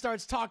Reggie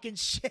starts talking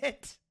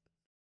shit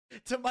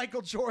to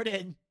Michael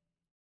Jordan.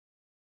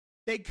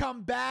 They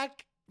come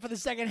back for the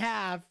second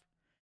half.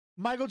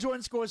 Michael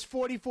Jordan scores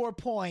 44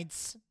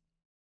 points.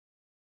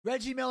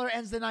 Reggie Miller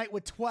ends the night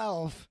with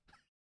 12.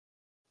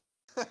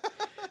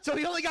 So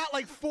he only got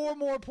like 4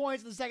 more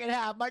points in the second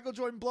half. Michael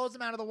Jordan blows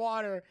him out of the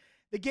water.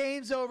 The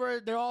game's over.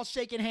 They're all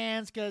shaking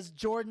hands because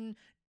Jordan,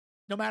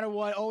 no matter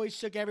what, always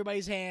shook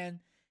everybody's hand.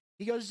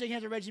 He goes to shake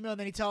hands with Reggie Miller, and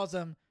then he tells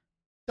him,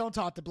 don't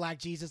talk to Black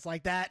Jesus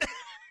like that.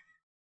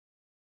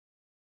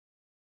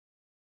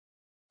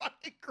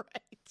 Fucking great.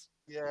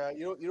 Yeah,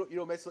 you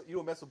don't mess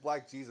with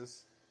Black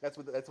Jesus. That's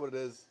what it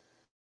is.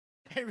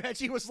 And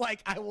Reggie was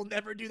like, I will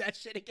never do that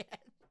shit again.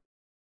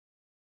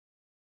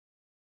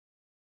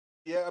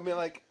 Yeah, I mean,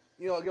 like,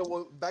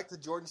 again, back to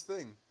Jordan's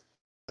thing.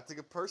 I take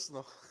it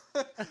personal.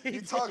 He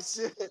You talk did.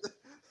 shit.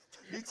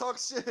 You talk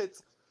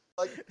shit.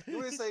 Like, you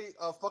want to say,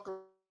 fuck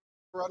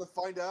around and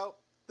find out?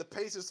 The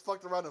Pacers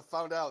fucked around and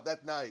found out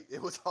that night.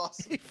 It was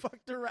awesome. He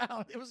fucked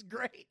around. It was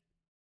great.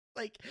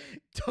 Like,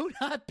 do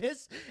not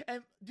piss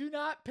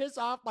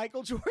off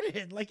Michael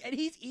Jordan. Like, and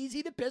he's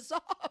easy to piss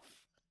off.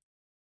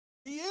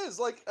 He is.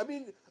 Like, I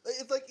mean,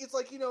 it's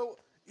like,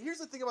 here's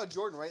the thing about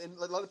Jordan, right? And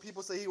a lot of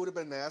people say he would have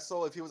been an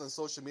asshole if he was on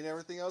social media and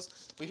everything else.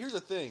 But here's the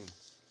thing.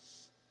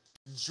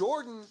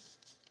 Jordan,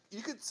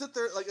 you could sit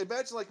there, like,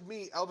 imagine, like,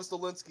 me, Elvis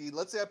Dolinsky.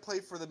 Let's say I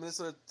played for the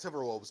Minnesota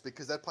Timberwolves,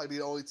 because that'd probably be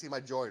the only team I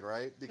joined,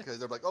 right? Because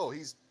they're like, oh,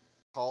 he's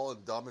tall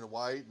and dumb and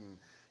white, and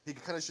he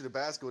can kind of shoot a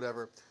basket,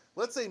 whatever.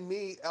 Let's say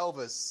me,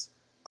 Elvis,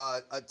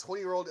 a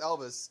 20-year-old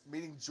Elvis,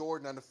 meeting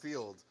Jordan on the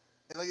field,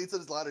 and, like, it's in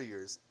his latter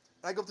years.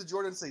 And I go up to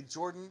Jordan and say,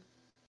 Jordan,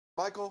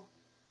 Michael,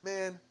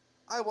 man,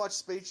 I watched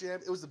Space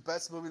Jam. It was the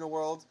best movie in the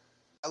world.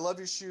 I love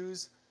your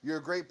shoes. You're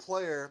a great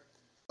player.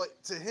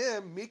 But to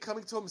him, me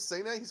coming to him and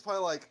saying that, he's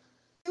probably like,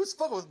 he was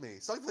fucking with me.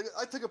 So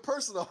I took it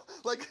personal.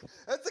 Like,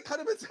 that's the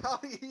kind of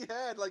mentality he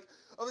had. Like,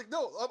 I'm like,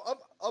 no,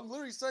 I'm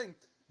literally saying,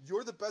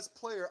 you're the best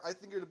player. I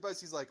think you're the best.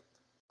 He's like,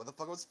 what the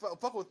fuck was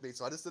fucking with me?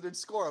 So I just didn't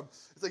score him.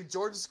 It's like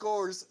Jordan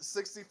scores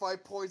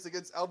 65 points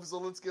against Elvis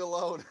Olinsky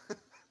alone.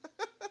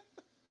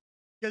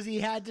 Because he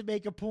had to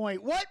make a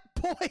point. What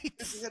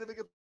points? He had to make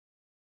a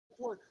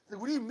point. Like,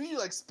 what do you mean you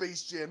like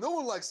Space Jam? No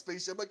one likes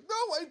Space Jam. I'm like, no,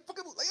 I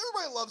fucking like,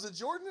 everybody loves it,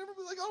 Jordan.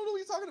 Everybody like, I don't know what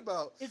you're talking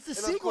about. It's the And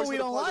of sequel course, we when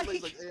the don't plaza like.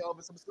 plays, like, hey,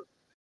 Elvis,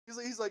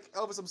 he's like,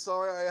 Elvis, I'm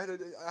sorry.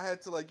 I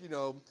had to like,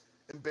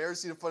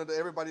 embarrass you in front of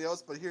everybody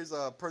else. But here's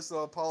a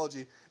personal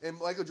apology. And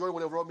Michael Jordan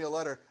would have wrote me a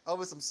letter.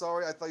 Elvis, I'm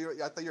sorry. I thought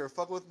you were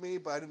fucking with me,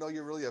 but I didn't know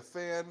you're really a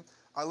fan.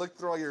 I looked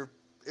through all your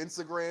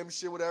Instagram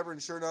shit, whatever,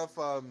 and sure enough,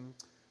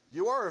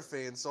 you are a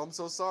fan, so I'm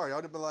so sorry. I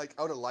would have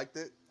liked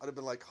it. I'd have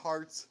been like,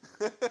 hearts.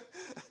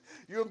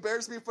 You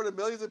embarrassed me in front of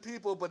millions of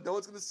people, but no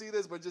one's going to see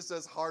this, but it just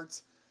says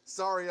hearts.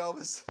 Sorry,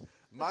 Elvis.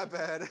 My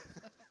bad.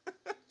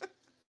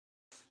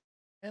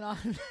 And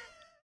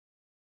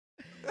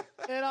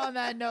on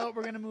that note,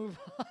 we're gonna move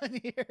on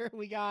here.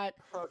 We got.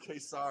 Okay,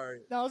 sorry.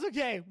 No, it's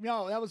okay.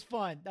 No, that was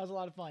fun. That was a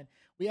lot of fun.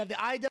 We have the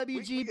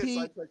We get IWGP.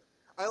 sidetracked.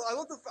 I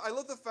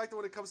love the fact that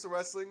when it comes to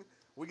wrestling,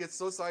 we get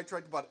so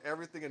sidetracked about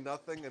everything and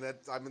nothing, and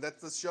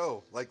that's the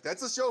show. Like,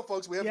 that's the show,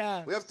 folks. We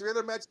have 3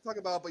 other matches to talk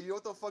about, but you know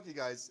what the fuck, you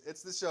guys?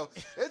 It's the show.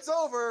 It's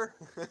over.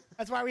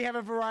 That's why we have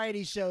a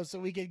variety show, so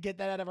we could get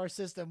that out of our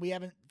system. We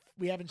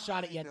haven't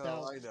shot it yet,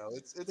 though. I know.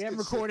 It's We haven't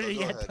good shit, recorded it Go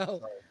yet, ahead. though.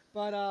 Sorry.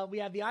 But we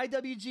have the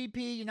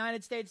IWGP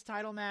United States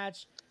title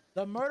match.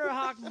 The Murder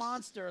Hawk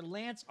Monster,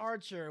 Lance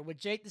Archer, with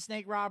Jake the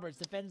Snake Roberts,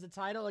 defends the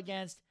title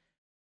against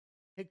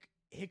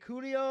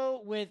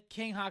Hikurio with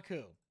King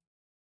Haku.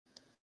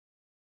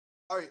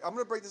 All right, I'm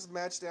going to break this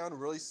match down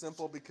really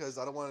simple because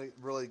I don't want to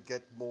really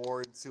get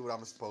more into what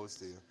I'm supposed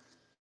to.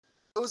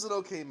 It was an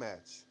okay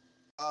match.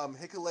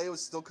 Hikuleo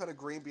is still kind of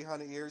green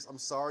behind the ears. I'm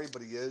sorry,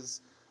 but he is.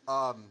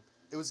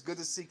 It was good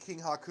to see King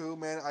Haku,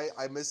 man.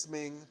 I miss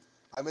Ming.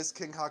 I miss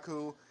King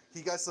Haku.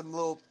 He got some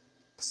little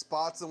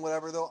spots and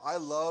whatever, though. I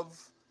love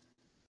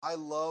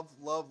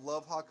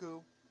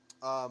Haku.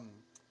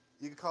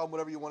 You can call him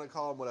whatever you want to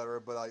call him, whatever.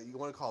 But you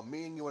want to call him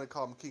Ming, you want to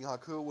call him King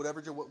Haku,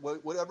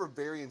 whatever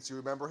variants you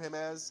remember him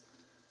as.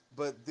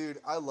 But dude,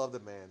 I love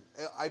the man.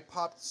 I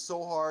popped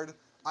so hard.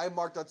 I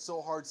marked out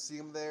so hard to see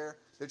him there.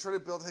 They're trying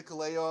to build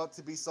Hikuleo up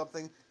to be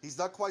something. He's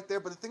not quite there,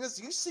 but the thing is,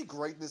 you see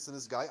greatness in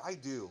this guy. I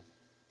do,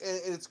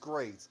 and it's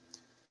great.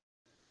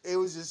 It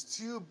was just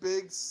 2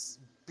 big,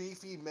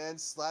 beefy men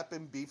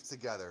slapping beef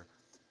together,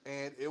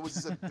 and it was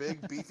just a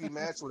big, beefy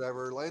match.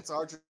 Whatever. Lance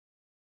Archer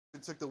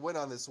took the win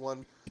on this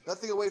one.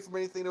 Nothing away from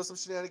anything. There was some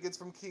shenanigans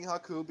from King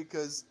Haku,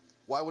 because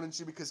why wouldn't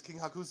you? Because King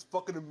Haku's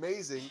fucking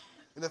amazing.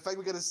 And the fact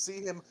we got to see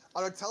him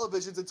on our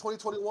televisions in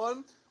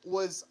 2021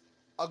 was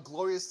a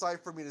glorious sight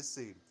for me to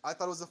see. I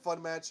thought it was a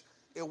fun match.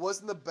 It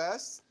wasn't the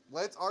best.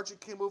 Lance Archer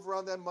can't move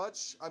around that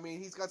much. I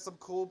mean, he's got some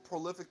cool,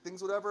 prolific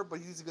things, whatever, but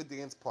he's a good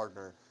dance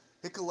partner.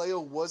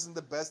 Hikuleo wasn't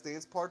the best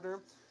dance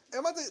partner.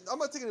 And I'm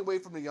not taking it away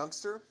from the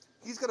youngster.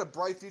 He's got a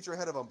bright future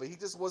ahead of him, but he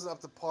just wasn't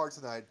up to par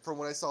tonight from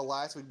what I saw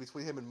last week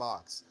between him and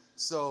Mox.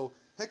 So,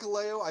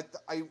 Hikuleo,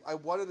 I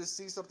wanted to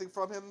see something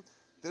from him.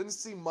 Didn't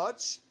see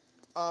much.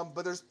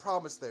 But there's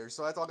promise there,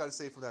 so that's all I got to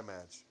say from that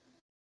match.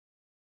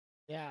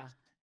 Yeah.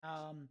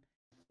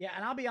 Yeah,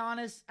 and I'll be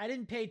honest, I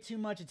didn't pay too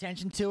much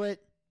attention to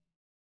it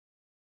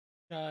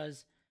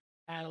because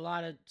I had a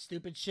lot of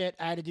stupid shit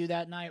I had to do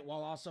that night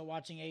while also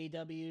watching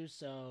AEW,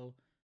 so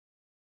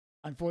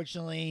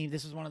unfortunately,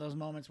 this was one of those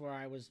moments where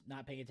I was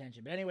not paying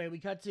attention. But anyway, we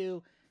cut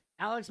to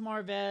Alex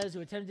Marvez,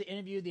 who attempted to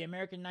interview the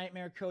American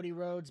Nightmare Cody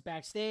Rhodes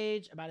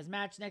backstage about his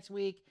match next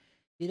week.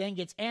 He then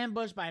gets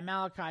ambushed by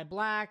Malachi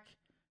Black.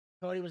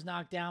 Cody was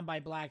knocked down by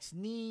Black's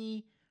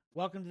knee.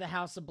 Welcome to the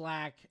House of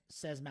Black,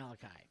 says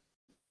Malachi.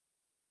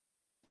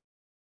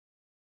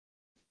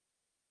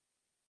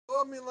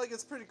 Well, I mean, like,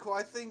 it's pretty cool.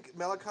 I think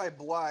Malachi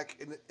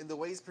Black, in the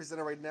way he's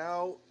presented right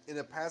now, in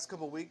the past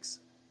couple weeks,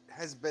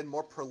 has been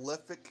more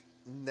prolific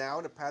now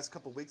in the past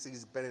couple weeks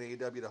he's been in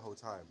AEW the whole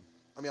time.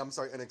 I mean, I'm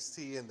sorry,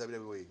 NXT and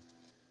WWE.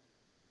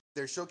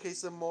 They're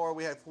showcasing more.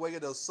 We had Fuego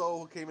del Sol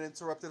who came and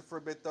interrupted for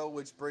a bit though,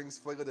 which brings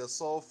Fuego del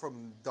Sol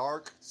from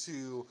dark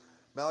to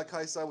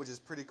Malachi side, which is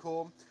pretty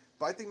cool.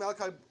 But I think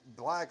Malachi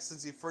Black,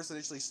 since he first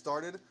initially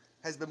started,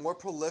 has been more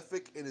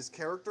prolific in his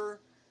character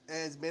and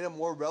has made him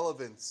more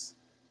relevant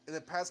in the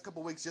past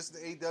couple weeks just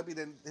in AEW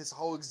than his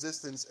whole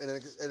existence in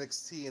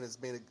NXT and his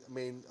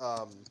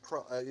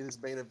in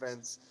his main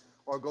events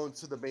or going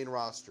to the main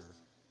roster.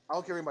 I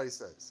don't care what anybody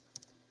says.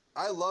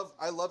 I love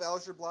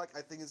Aleister Black.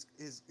 I think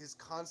his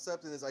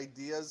concept and his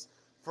ideas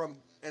from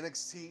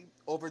NXT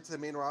over to the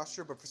main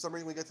roster, but for some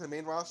reason when we get to the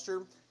main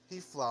roster, he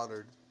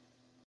floundered.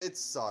 It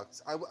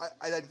sucked.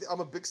 I'm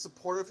a big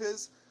supporter of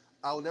his.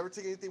 I will never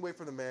take anything away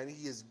from the man.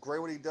 He is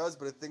great what he does,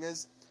 but the thing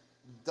is,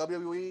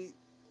 WWE,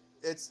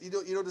 it's you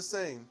know the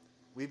saying,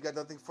 we've got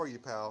nothing for you,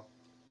 pal.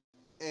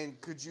 And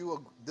could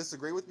you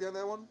disagree with me on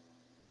that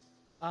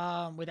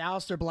one? With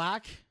Aleister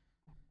Black?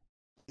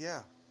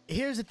 Yeah.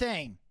 Here's the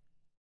thing.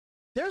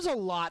 There's a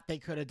lot they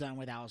could have done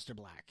with Aleister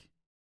Black.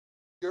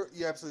 You're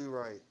absolutely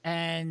right.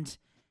 And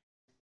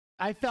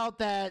I felt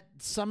that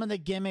some of the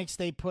gimmicks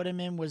they put him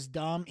in was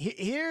dumb.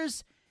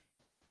 Here's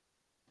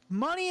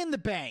Money in the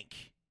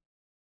Bank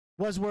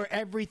was where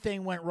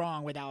everything went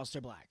wrong with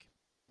Aleister Black.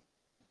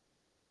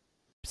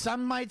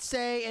 Some might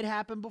say it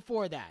happened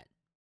before that.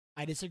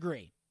 I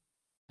disagree.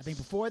 I think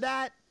before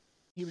that,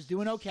 he was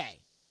doing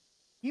okay.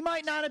 He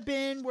might not have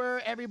been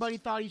where everybody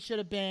thought he should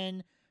have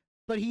been,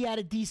 but he had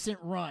a decent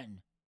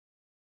run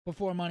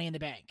before Money in the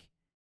Bank.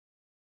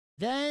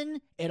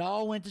 Then it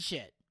all went to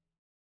shit.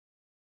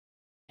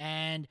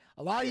 And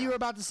a lot of you are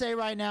about to say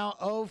right now,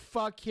 oh,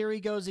 fuck, here he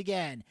goes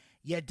again.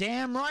 Yeah,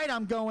 damn right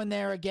I'm going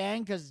there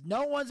again, because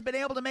no one's been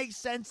able to make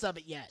sense of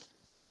it yet.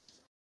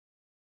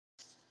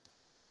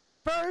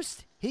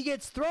 First, he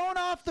gets thrown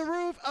off the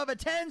roof of a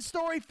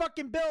 10-story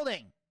fucking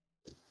building.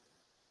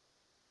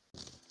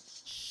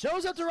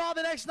 Shows up to Raw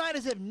the next night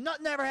as if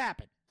nothing ever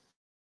happened.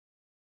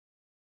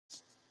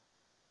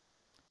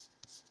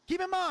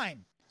 Keep in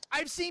mind,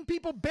 I've seen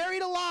people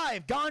buried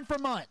alive, gone for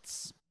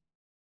months.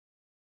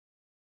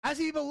 I've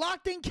seen people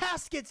locked in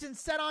caskets and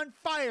set on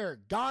fire,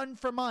 gone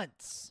for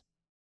months.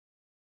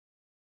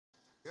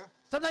 Yeah.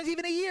 Sometimes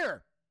even a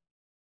year.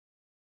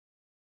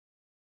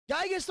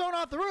 Guy gets thrown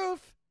off the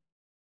roof,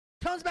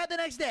 comes back the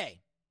next day.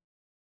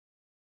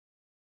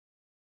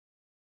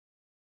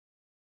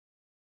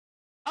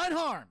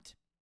 Unharmed.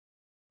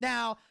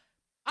 Now,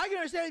 I can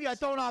understand if you got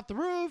thrown off the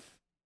roof,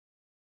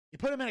 you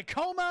put him in a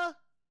coma,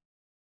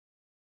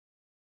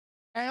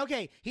 and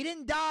okay, he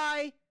didn't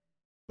die,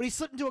 but he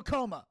slipped into a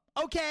coma.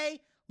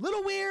 Okay,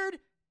 little weird,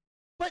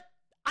 but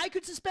I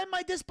could suspend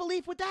my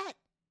disbelief with that.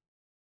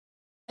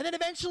 And then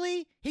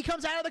eventually, he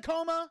comes out of the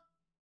coma,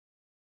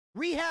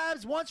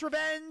 rehabs, wants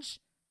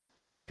revenge.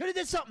 Could have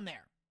did something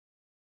there.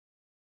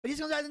 But he's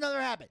going to have another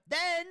habit.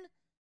 Then,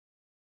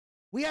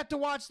 we have to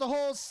watch the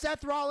whole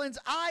Seth Rollins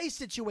eye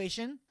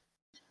situation.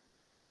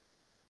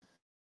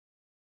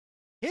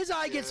 His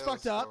eye gets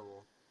fucked up.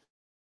 Horrible.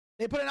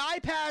 They put an eye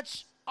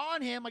patch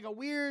on him, like a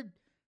weird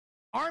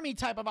army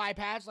type of eye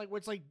patch, like where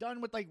it's like done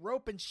with like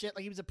rope and shit,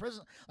 like he was a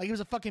prison, like he was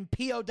a fucking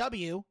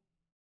POW.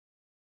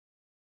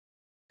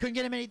 Couldn't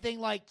get him anything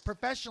like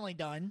professionally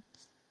done.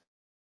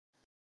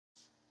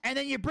 And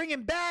then you bring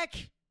him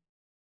back,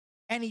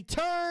 and he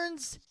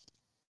turns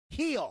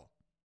heel.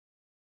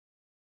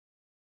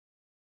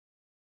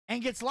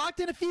 And gets locked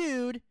in a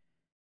feud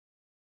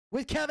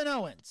with Kevin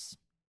Owens.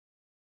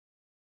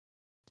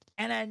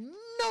 And at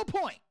no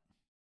point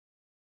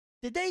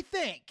did they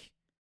think,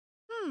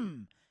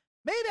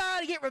 maybe I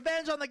ought to get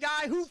revenge on the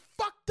guy who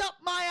fucked up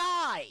my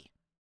eye.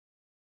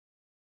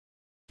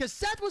 Because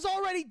Seth was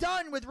already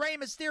done with Rey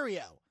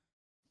Mysterio.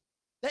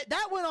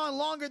 That went on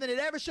longer than it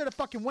ever should have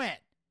fucking went.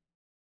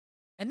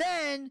 And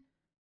then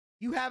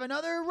you have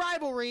another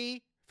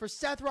rivalry for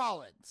Seth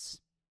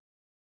Rollins.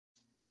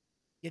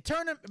 You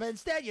turn him, but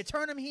instead you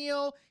turn him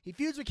heel. He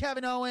feuds with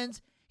Kevin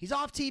Owens. He's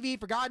off TV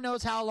for God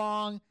knows how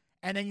long,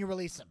 and then you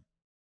release him.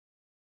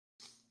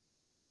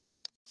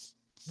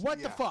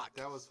 What the fuck?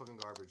 That was fucking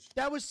garbage.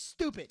 That was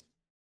stupid.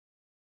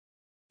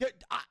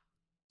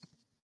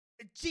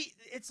 Gee,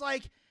 it's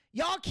like,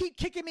 y'all keep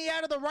kicking me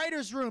out of the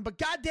writer's room, but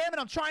God damn it,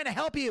 I'm trying to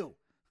help you.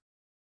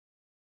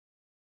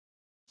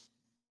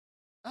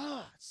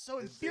 Ugh, it's so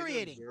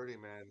infuriating. They did him dirty,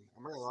 man.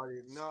 I'm not gonna lie to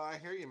you. No, I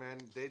hear you, man.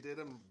 They did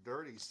him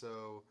dirty,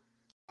 so,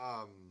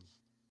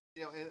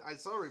 you know, and I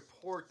saw a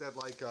report that,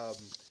 like,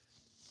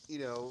 you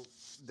know,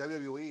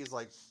 WWE is,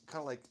 like,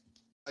 kind of like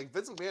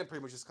Vince McMahon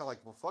pretty much just kind of like,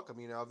 well, fuck them,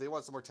 you know, if they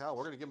want some more talent,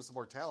 we're going to give them some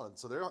more talent.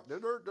 So they're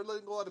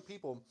letting go a lot of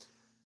people.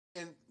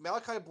 And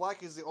Malachi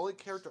Black is the only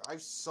character I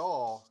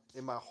saw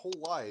in my whole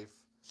life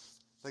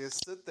that can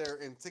sit there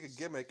and take a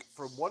gimmick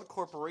from one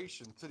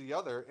corporation to the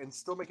other and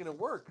still making it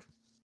work.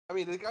 I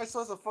mean, the guy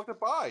still has a fucked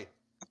up eye.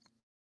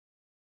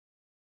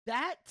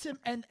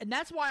 And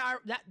that's why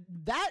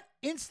that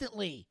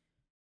instantly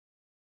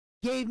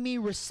gave me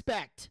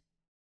respect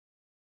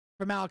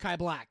for Malachi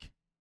Black.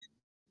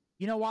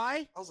 You know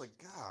why? I was like,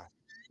 God.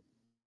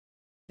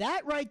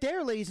 That right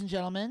there, ladies and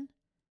gentlemen,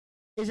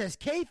 is as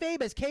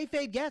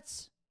kayfabe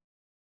gets.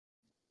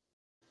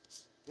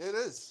 It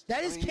is.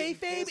 That is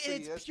kayfabe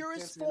in its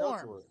purest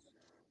form.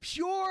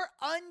 Pure,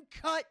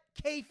 uncut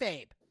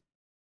kayfabe.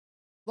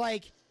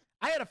 Like,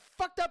 I had a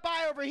fucked up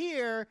eye over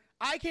here.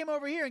 I came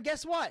over here, and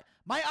guess what?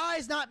 My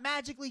eye's not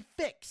magically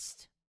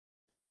fixed.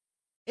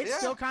 It's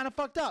still kind of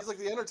fucked up. He's like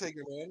the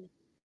Undertaker, man.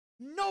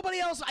 Nobody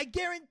else, I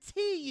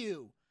guarantee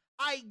you,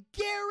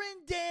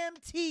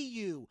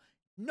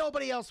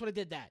 nobody else would have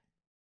did that.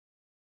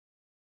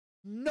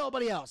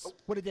 Nobody else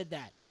would have did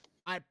that.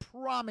 I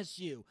promise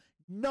you,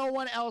 no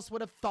one else would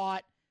have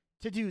thought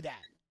to do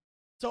that.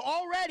 So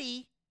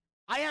already,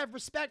 I have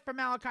respect for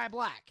Malachi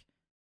Black.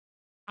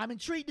 I'm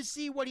intrigued to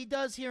see what he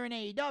does here in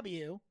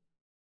AEW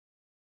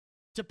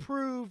to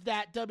prove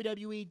that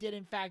WWE did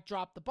in fact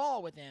drop the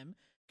ball with him.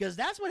 Because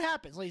that's what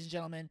happens, ladies and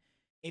gentlemen.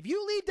 If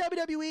you leave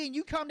WWE and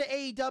you come to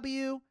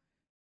AEW,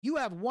 you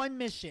have one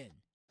mission: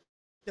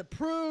 to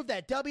prove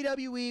that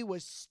WWE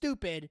was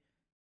stupid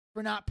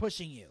for not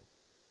pushing you.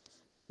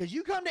 Because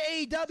you come to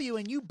AEW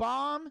and you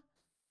bomb,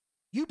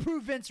 you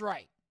prove Vince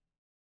right.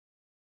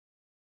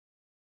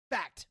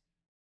 Fact.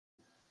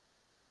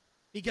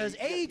 Because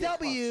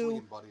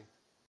AEW,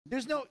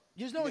 there's no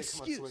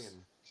excuse.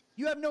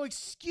 You have no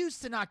excuse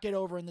to not get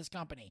over in this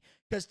company.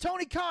 Because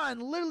Tony Khan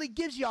literally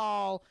gives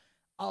y'all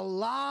a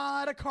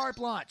lot of carte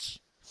blanche.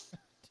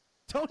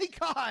 Tony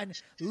Khan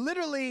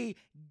literally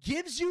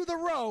gives you the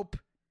rope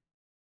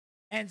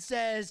and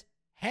says,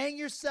 hang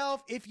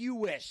yourself if you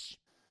wish.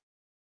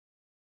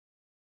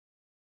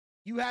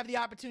 You have the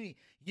opportunity.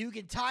 You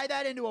can tie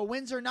that into a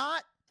Windsor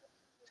knot,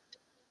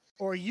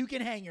 or you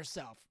can hang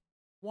yourself.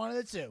 One of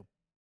the two.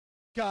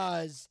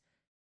 Because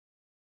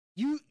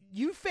you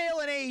fail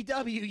in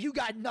AEW, you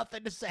got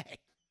nothing to say.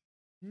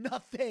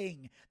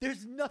 Nothing.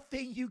 There's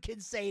nothing you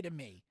can say to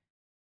me.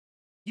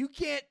 You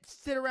can't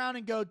sit around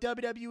and go,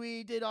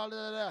 WWE did all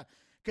that.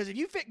 Because if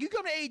you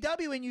come to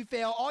AEW and you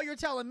fail, all you're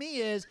telling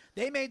me is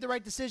they made the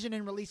right decision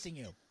in releasing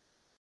you.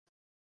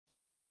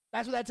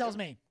 That's what that tells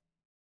me.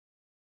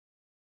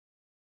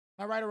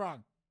 Am I right or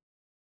wrong?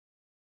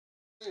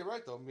 You're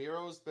right, though.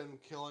 Miro's been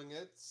killing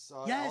it.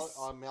 Yes.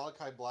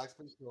 Malachi Black's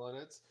been killing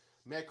it.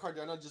 Matt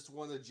Cardona just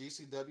won the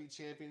GCW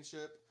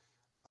championship.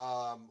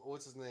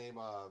 What's his name?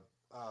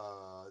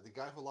 The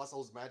guy who lost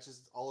all his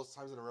matches all those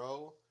times in a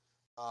row.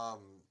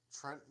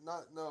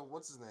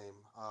 What's his name?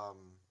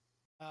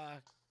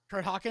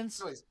 Kurt Hawkins.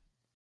 Anyways,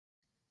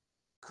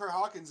 Kurt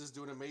Hawkins is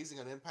doing amazing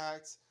on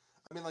Impact.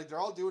 I mean, like, they're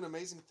all doing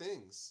amazing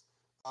things.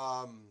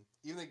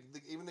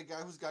 Even the guy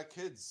who's got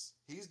kids,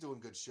 he's doing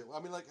good shit.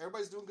 I mean, like,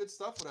 everybody's doing good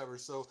stuff, whatever.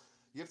 So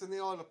you have to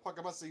nail it in the park.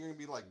 I'm not saying you're gonna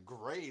be like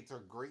great,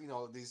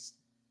 these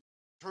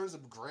terms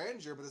of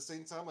grandeur, but at the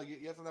same time, like,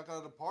 you have to knock it out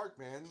of the park,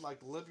 man. Like,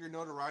 live your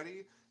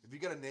notoriety. If you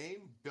got a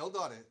name, build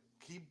on it.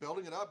 Keep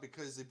building it up,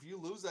 because if you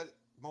lose that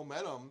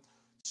momentum,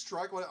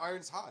 strike while the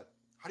iron's hot.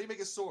 How do you make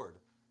a sword?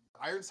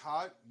 Iron's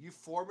hot, you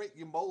form it,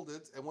 you mold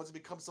it, and once it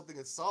becomes something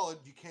that's solid,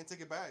 you can't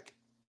take it back.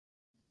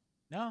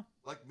 No.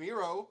 Like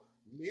Miro,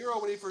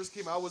 when he first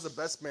came out, was the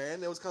best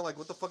man. It was kind of like,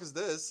 what the fuck is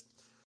this?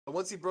 But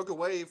once he broke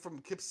away from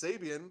Kip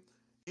Sabian,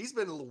 he's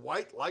been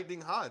white lightning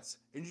hot,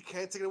 and you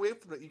can't take it away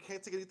from it. You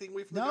can't take anything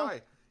away from the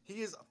guy.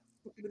 He is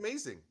fucking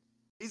amazing.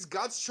 He's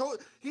God's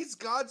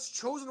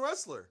chosen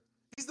wrestler.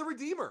 He's the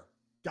Redeemer.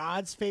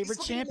 God's favorite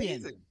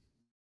champion. Amazing.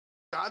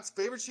 God's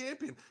favorite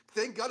champion.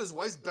 Thank God his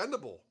wife's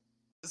bendable.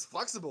 It's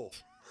flexible.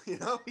 You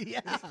know? Yeah.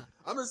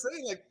 I'm just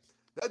saying, like,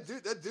 that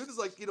dude is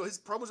like, his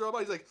promos are all about,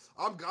 he's like,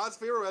 I'm God's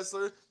favorite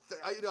wrestler.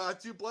 I have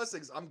two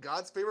blessings. I'm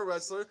God's favorite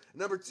wrestler.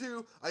 Number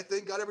two, I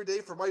thank God every day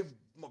for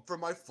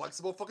my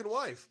flexible fucking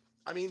wife.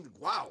 I mean,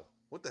 wow.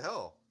 What the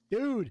hell?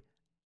 Dude,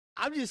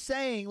 I'm just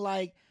saying,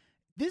 like,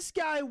 this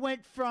guy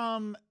went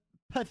from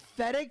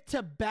pathetic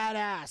to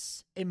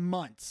badass in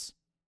months.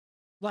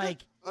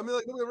 Like, I mean,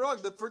 like, don't get me wrong.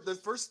 The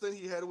first thing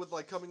he had with,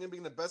 like, coming in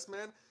being the best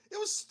man, it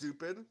was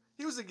stupid.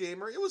 He was a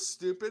gamer. It was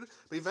stupid.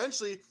 But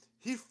eventually,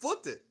 he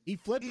flipped it. He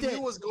knew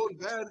it was going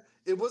bad.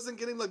 It wasn't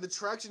getting, like, the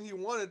traction he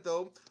wanted,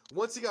 though.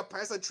 Once he got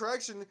past that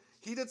traction,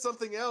 he did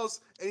something else,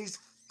 and he's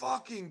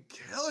fucking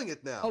killing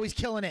it now. Oh, he's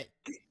killing it.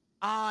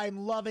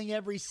 I'm loving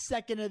every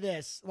second of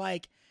this.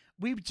 Like,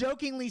 we've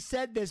jokingly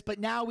said this, but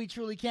now we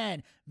truly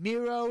can.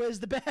 Miro is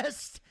the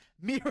best.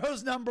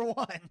 Miro's number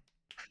one.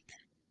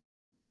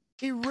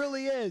 He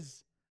really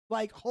is.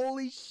 Like,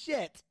 holy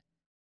shit.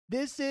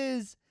 This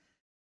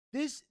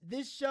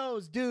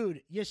shows,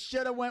 dude, you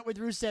should have went with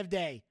Rusev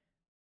Day.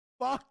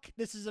 Fuck,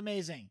 this is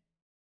amazing.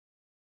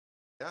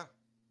 Yeah.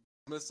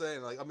 I'm just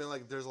saying,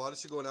 like, there's a lot of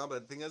shit going on,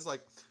 but the thing is,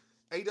 like,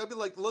 AEW,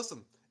 like,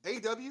 listen,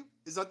 AEW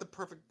is not the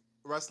perfect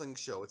wrestling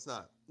show. It's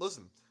not.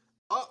 Listen,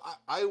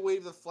 I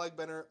wave the flag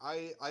banner.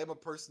 I am a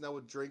person that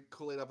would drink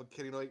Kool-Aid up a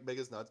Kenny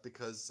Omega's nuts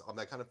because I'm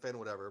that kind of fan,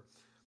 whatever.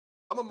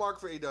 I'm a mark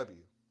for AEW.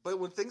 But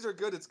when things are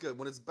good, it's good.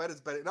 When it's bad, it's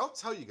bad. And I'll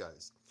tell you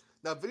guys.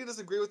 Now, Vinny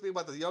doesn't agree with me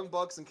about the Young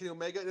Bucks and Kenny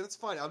Omega, and it's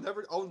fine.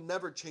 I'll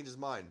never change his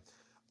mind.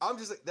 I'm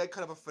just like, that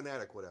kind of a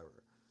fanatic, whatever.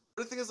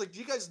 But the thing is, like,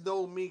 you guys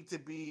know me to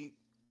be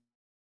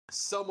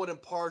somewhat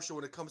impartial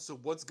when it comes to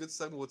what's good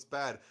segment, what's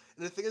bad.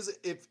 And the thing is,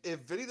 if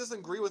Vinny doesn't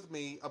agree with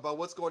me about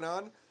what's going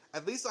on,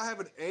 at least I have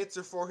an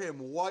answer for him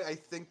why I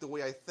think the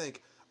way I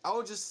think. I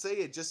would just say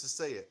it just to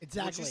say it.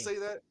 Exactly. Would you say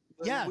that?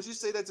 Yeah. Would you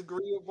say that's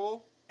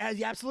agreeable?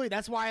 Yeah, absolutely.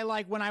 That's why I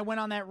like when I went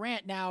on that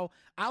rant. Now,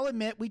 I'll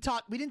admit we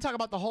didn't talk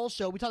about the whole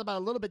show. We talked about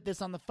a little bit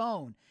this on the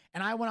phone.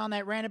 And I went on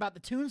that rant about the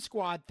Toon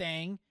Squad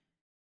thing.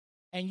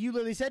 And you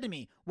literally said to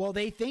me, well,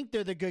 they think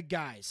they're the good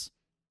guys.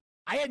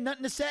 I had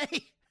nothing to say.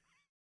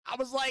 I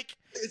was like,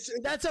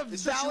 that's a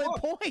valid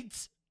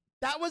point.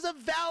 That was a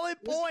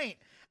valid point.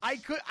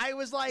 I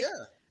was like,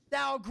 yeah.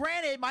 Now,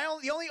 granted,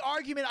 the only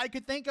argument I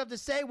could think of to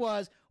say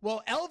was,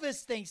 well,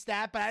 Elvis thinks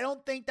that, but I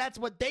don't think that's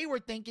what they were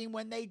thinking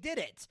when they did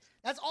it.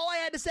 That's all I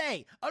had to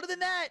say. Other than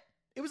that,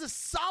 it was a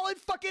solid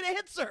fucking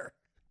answer.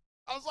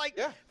 I was like,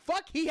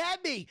 fuck, he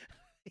had me.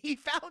 He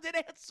found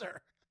an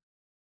answer.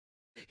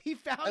 He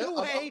found a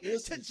way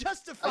to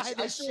justify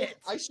this shit.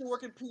 I should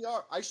work in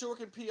PR.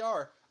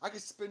 I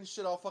could spin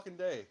shit all fucking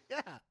day.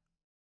 Yeah.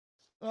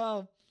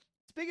 Well,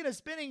 speaking of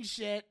spinning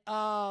shit,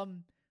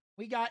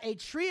 we got a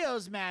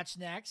trios match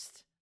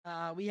next.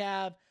 We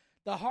have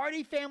the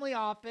Hardy Family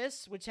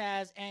Office, which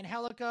has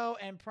Angelico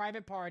and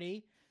Private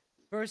Party,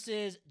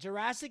 versus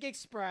Jurassic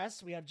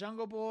Express. We have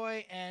Jungle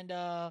Boy and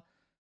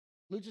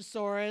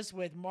Luchasaurus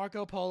with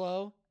Marco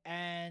Polo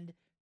and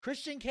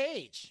Christian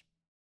Cage.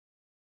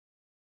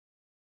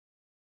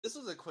 This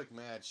was a quick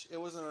match.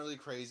 It wasn't really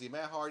crazy.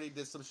 Matt Hardy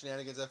did some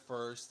shenanigans at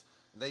first.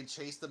 They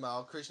chased him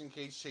out. Christian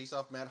Cage chased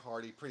off Matt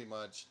Hardy pretty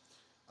much.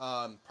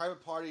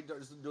 Private Party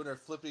doing their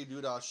flippity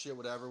doo-dah shit,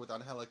 whatever, with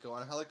Angelico.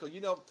 Angelico, you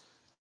know,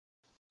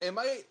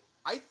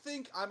 I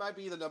think I might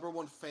be the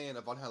 #1 fan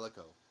of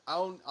Angelico. I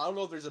don't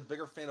know if there's a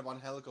bigger fan of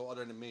Angelico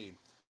other than me.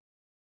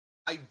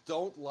 I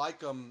don't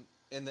like him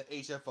in the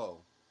HFO.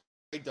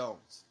 I don't.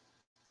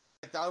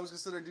 I thought I was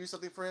considering to do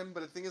something for him,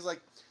 but the thing is,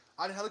 like,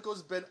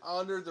 Angelico's been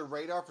under the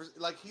radar for,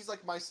 like, he's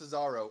like my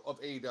Cesaro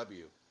of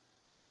AEW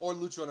or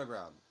Lucha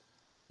Underground.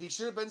 He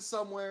should have been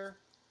somewhere.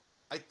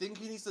 I think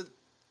he needs to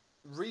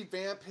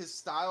revamp his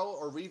style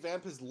or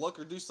revamp his look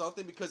or do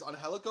something, because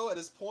Angelico at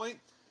this point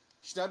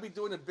should not be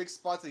doing the big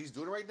spots that he's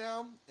doing right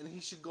now, and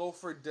he should go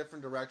for a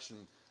different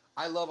direction.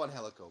 I love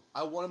Angelico.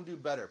 I want him to do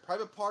better.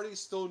 Private Party is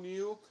still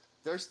new.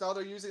 Their style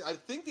they're using, I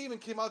think they even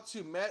came out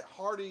to Matt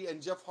Hardy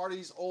and Jeff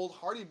Hardy's old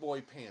Hardy Boy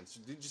pants.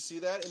 Did you see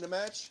that in the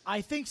match? I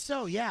think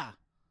so, yeah.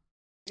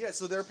 Yeah,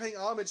 so they're paying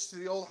homage to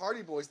the old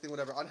Hardy Boys thing,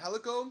 whatever.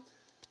 Angelico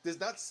does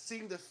not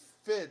seem to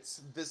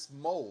fit this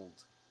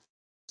mold.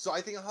 So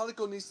I think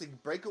Angelico needs to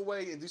break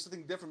away and do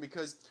something different,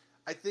 because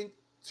I think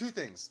two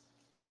things.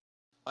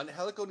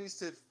 Angelico needs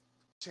to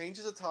change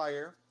his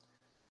attire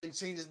and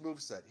change his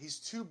moveset. He's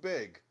too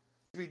big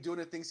to be doing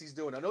the things he's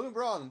doing. I know I'm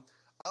wrong.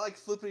 I like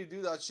flipping to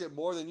do that shit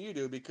more than you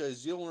do,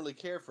 because you don't really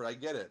care for it. I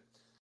get it.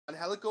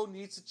 Angelico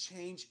needs to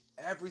change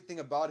everything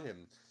about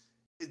him.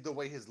 The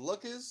way his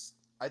look is,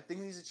 I think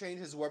he needs to change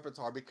his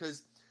repertoire,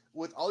 because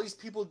with all these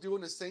people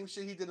doing the same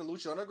shit he did in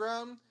Lucha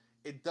Underground,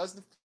 it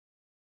doesn't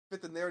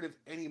fit the narrative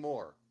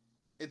anymore.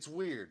 It's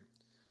weird.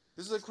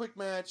 This is a quick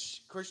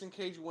match. Christian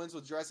Cage wins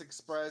with Jurassic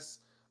Express.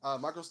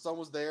 Michael Stone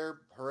was there.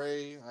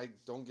 Hooray. I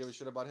don't give a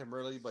shit about him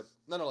really, but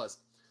nonetheless.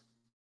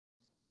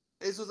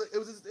 It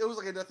was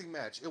like a nothing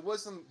match. It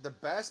wasn't the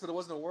best, but it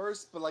wasn't the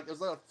worst. But like, it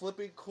was like a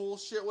flippy, cool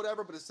shit,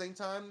 whatever. But at the same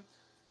time,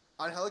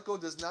 Angelico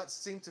does not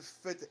seem to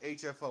fit the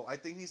HFO. I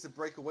think he needs to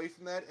break away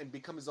from that and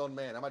become his own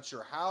man. I'm not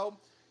sure how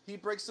he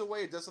breaks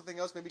away or does something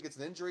else. Maybe gets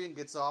an injury and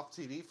gets off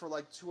TV for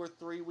like 2 or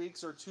 3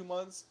 weeks or 2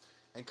 months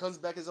and comes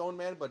back his own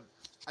man. But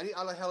I need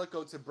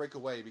Angelico to break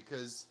away,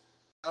 because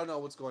I don't know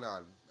what's going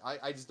on.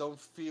 I just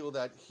don't feel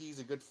that he's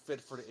a good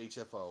fit for the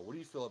HFO. What do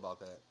you feel about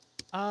that?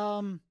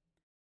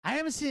 I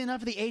haven't seen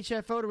enough of the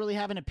HFO to really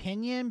have an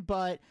opinion,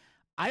 but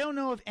I don't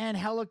know if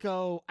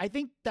Angelico, I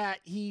think that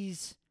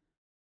he's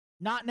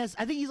not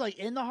necessarily, I think he's like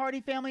in the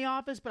Hardy Family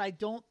Office, but I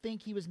don't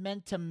think he was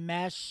meant to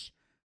mesh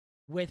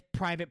with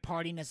Private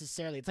Party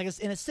necessarily. It's like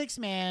in a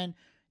 6-man,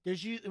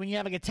 when you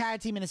have like a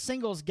tag team and a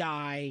singles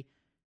guy,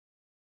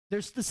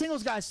 the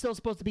singles guy is still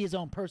supposed to be his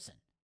own person.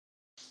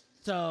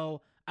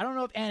 So I don't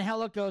know if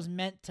Angelico is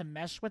meant to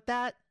mesh with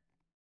that.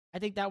 I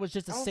think that was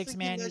just a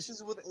 6-man.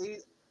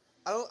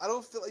 I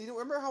don't feel, you know,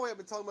 remember how I've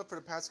been talking about for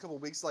the past couple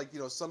of weeks, like, you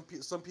know, some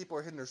people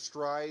are hitting their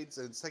strides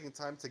and it's taking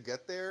time to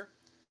get there.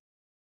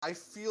 I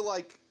feel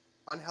like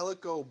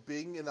Angelico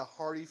being in the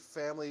Hardy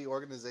Family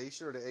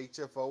organization or the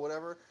HFO,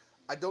 whatever,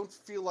 I don't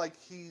feel like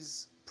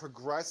he's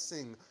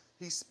progressing.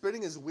 He's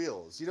spinning his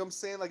wheels. You know what I'm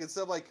saying? Like,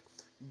 instead of like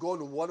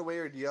going one way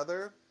or the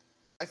other,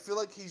 I feel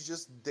like he's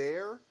just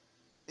there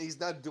and he's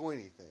not doing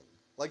anything.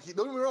 Like,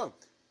 don't get me wrong,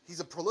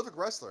 he's a prolific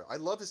wrestler. I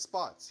love his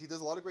spots. He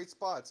does a lot of great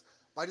spots.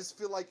 I just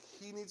feel like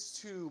he needs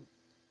to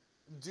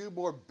do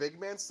more big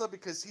man stuff,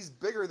 because he's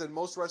bigger than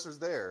most wrestlers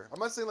there. I'm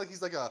not saying like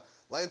he's like a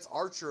Lance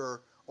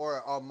Archer or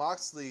a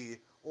Moxley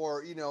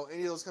or, you know,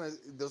 any of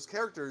those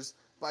characters,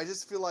 but I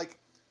just feel like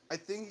I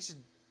think he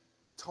should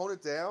tone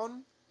it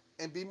down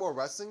and be more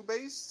wrestling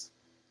based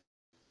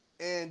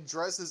and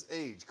dress his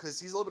age, because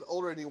he's a little bit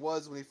older than he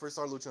was when he first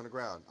started Lucha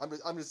Underground.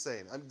 I'm just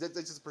saying. That's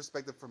just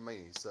perspective from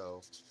me.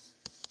 So.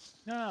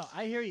 No,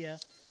 I hear you.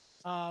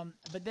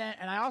 But then,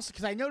 and I also,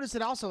 because I noticed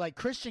it also, like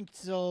Christian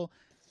still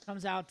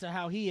comes out to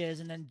how he is,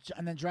 and then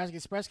Jurassic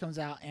Express comes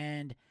out,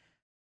 and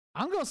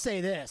I'm gonna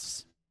say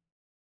this.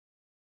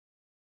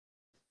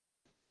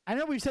 I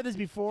know we've said this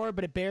before,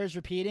 but it bears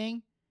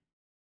repeating.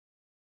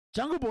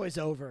 Jungle Boy's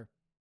over.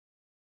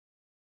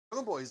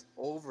 Jungle Boy's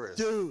over as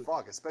Dude.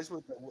 fuck, especially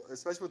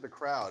with the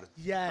crowd.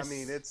 Yes. I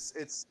mean, it's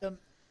the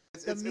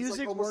it's music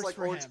like almost works like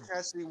for Orange him.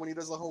 Cassidy when he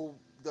does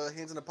the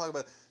hands in the pocket.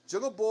 But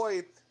Jungle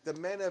Boy, the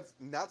man of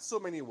not so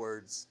many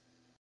words,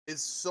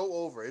 is so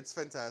over. It's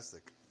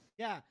fantastic.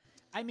 Yeah,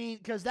 I mean,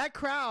 because that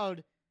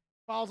crowd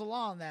follows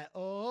along that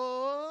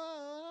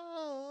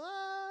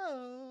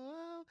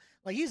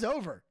like he's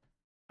over.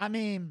 I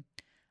mean,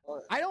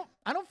 I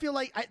don't feel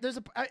like here's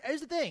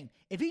the thing.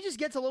 If he just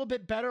gets a little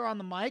bit better on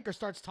the mic or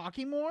starts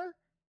talking more,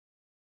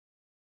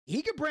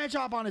 he could branch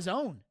off on his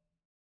own.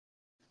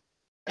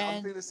 I'm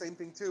thinking the same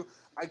thing too.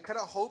 I kind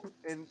of hope,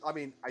 and I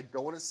mean, I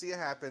don't want to see it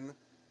happen.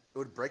 It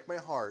would break my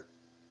heart,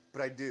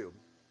 but I do.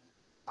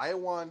 I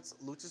want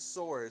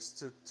Luchasaurus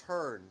to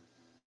turn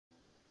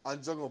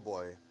on Jungle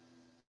Boy,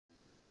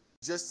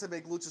 just to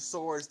make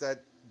Luchasaurus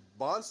that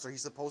monster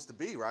he's supposed to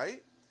be,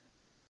 right?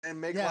 And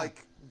make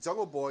like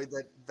Jungle Boy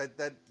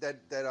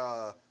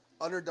that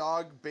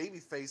underdog baby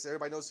face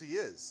everybody knows who he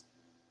is.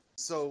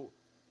 So,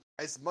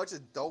 as much as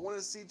I don't want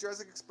to see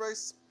Jurassic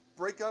Express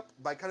break up,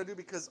 but I kind of do,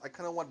 because I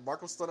kind of want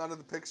Marco Stunt out of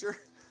the picture.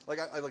 Like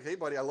I'm like, hey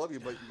buddy, I love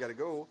you, but you got to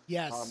go.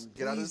 Yes,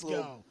 get out of this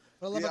little. Go.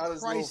 For the love of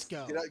Christ,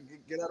 go. Get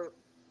out of.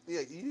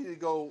 Yeah, you need to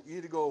go. You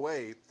need to go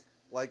away.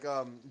 Like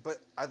but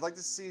I'd like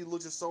to see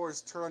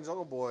Luchasaurus turn on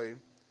Jungle Boy, and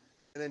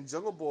then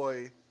Jungle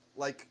Boy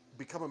like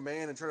become a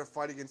man and try to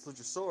fight against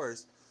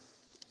Luchasaurus.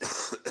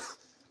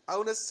 I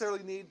don't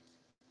necessarily need.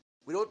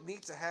 We don't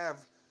need to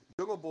have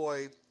Jungle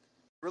Boy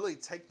really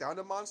take down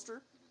the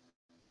monster.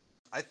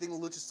 I think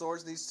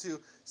Luchasaurus needs to,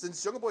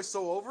 since Jungle Boy's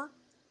so over,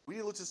 we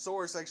need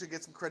Luchasaurus to actually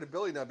get some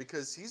credibility now,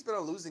 because he's been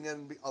on losing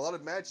end a lot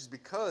of matches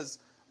because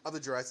of the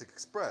Jurassic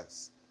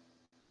Express.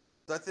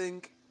 So I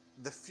think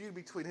the feud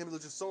between him and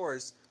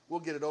Luchasaurus will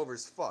get it over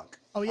as fuck.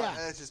 Oh yeah,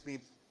 that's just me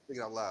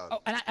thinking out loud.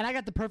 Oh, and I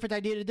got the perfect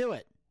idea to do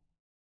it.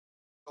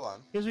 Go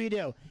on. Here's what you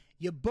do: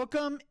 you book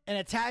them in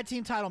a tag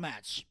team title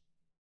match,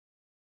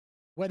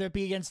 whether it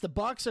be against the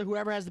Bucks or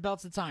whoever has the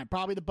belts at the time.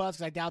 Probably the Bucks,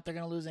 'cause I doubt they're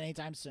going to lose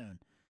anytime soon.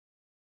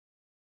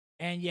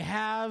 And you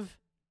have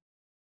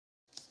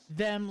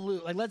them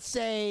lose. Like, let's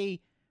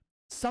say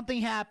something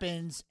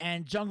happens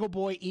and Jungle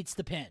Boy eats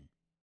the pin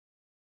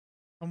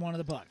from one of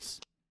the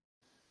Bucks.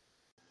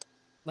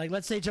 Like,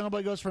 let's say Jungle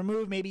Boy goes for a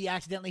move. Maybe he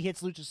accidentally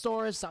hits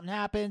Luchasaurus. Something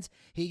happens.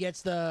 He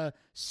gets the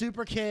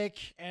super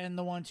kick and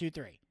the 1, 2,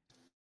 3.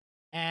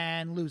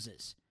 And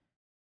loses.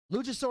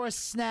 Luchasaurus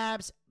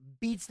snaps,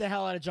 beats the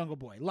hell out of Jungle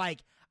Boy.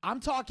 Like, I'm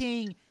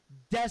talking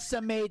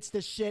decimates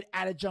the shit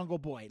out of Jungle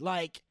Boy.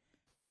 Like,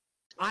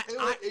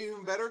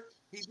 even better,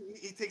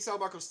 he takes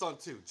out Marco Stunt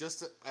too,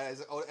 just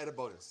as a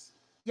bonus.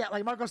 Yeah,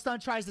 like Marco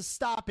Stunt tries to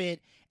stop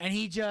it, and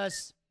he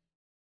just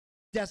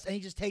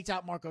takes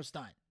out Marco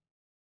Stunt.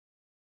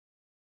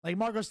 Like,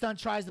 Marco Stunt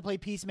tries to play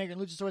Peacemaker,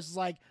 and Luchasaurus is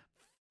like,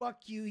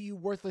 "Fuck you, you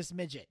worthless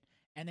midget,"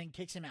 and then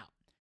kicks him out.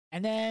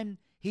 And then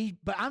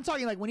but I'm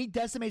talking like when he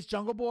decimates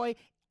Jungle Boy,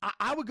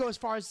 I would go as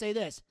far as say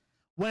this: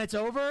 when it's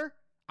over,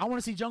 I want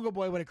to see Jungle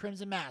Boy with a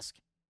crimson mask.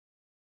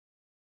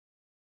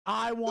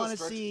 I want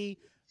to see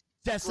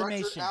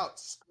decimation.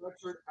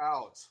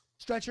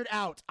 Stretchered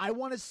out. I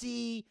want to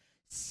see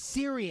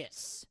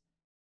serious.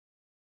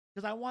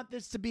 Because I want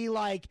this to be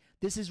like,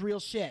 this is real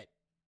shit.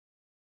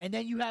 And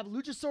then you have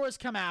Luchasaurus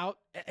come out,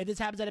 and this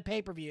happens at a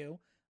pay-per-view,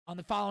 on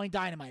the following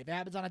Dynamite. If it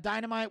happens on a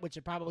Dynamite, which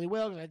it probably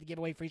will, because I have to give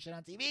away free shit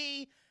on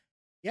TV,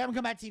 you have him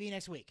come back to TV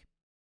next week.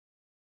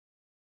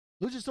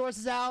 Luchasaurus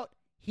is out.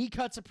 He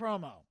cuts a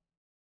promo.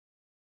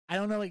 I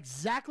don't know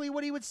exactly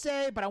what he would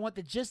say, but I want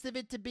the gist of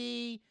it to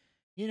be,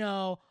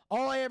 all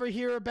I ever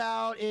hear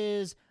about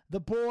is the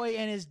boy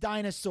and his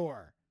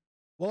dinosaur.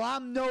 Well,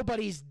 I'm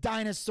nobody's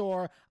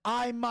dinosaur.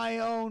 I'm my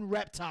own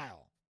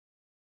reptile.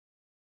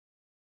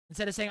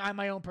 Instead of saying I'm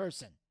my own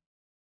person.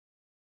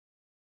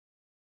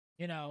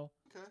 Okay.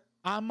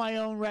 I'm my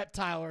own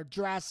reptile or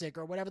Jurassic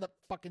or whatever the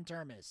fucking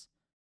term is.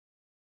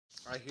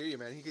 I hear you,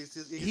 man. He can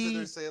sit there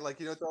and say, like,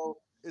 though,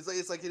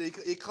 it's like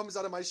it comes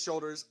out of my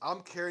shoulders.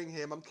 I'm carrying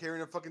him. I'm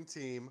carrying a fucking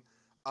team.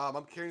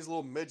 I'm carrying this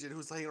little midget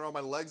who's hanging around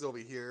my legs over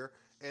here.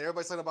 And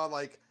everybody's talking about,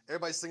 like,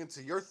 everybody's singing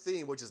to your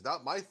theme, which is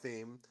not my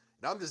theme.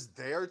 And I'm just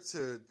there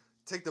to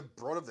take the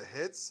brunt of the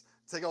hits,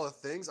 take all the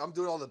things. I'm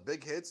doing all the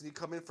big hits, and you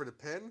come in for the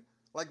pin?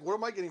 Like, what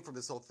am I getting from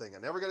this whole thing? I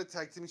never got a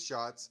tag team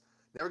shots,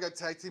 never got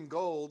tag team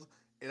gold,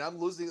 and I'm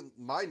losing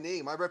my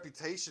name, my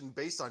reputation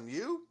based on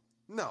you?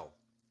 No.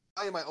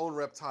 I am my own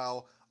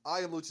reptile. I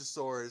am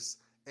Luchasaurus,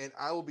 and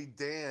I will be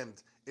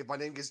damned if my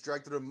name gets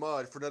dragged through the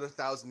mud for another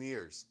 1,000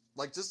 years.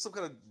 Like, just some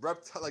kind of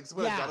reptile, like some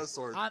kind of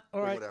dinosaur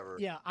or whatever.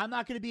 Yeah, I'm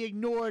not going to be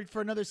ignored for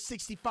another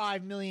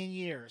 65 million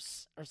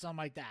years or something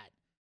like that.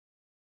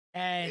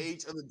 And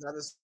Age of the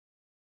dinosaur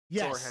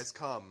yes, has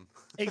come.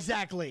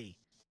 exactly.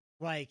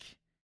 Like,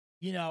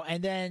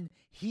 and then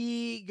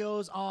he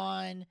goes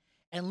on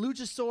and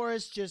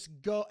Luchasaurus just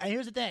go. And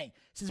here's the thing.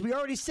 Since we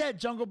already said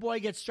Jungle Boy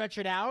gets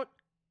stretchered out,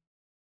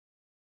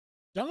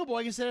 Jungle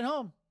Boy can sit at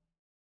home.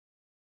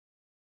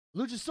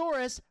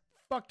 Luchasaurus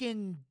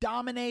fucking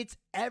dominates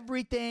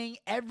everything,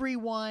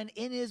 everyone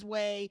in his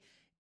way.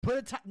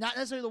 Not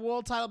necessarily the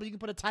world title, but you can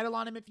put a title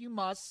on him if you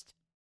must.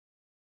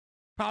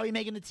 Probably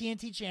making the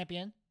TNT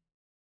champion.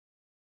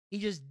 He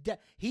just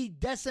he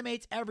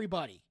decimates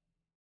everybody.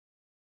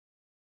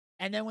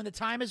 And then when the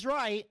time is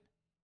right,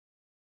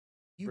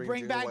 you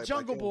bring back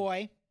Jungle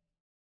Boy.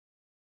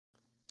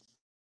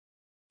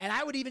 And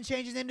I would even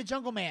change his name to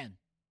Jungle Man.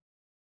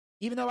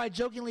 Even though I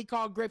jokingly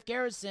called Griff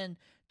Garrison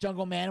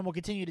Jungle Man and will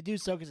continue to do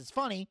so because it's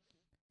funny.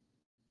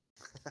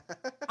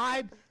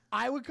 I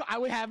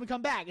would have him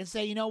come back and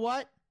say, you know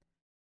what?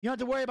 You don't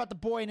have to worry about the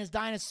boy and his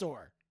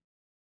dinosaur.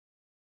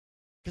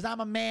 Because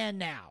I'm a man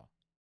now.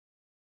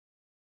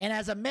 And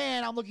as a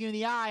man, I'm looking you in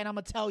the eye and I'm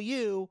going to tell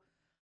you,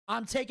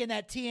 I'm taking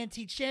that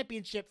TNT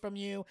championship from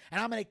you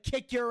and I'm going to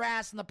kick your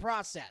ass in the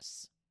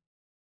process.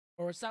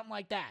 Or something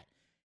like that.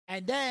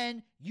 And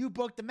then you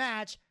book the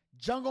match,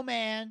 Jungle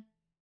Man,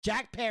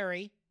 Jack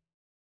Perry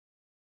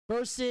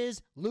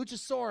versus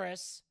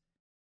Luchasaurus.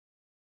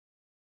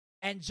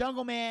 And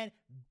Jungle Man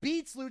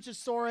beats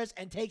Luchasaurus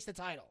and takes the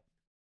title.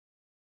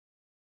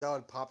 That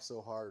would pop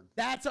so hard.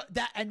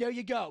 And there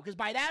you go. Because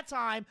by that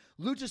time,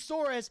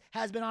 Luchasaurus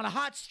has been on a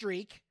hot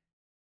streak.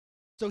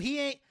 So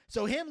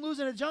him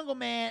losing to Jungle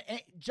Man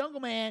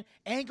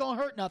ain't gonna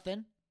hurt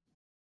nothing.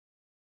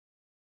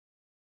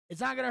 It's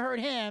not gonna hurt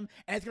him,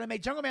 and it's gonna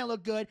make Jungle Man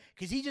look good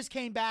because he just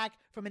came back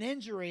from an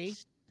injury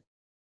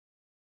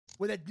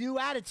with a new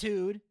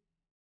attitude.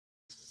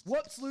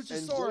 Whoops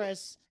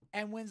Luchasaurus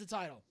and wins the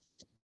title.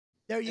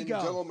 There you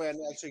go. Jungle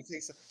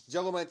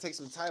Man takes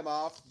some time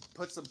off,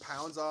 puts some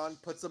pounds on,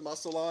 puts some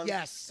muscle on.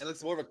 Yes. And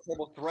looks more of a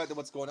credible threat than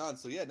what's going on.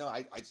 So yeah, no,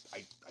 I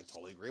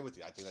totally agree with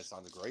you. I think that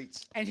sounds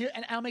great. And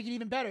I'll make it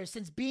even better.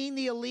 Since Being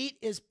the Elite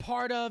is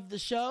part of the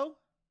show,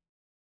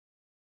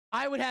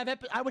 I would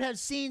have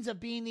scenes of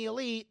Being the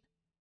Elite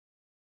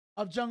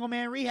of Jungle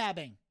Man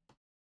rehabbing.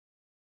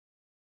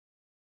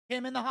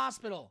 Him in the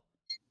hospital,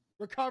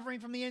 recovering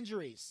from the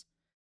injuries,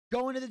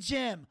 going to the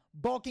gym,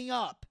 bulking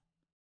up.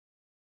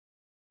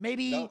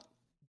 Maybe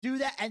do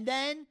that, and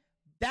then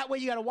that way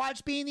you got to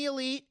watch Being the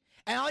Elite,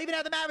 and I'll even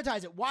have them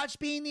advertise it. Watch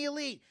Being the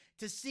Elite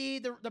to see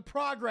the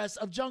progress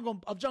of Jungle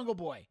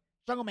Boy,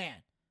 Jungle Man,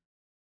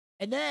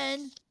 and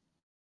then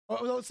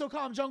we'll still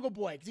call him Jungle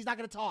Boy because he's not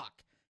going to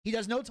talk. He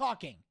does no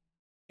talking.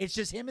 It's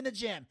just him in the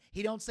gym.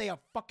 He don't say a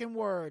fucking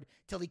word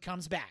till he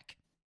comes back.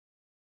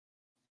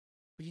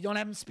 But you don't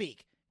have him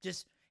speak.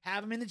 Just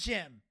have him in the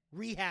gym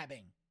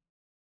rehabbing.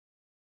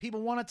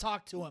 People want to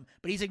talk to him,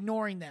 but he's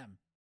ignoring them.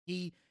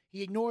 He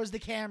ignores the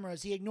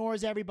cameras. He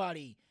ignores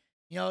everybody.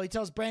 He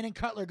tells Brandon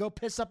Cutler, go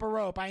piss up a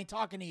rope. I ain't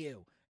talking to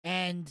you.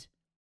 And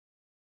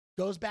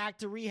goes back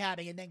to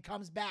rehabbing and then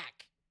comes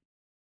back.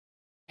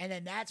 And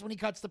then that's when he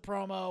cuts the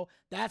promo.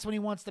 That's when he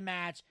wants the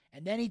match.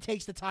 And then he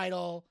takes the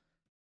title.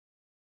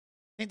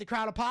 Think the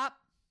crowd will pop?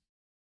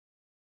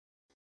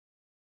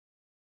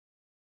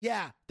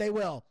 Yeah, they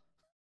will.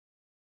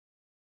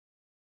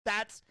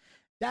 That's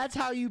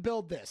how you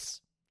build this.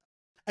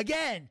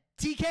 Again,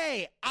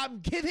 TK, I'm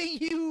giving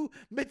you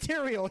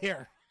material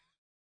here.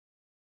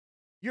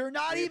 You're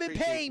not even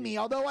paying me,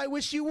 although I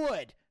wish you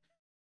would.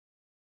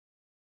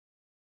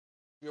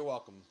 You're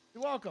welcome.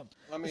 You're welcome.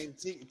 I mean,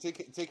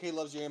 TK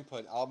loves your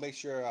input. I'll make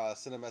sure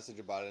send a message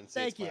about it and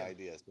say it's my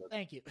ideas. But...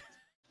 Thank you.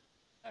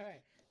 All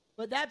right.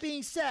 But that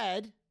being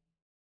said,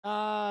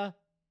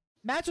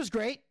 match was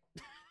great.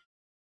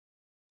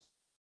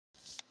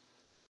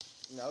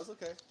 No, it was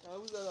okay. No,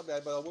 it was not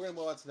bad, but we're going to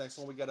move on to the next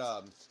one. We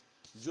got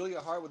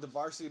Julia Hart with the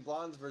Varsity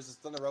Blondes versus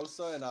Thunder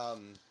Rosa, and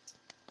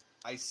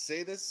I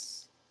say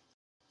this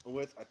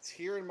with a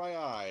tear in my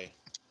eye.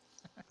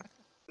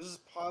 This is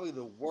probably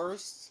the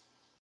worst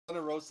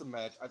Thunder Rosa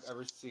match I've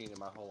ever seen in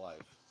my whole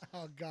life.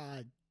 Oh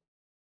God.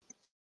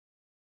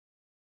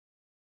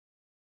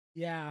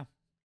 Yeah.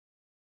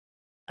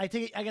 I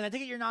take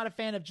it you're not a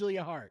fan of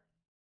Julia Hart.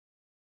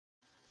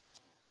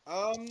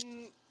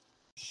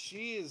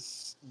 She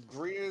is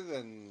greener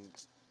than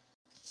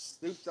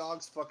Snoop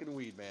Dogg's fucking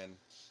weed, man.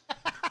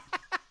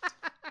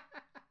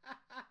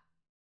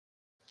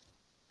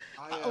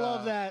 I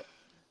love that.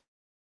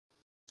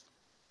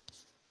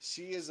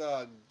 She is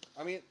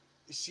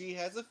she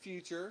has a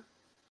future.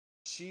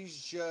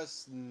 She's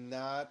just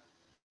not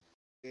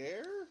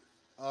there.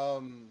 I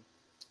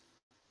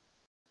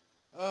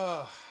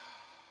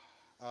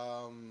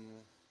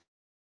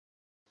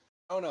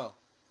don't know.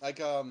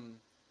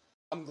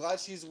 I'm glad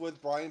she's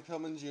with Brian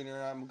Pillman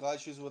Jr. I'm glad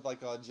she's with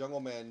Jungle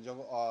Man,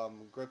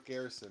 Griff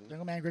Garrison.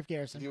 Jungle Man, Griff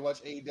Garrison. If you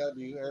watch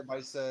AEW,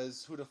 everybody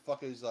says, "Who the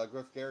fuck is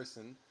Griff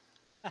Garrison?"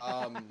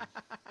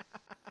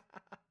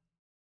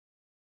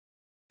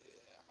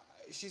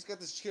 She's got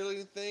this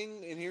cheerleading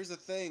thing, and here's the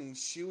thing: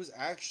 she was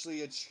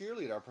actually a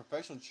cheerleader, a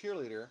professional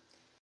cheerleader,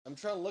 I'm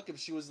trying to look if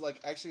she was like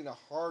actually in a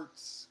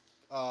Hearts,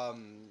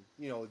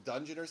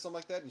 dungeon or something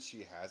like that, and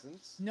she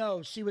hasn't.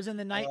 No, she was in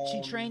the night.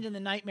 She trained Um, in the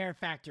Nightmare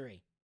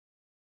Factory.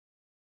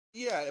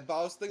 yeah, but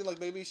I was thinking like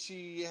maybe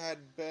she had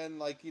been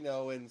like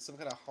in some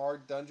kind of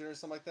hard dungeon or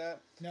something like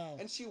that, No.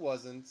 and she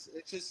wasn't.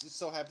 It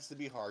so happens to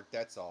be hard.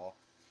 That's all.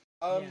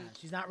 Yeah,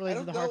 she's not I related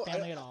to don't the Hart know.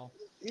 family at all.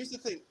 Here's the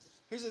thing.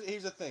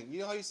 Here's the thing. You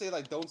know how you say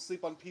like don't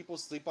sleep on people,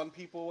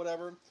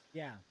 whatever.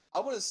 Yeah. I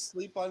want to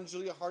sleep on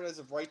Julia Hart as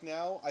of right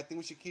now. I think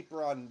we should keep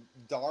her on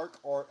Dark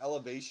or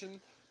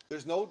Elevation.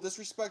 There's no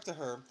disrespect to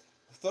her.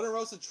 Thunder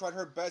Rosa tried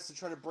her best to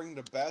try to bring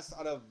the best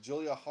out of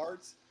Julia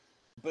Hart,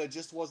 but it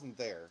just wasn't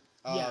there.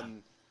 Yeah.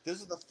 This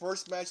is the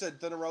first match that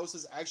Thunder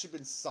Rosa's actually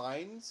been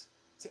signed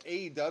to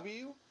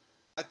AEW.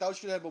 I thought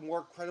she'd have a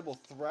more credible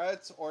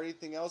threat or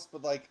anything else,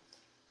 but like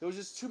there was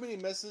just too many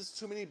misses,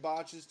 too many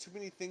botches, too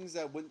many things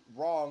that went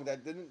wrong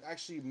that didn't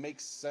actually make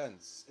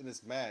sense in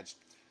this match.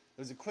 It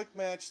was a quick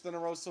match. Thunder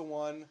Rosa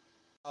won.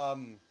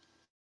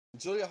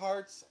 Julia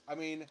Hart, I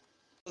mean,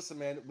 listen,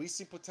 man, we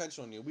see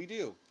potential in you. We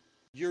do.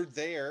 You're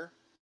there.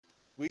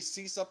 We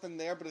see something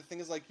there, but the thing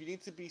is, like, you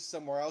need to be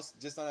somewhere else,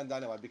 just not on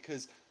Dynamite,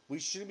 because we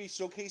shouldn't be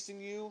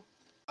showcasing you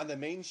on the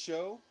main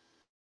show.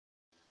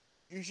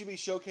 You should be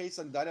showcased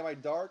on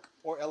Dynamite Dark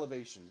or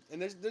Elevation.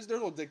 And there's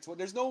no dick to it.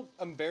 There's no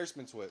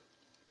embarrassment to it.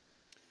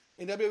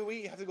 In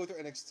WWE, you have to go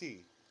through NXT.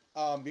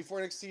 Before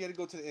NXT, you had to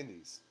go to the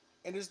Indies.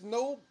 And there's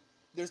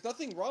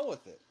nothing wrong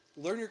with it.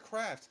 Learn your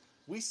craft.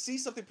 We see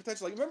something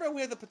potential. Like, remember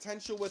we had the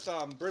potential with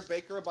Britt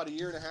Baker about a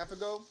year and a half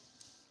ago?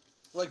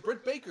 Like,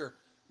 Britt Baker,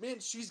 man,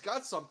 she's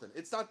got something.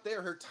 It's not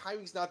there. Her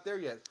timing's not there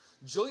yet.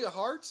 Julia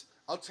Hart,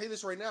 I'll tell you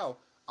this right now.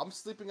 I'm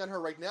sleeping on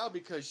her right now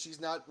because she's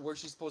not where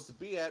she's supposed to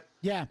be at.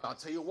 Yeah. I'll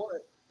tell you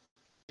what.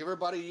 Give her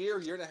about a year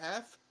and a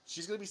half.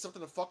 She's going to be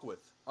something to fuck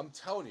with. I'm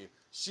telling you.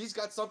 She's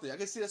got something. I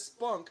can see the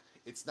spunk.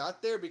 It's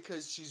not there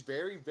because she's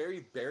very,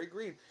 very, very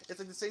green. It's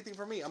like the same thing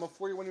for me. I'm a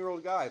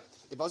 41-year-old guy.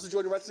 If I was to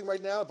join wrestling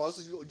right now, if I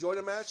was to join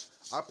a match,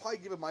 I'd probably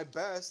give it my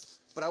best,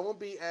 but I won't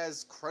be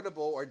as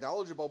credible or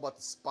knowledgeable about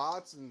the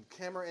spots and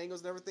camera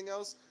angles and everything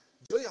else.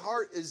 Julia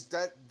Hart is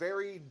that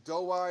very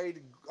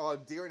doe-eyed,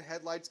 deer in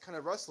headlights kind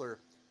of wrestler.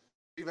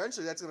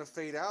 Eventually, that's going to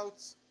fade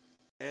out,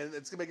 and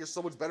it's going to make her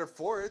so much better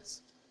for it.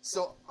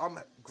 So I'm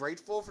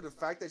grateful for the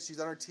fact that she's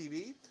on our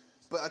TV.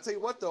 But I'll tell you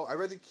what, though, I'd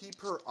rather keep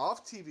her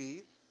off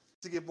TV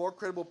to get more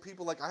credible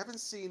people. Like, I haven't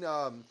seen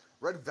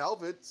Red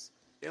Velvet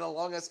in a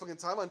long-ass fucking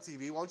time on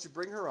TV. Why don't you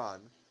bring her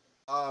on?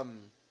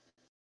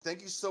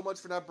 Thank you so much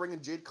for not bringing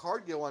Jade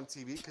Cargill on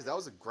TV, because that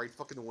was a great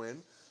fucking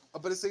win.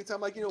 But at the same time,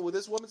 like, with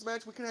this women's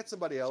match, we could have had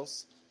somebody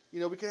else. We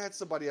could have had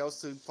somebody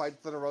else to fight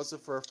Thunder Rosa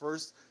for a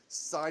first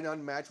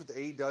sign-on match with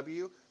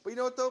AEW. But you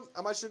know what, though?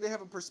 I'm not sure they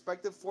have a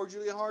perspective for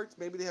Julia Hart.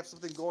 Maybe they have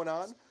something going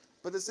on.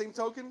 But the same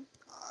token,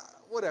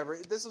 whatever.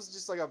 This was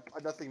just like a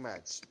nothing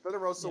match. Thunder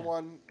Rosa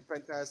won.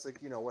 Fantastic.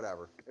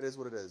 Whatever. It is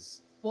what it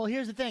is. Well,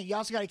 here's the thing. You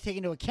also got to take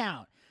into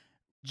account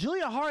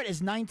Julia Hart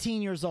is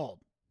 19 years old.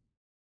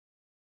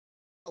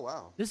 Oh,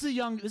 wow.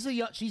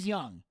 She's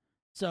young.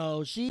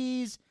 So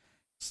she's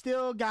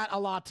still got a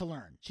lot to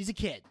learn. She's a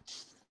kid.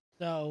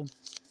 So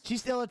she's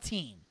still a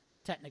teen,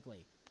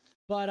 technically.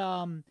 But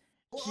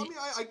well,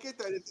 I get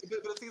that.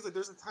 But the thing is, like,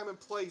 there's a time and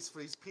place for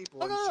these people.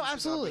 Oh, no,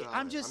 absolutely.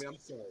 I'm sorry.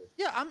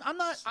 Yeah,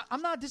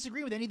 I'm not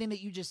disagreeing with anything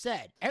that you just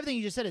said. Everything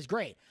you just said is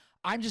great.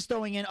 I'm just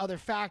throwing in other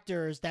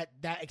factors that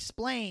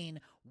explain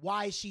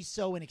why she's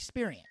so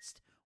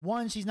inexperienced.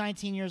 One, she's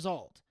 19 years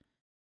old.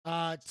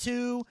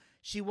 Two,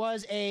 she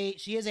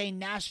is a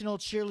national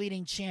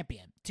cheerleading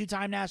champion,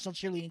 2-time national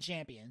cheerleading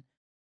champion.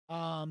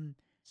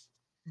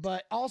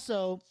 But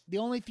also the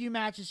only few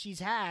matches she's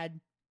had,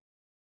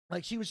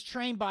 like, she was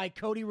trained by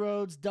Cody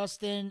Rhodes,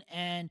 Dustin,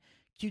 and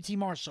QT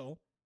Marshall.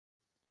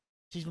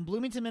 She's from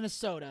Bloomington,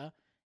 Minnesota,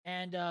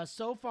 and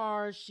so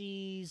far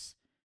she's,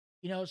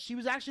 she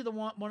was actually the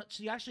one.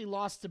 She actually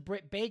lost to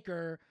Britt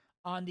Baker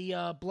on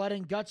the Blood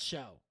and Guts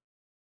show.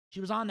 She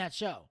was on that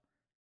show.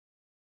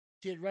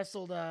 She had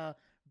wrestled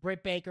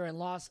Britt Baker and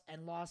lost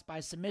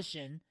by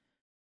submission.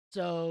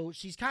 So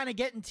she's kind of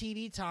getting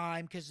TV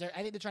time because I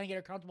think they're trying to get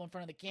her comfortable in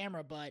front of the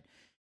camera. But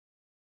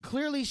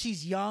clearly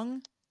she's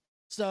young,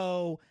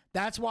 so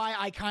that's why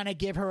I kind of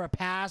give her a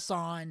pass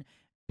on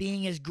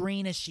being as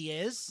green as she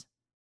is.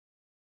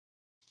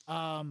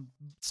 And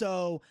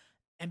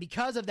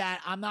because of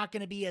that, I'm not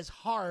going to be as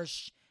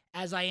harsh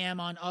as I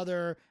am on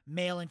other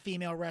male and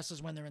female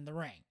wrestlers when they're in the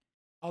ring.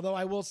 Although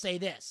I will say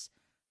this,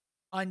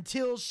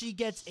 until she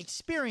gets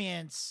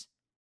experience,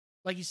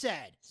 like you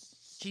said,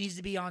 she needs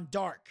to be on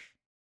Dark.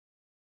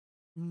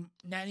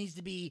 That needs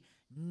to be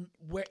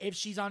where, if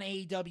she's on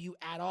AEW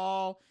at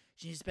all,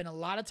 she needs to spend a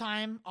lot of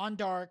time on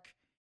Dark,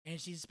 and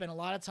she needs to spend a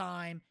lot of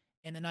time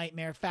in the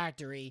Nightmare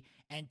Factory.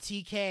 And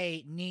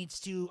TK needs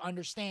to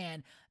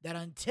understand that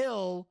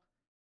until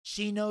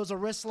she knows a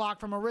wrist lock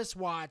from a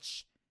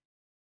wristwatch,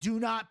 do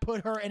not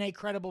put her in a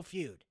credible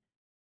feud.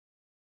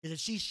 Because if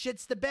she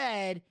shits the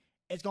bed,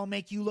 it's going to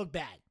make you look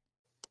bad.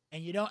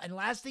 And and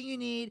last thing you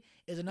need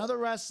is another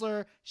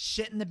wrestler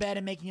shitting the bed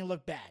and making you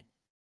look bad.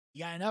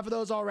 You got enough of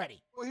those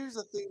already. Well, here's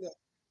the thing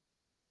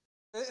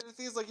And the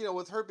thing is, like,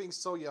 with her being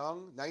so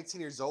young,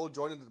 19 years old,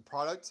 joining the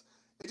product,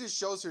 it just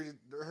shows her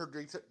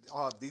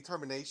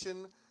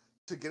determination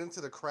to get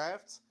into the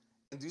craft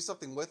and do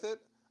something with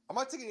it. I'm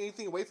not taking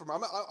anything away from her.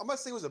 I'm not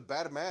saying it was a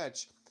bad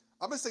match.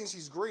 I'm not saying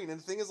she's green. And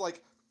the thing is,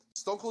 like,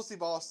 Stone Cold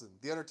Steve Austin,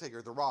 The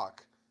Undertaker, The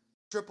Rock,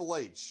 Triple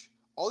H,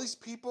 all these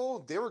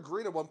people, they were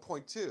green at one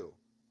point too.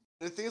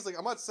 And the thing is, like,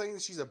 I'm not saying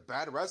that she's a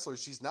bad wrestler.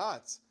 She's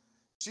not.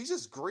 She's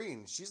just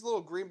green. She's a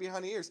little green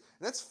behind the ears,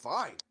 and that's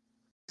fine.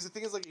 Because the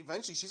thing is, like,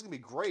 eventually she's gonna be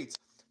great.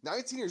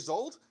 19 years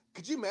old.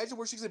 Could you imagine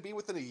where she's gonna be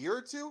within a year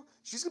or two?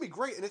 She's gonna be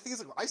great. And the thing is,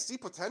 like, I see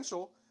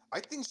potential. I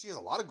think she has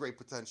a lot of great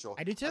potential.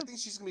 I do too. I think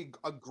she's gonna be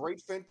a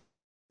great fan.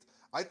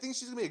 I think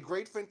she's gonna be a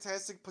great,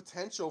 fantastic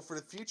potential for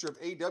the future of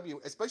AEW,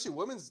 especially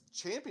women's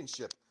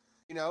championship.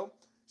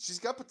 She's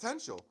got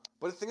potential.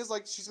 But the thing is,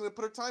 like, she's gonna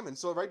put her time in.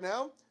 So right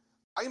now,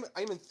 I'm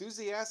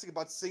enthusiastic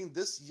about seeing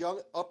this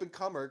young up and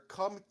comer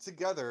come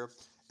together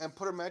and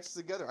put her matches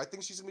together. I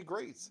think she's gonna be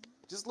great.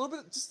 Just a little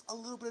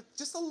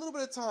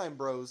bit of time,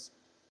 bros.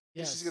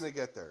 Yes. She's gonna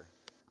get there.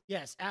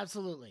 Yes,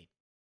 absolutely.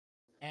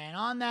 And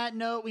on that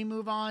note, we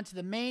move on to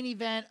the main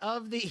event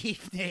of the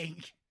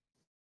evening.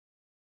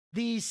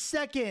 The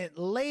second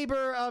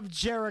Labor of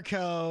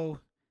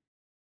Jericho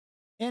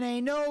in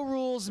a no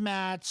rules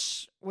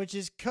match, which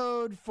is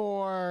code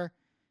for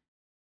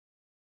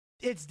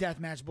it's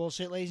deathmatch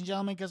bullshit, ladies and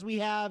gentlemen, because we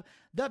have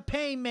the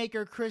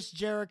Painmaker Chris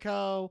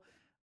Jericho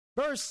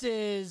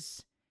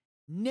versus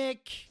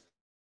Nick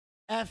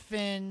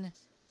effin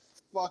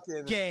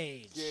Fucking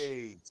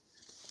Gage.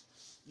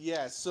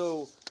 Yeah,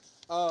 so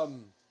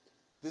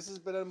this has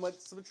been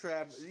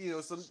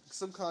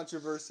some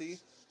controversy.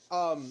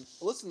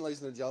 Listen,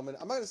 ladies and gentlemen,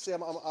 I'm not gonna say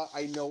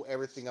I know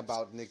everything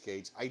about Nick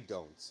Gage. I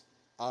don't.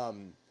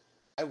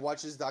 I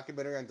watched his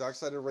documentary on Dark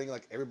Side of the Ring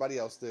like everybody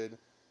else did.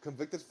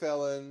 Convicted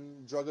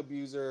felon, drug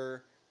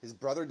abuser. His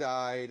brother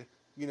died.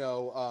 We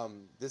all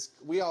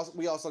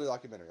saw the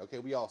documentary. Okay,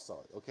 we all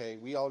saw it. Okay,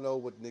 we all know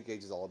what Nick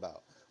Gage is all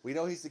about. We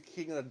know he's the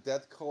king of the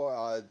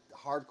deathcore,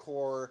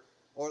 hardcore,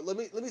 or let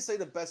me say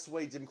the best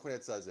way Jim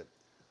Cornette says it: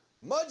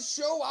 mud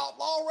show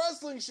outlaw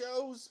wrestling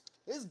shows.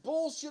 It's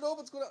bullshit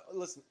over. It's gonna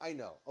listen. I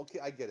know. Okay,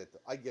 I get it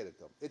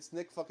though. It's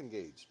Nick fucking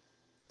Gage.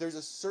 There's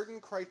a certain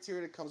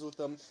criteria that comes with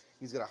him.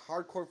 He's got a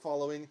hardcore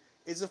following.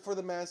 Is it for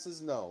the masses?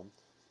 No.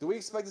 Do we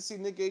expect to see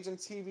Nick Gage on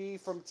TV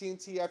from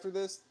TNT after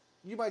this?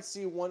 You might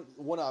see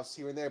one-offs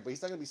here and there, but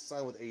he's not going to be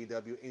signed with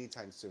AEW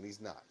anytime soon.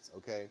 He's not,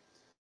 okay?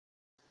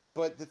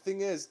 But the thing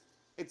is,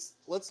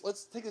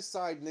 let's take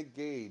aside Nick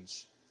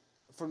Gage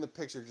from the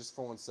picture just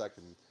for 1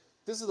 second.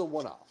 This is a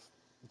one-off,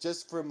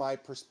 just from my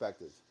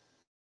perspective.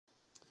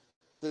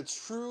 The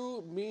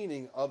true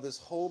meaning of this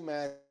whole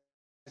match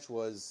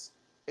is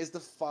the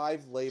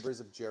 5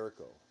 labors of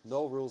Jericho.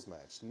 No rules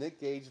match.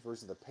 Nick Gage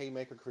versus the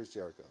Painmaker Chris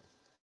Jericho.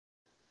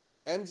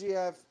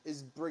 MJF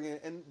is bringing,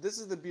 and this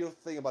is the beautiful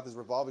thing about this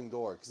revolving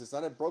door, because it's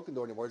not a broken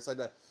door anymore. It's like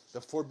the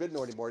forbidden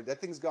door anymore. That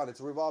thing's gone.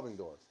 It's a revolving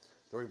door.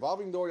 The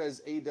revolving door that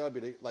is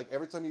AEW, like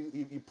every time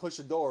you push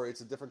a door,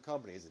 it's a different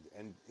company. Is it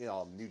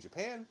New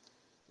Japan?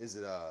 Is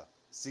it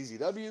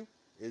CZW?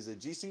 Is it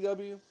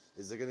GCW?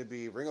 Is it going to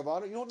be Ring of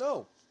Honor? You don't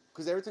know,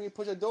 because every time you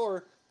push a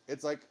door,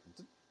 it's like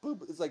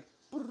boop. It's like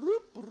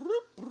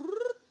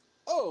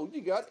oh,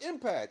 you got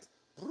Impact.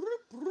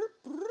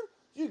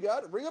 You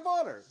got Ring of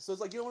Honor. So it's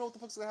like, you don't know what the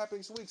fuck's going to happen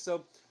next week.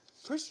 So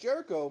Chris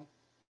Jericho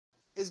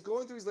is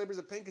going through his labors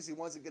of pain because he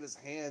wants to get his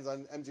hands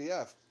on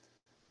MJF.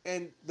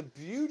 And the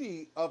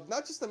beauty of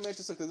not just the match,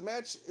 it's like the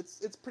match,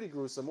 it's pretty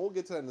gruesome. We'll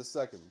get to that in a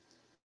second.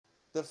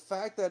 The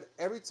fact that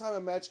every time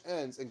a match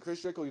ends, and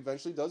Chris Jericho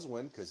eventually does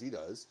win, because he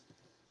does,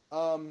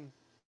 MJF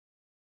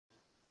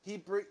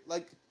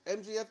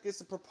gets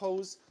to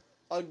propose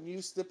a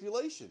new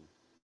stipulation.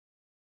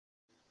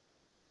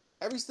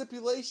 Every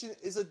stipulation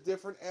is a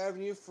different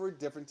avenue for a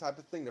different type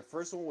of thing. The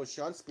first one was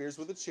Shawn Spears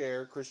with a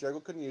chair. Chris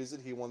Jericho couldn't use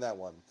it. He won that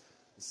one.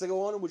 The second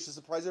one, which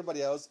surprised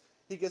everybody else,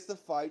 he gets to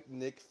fight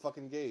Nick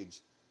fucking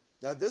Gage.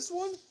 Now this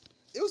one,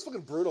 it was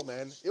fucking brutal,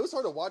 man. It was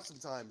hard to watch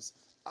sometimes.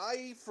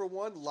 I, for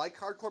one, like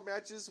hardcore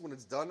matches when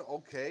it's done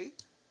okay.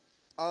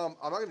 I'm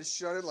not going to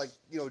shut it like,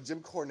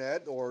 Jim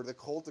Cornette or the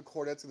cult of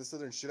Cornette's going to sit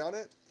there and shit on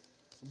it.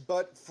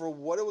 But for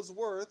what it was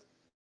worth,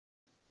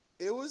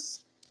 it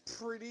was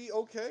pretty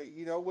okay,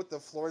 with the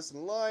fluorescent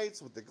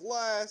lights, with the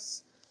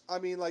glass. I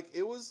mean, like,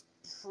 it was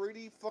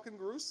pretty fucking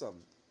gruesome.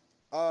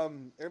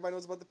 Everybody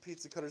knows about the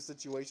pizza cutter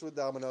situation with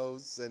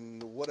Domino's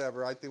and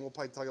whatever. I think we'll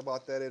probably talk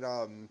about that in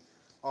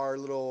our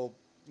little,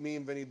 me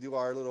and Vinny do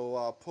our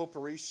little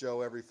potpourri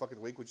show every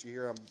fucking week, which you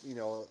hear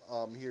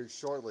here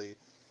shortly.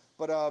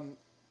 But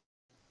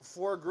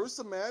for a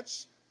gruesome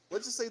match,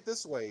 let's just say it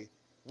this way: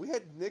 we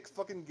had Nick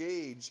fucking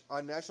Gage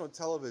on national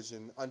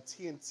television on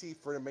TNT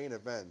for the main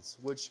events,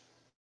 which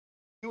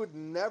he would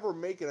never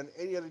make it on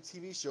any other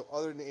TV show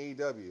other than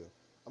AEW.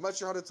 I'm not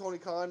sure how Tony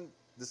Khan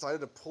decided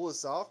to pull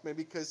this off.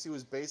 Maybe because he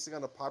was basing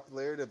on the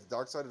popularity of the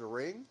Dark Side of the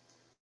Ring.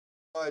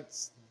 But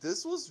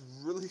this was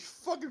really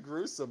fucking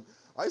gruesome.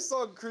 I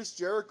saw Chris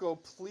Jericho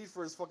plead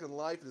for his fucking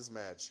life in this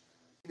match.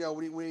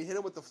 when you hit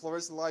him with the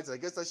fluorescent lights, I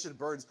guess that shit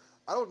burns.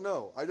 I don't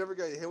know. I never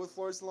got hit with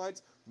fluorescent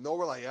lights, nor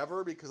will I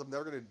ever, because I'm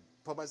never gonna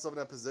put myself in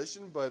that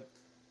position. But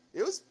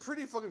it was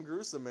pretty fucking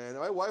gruesome, man.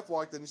 My wife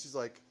walked in and she's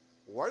like,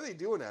 "Why are they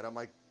doing that?" I'm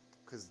like,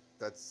 "Cause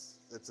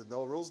it's a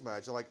no rules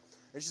match." I'm like,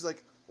 and she's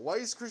like, "Why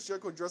is Chris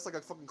Jericho dressed like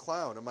a fucking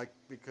clown?" I'm like,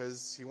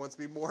 "Because he wants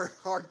to be more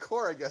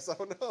hardcore, I guess." I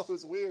don't know. It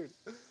was weird.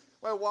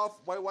 My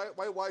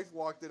wife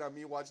walked in on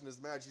me watching this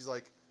match. She's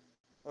like,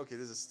 "Okay,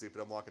 this is stupid.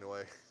 I'm walking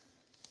away."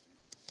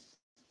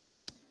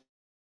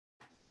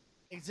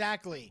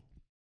 Exactly.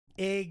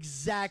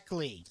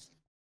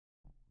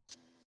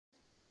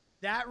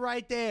 That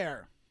right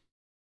there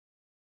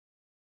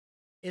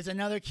is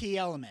another key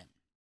element.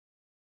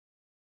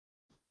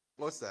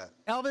 What's that?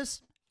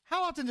 Elvis,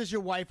 how often does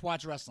your wife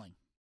watch wrestling?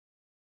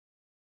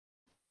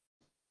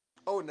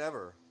 Oh,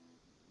 never.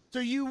 So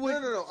you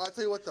would... No. I'll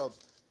tell you what, though.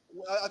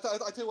 I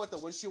tell you what, though.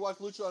 When she watched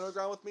Lucha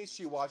Underground with me,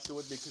 she watched it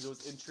with me because it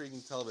was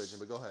intriguing television.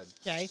 But go ahead.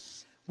 Okay. I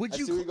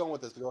see where you're going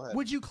with this, but go ahead.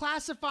 Would you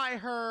classify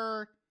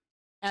her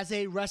as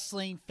a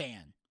wrestling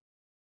fan?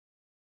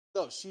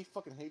 No, she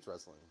fucking hates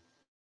wrestling.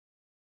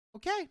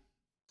 Okay.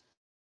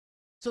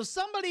 So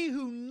somebody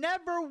who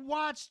never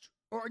watched,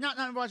 or not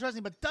watched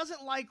wrestling, but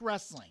doesn't like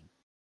wrestling,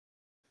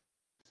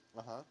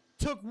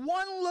 took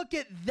one look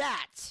at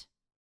that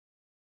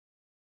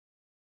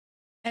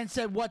and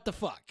said, "What the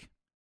fuck?"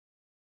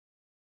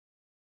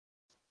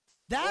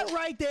 That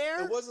right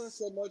there. It wasn't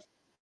so much.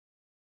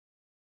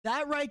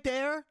 That right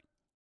there,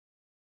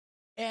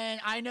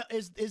 and I know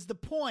is the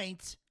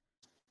point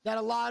that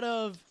a lot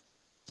of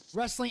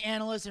wrestling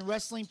analysts and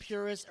wrestling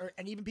purists,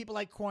 and even people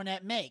like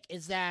Cornette make,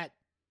 is that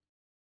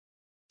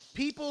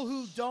people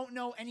who don't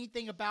know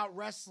anything about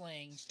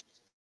wrestling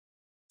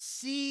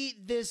see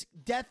this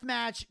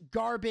deathmatch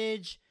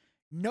garbage,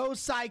 no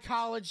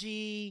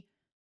psychology,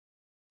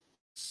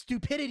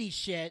 stupidity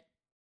shit,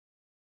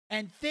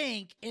 and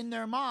think in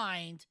their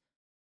mind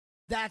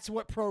that's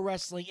what pro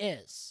wrestling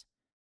is.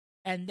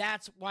 And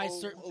that's why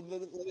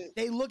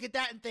they look at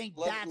that and think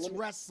that's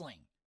wrestling.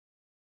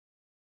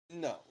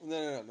 No.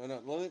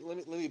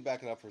 Let me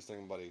back it up for a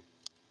second, buddy.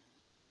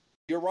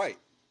 You're right.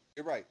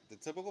 The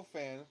typical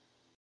fan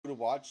who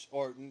watch,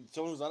 or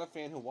someone who's not a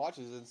fan who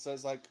watches and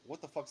says like,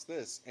 "What the fuck's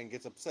this?" and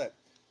gets upset.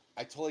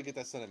 I totally get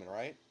that sentiment,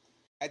 right?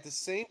 At the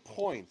same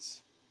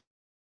point,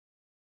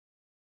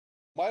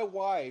 my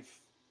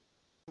wife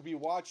could be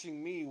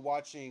watching me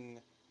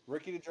watching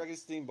Ricky the Dragon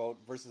Steamboat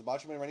versus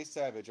Macho Man Randy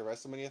Savage at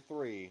WrestleMania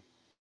 3,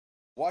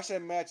 watch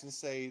that match and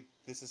say,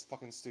 "This is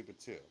fucking stupid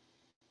too."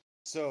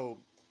 So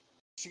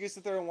she can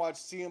sit there and watch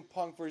CM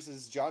Punk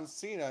versus John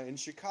Cena in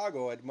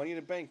Chicago at Money in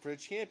the Bank for the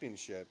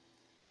championship.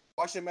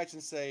 Watch that match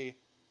and say,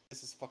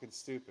 "This is fucking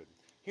stupid."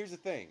 Here's the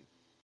thing.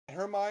 In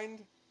her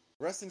mind,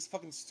 wrestling's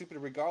fucking stupid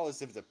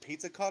regardless if it's a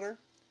pizza cutter,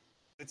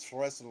 if it's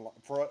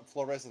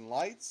fluorescent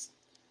lights.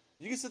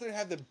 You can sit there and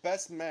have the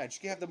best match.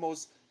 You can have the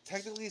most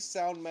technically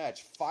sound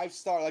match.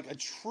 5-star, like a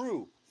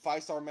true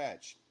 5-star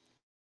match.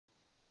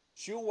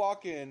 She'll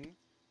walk in,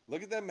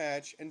 look at that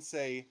match, and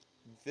say,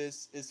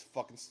 "This is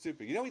fucking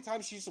stupid." You know how many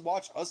times she used to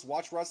watch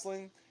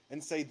wrestling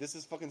and say, "This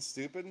is fucking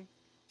stupid"?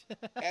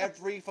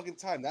 Every fucking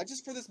time. Not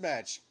just for this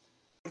match,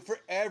 but for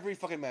every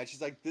fucking match.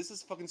 She's like, "This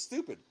is fucking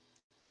stupid."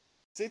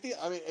 Same thing,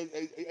 I mean,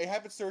 it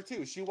happens to her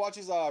too. She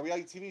watches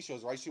reality TV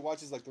shows, right? She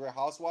watches like The Real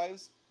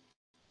Housewives.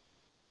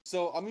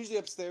 So I'm usually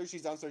upstairs,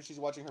 she's downstairs, she's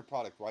watching her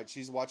product, right?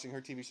 She's watching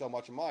her TV show, I'm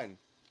watching mine.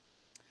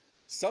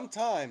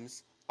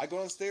 Sometimes I go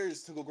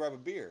downstairs to go grab a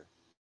beer.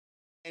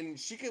 And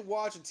she could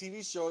watch a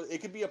TV show.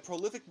 It could be a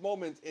prolific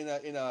moment in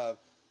a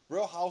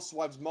Real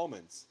Housewives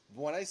moment.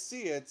 When I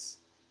see it,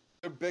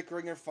 they're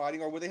bickering or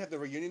fighting, or when they have the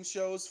reunion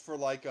shows for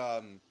like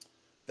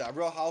the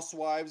Real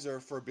Housewives or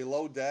for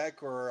Below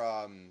Deck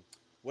or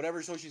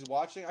whatever show she's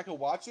watching, I could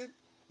watch it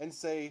and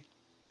say,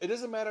 it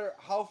doesn't matter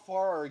how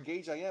far or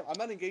engaged I am. I'm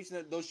not engaged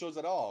in those shows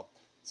at all.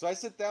 So I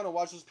sit down and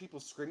watch those people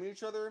screaming at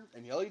each other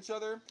and yell at each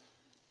other.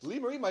 Lee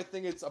Marie might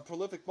think it's a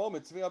prolific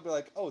moment. To me, I'll be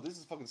like, "Oh, this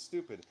is fucking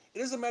stupid." It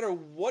doesn't matter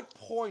what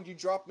point you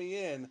drop me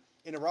in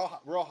a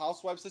Real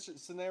Housewives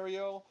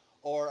scenario,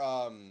 or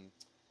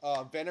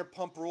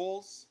Vanderpump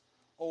Rules,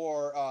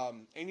 or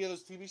any of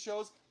those TV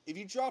shows. If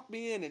you drop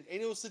me in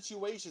any of those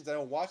situations and I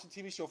don't watch the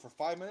TV show for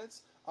 5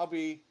 minutes, I'll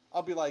be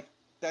like,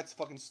 "That's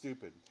fucking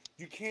stupid."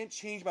 You can't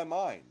change my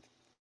mind.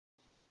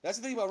 That's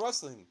the thing about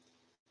wrestling.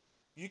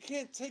 You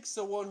can't take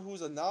someone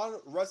who's a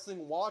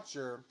non-wrestling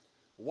watcher,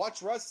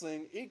 watch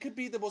wrestling. It could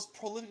be the most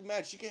prolific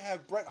match. You can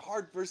have Bret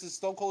Hart versus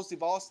Stone Cold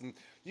Steve Austin.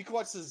 You can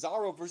watch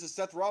Cesaro versus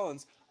Seth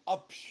Rollins. A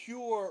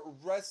pure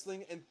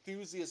wrestling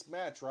enthusiast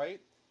match, right?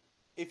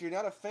 If you're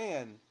not a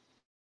fan,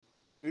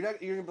 you're gonna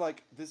be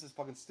like, "This is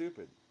fucking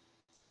stupid."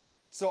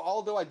 So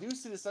although I do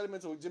see the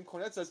sentiments of what Jim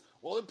Cornette says,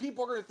 well, the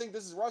people are gonna think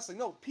this is wrestling.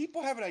 No,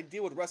 people have an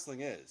idea what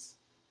wrestling is.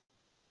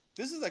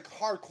 This is like a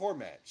hardcore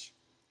match.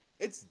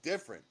 It's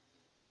different.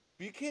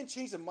 But you can't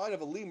change the mind of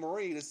a Lee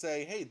Marie to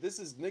say, "Hey, this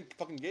is Nick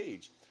fucking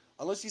Gage."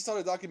 Unless she saw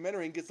the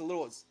documentary and gets a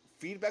little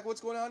feedback of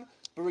what's going on.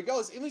 But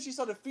regardless, even if she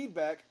saw the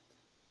feedback,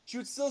 she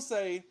would still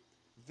say,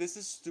 this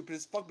is stupid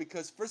as fuck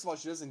because first of all,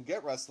 she doesn't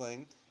get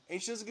wrestling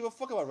and she doesn't give a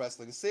fuck about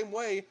wrestling. The same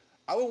way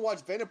I would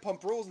watch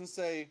Vanderpump Rules and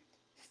say,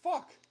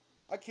 fuck,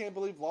 I can't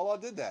believe Lala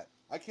did that.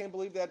 I can't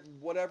believe that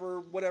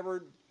whatever,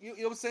 you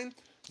know what I'm saying?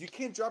 You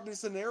can't drop me a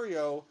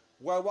scenario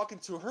where I walk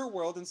into her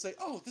world and say,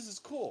 oh, this is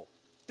cool.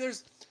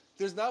 There's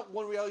not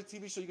one reality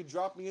TV show you can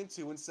drop me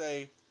into and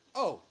say,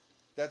 oh,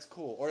 that's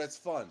cool or that's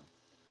fun.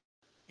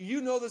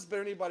 You know this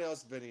better than anybody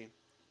else, Vinny.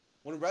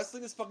 When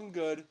wrestling is fucking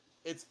good,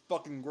 it's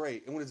fucking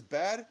great. And when it's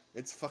bad,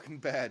 it's fucking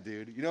bad,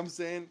 dude. You know what I'm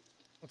saying?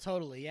 Well,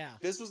 totally, yeah.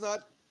 This is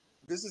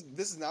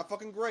not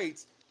fucking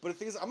great. But the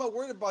thing is, I'm not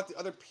worried about the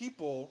other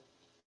people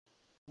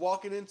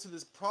walking into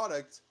this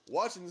product,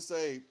 watching and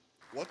say,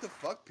 what the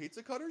fuck,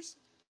 pizza cutters?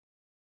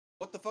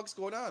 What the fuck's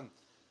going on?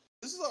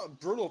 This is a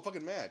brutal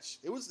fucking match.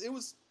 It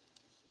was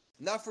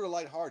not for the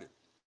lighthearted.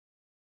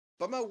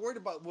 But I'm not worried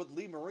about what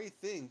Lee Marie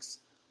thinks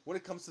when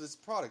it comes to this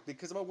product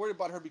because I'm not worried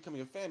about her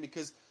becoming a fan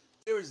because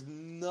there is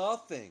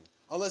nothing,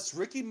 unless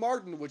Ricky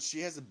Martin, which she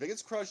has the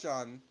biggest crush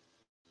on,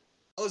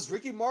 unless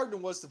Ricky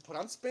Martin was to put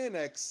on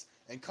spandex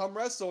and come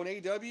wrestle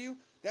in AEW,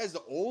 that is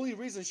the only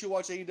reason she'll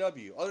watch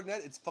AEW. Other than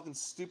that, it's fucking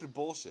stupid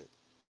bullshit.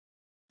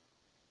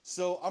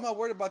 So I'm not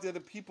worried about the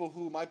other people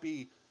who might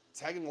be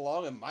tagging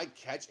along and might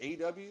catch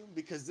AEW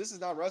because this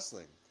is not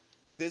wrestling.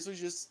 This was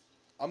just,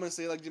 I'm going to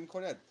say like Jim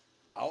Cornette,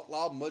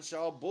 outlaw,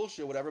 mudshot,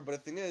 bullshit, whatever. But the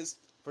thing is,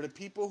 for the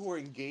people who are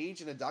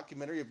engaged in a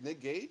documentary of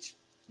Nick Gage,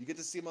 you get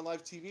to see him on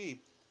live TV.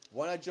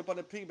 Why not jump on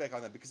a piggyback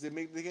on that? Because the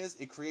thing is,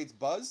 it creates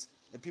buzz,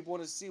 and people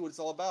want to see what it's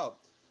all about.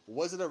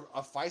 Was it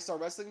a 5-star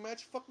wrestling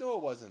match? Fuck no,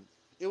 it wasn't.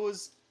 It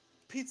was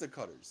pizza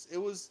cutters. It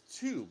was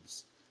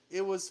tubes.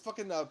 It was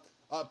fucking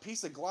a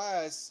piece of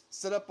glass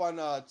set up on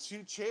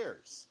 2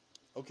 chairs.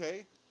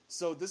 Okay?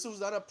 So this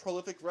was not a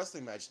prolific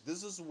wrestling match.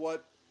 This is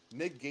what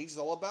Nick Gage is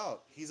all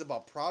about. He's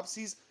about props.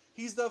 He's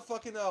the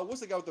fucking,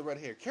 what's the guy with the red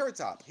hair? Carrot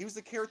Top. He was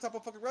the Carrot Top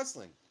of fucking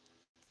wrestling.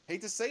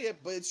 Hate to say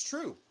it, but it's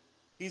true.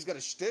 He's got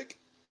a shtick.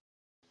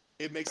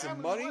 It makes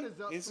him money. And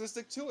he's going to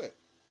stick to it.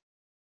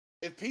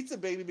 If Pizza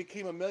Baby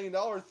became $1 million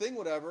thing,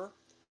 whatever,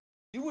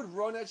 you would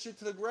run that shit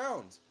to the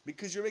ground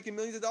because you're making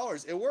millions of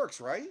dollars. It works,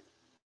 right?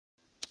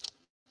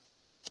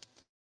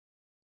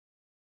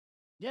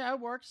 Yeah, it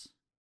works.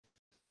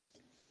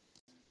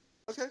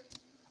 Okay.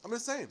 I'm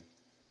just saying.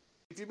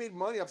 If you made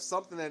money off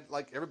something that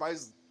like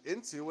everybody's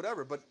into,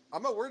 whatever, but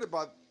I'm not worried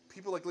about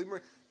people like Lee Marie.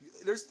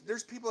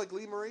 There's people like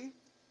Lee Marie,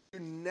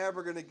 you're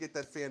never going to get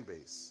that fan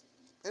base.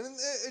 And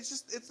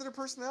it's their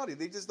personality.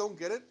 They just don't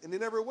get it, and they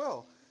never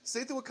will.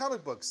 Same thing with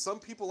comic books. Some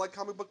people like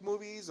comic book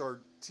movies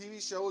or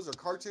TV shows or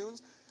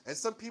cartoons, and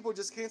some people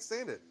just can't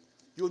stand it.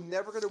 You're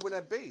never going to win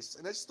that base,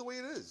 and that's just the way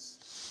it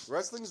is.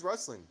 Wrestling's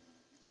wrestling.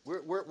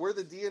 We're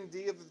the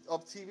D&D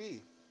of TV. You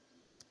know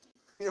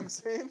what I'm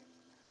saying?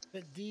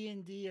 The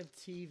D&D of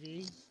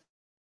TV?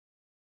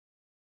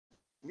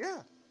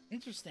 Yeah.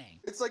 Interesting.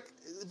 It's like,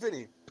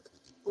 Vinny,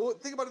 well,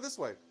 think about it this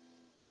way.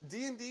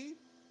 D&D,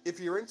 if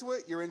you're into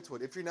it, you're into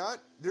it. If you're not,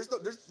 there's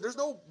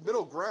no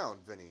middle ground,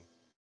 Vinny.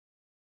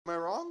 Am I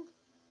wrong?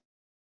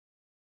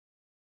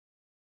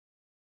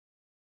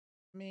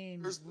 I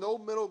mean, there's no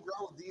middle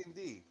ground with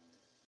D&D.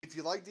 If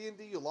you like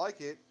D&D, you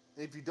like it.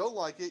 And if you don't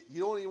like it,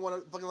 you don't even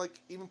want to fucking like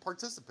even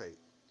participate.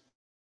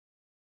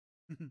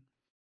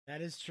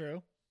 that is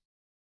true.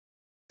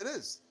 It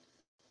is.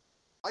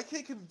 I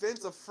can't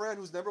convince a friend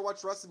who's never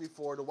watched wrestling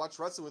before to watch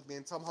wrestling with me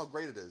and tell them how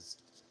great it is.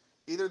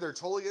 Either they're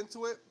totally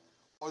into it,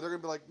 or they're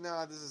gonna be like,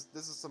 nah, this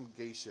is some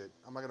gay shit.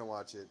 I'm not gonna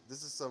watch it.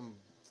 This is some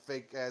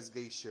fake ass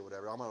gay shit,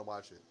 whatever. I'm gonna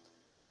watch it.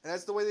 And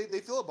that's the way they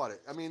feel about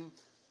it. I mean,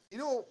 you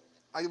know,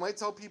 I might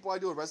tell people I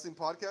do a wrestling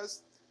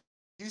podcast.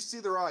 You see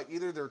their eye.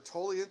 Either they're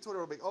totally into it,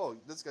 or they're like, oh,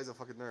 this guy's a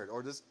fucking nerd,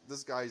 or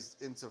this guy's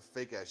into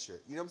fake ass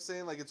shit. You know what I'm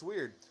saying? Like, it's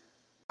weird.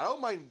 I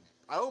don't mind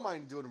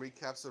doing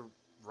recaps of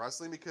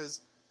wrestling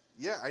because,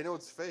 yeah, I know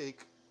it's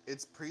fake.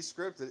 It's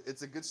pre-scripted.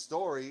 It's a good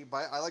story,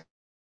 but I like.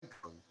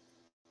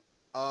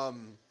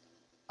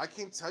 I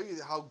can't tell you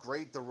how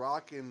great The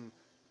Rock and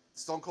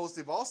Stone Cold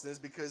Steve Austin is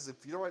because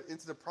if you don't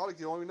into the product,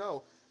 you don't even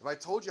know. If I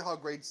told you how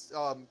great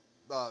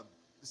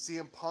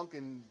CM Punk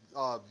and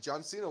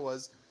John Cena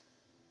was,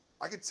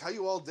 I could tell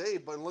you all day,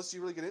 but unless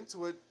you really get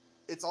into it,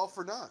 it's all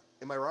for naught.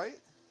 Am I right?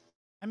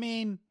 I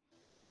mean,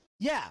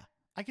 yeah,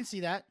 I can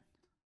see that.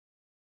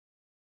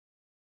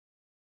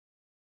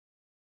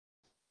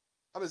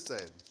 I'm just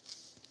saying.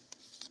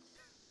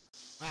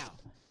 Wow.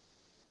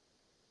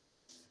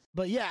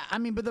 But yeah, I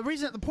mean, but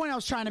the point I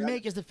was trying to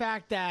make is the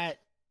fact that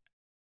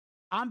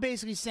I'm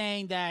basically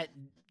saying that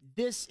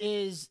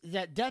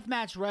that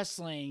deathmatch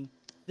wrestling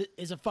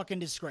is a fucking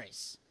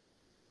disgrace.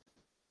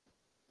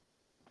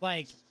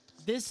 Like,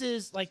 this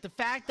is like the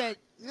fact that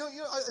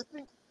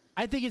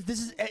I think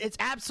it's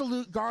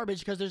absolute garbage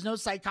because there's no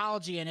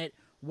psychology in it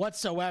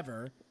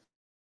whatsoever.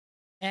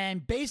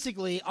 And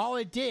basically all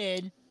it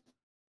did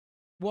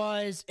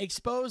was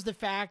expose the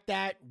fact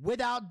that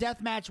without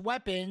deathmatch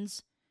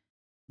weapons,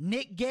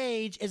 Nick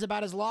Gage is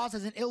about as lost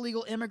as an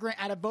illegal immigrant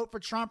at a Vote for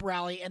Trump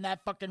rally in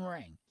that fucking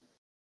ring.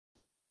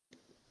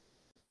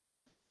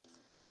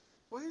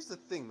 Well, here's the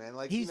thing, man.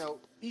 Like,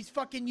 He's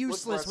fucking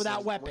useless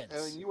without weapons.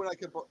 I mean, you and I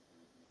could.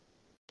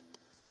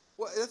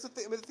 Well, that's the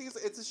thing. I mean, the thing is,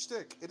 it's a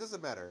shtick. It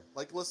doesn't matter.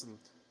 Like, listen,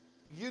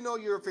 you know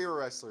your favorite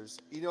wrestlers.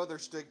 You know their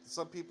shtick.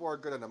 Some people are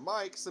good on the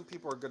mic. Some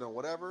people are good on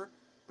whatever.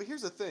 But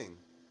here's the thing.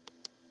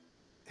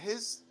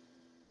 His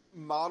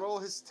model,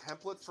 his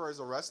template for as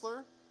a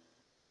wrestler,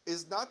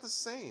 is not the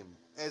same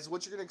as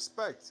what you're gonna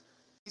expect.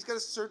 He's got a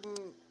certain.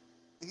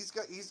 He's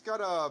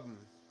got how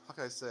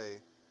can I say?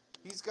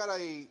 He's got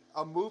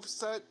a move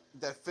set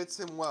that fits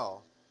him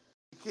well.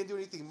 He can't do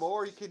anything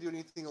more. He can't do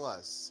anything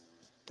less.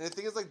 And the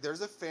thing is, like,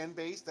 there's a fan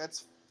base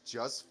that's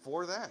just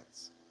for that.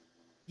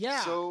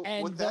 Yeah. So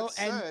and with that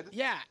said,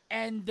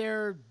 and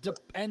they're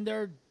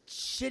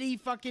shitty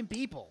fucking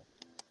people.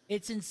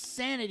 It's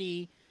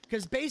insanity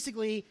because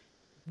basically,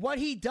 what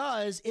he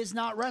does is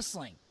not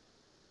wrestling.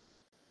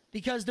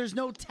 Because there's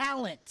no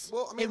talent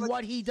in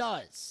what he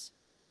does.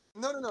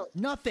 No.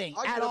 Nothing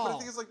at all. But the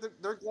thing is, like,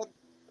 they're glad.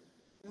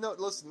 No,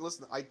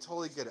 listen. I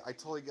totally get it. I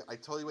totally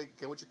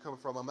get what you're coming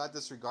from. I'm not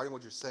disregarding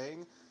what you're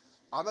saying.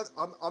 I'm not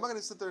going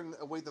to sit there and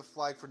wave the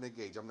flag for Nick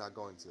Gage. I'm not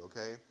going to.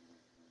 Okay.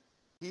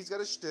 He's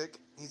got a shtick.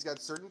 He's got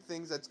certain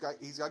things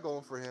he's got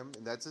going for him,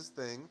 and that's his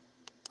thing.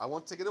 I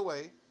won't take it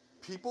away.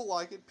 People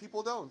like it.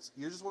 People don't.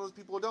 You're just one of those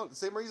people who don't. The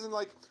same reason,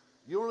 like,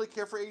 you don't really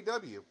care for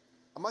AEW.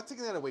 I'm not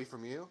taking that away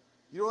from you.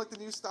 You don't like the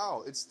new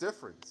style. It's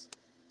different.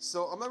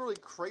 So I'm not really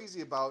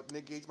crazy about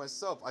Nick Gage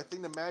myself. I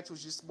think the match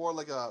was just more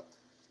like a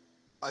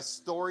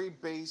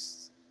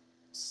story-based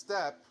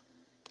step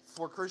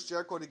for Chris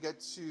Jericho to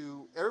get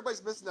to.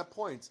 Everybody's missing that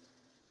point.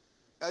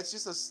 That's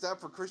just a step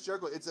for Chris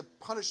Jericho. It's a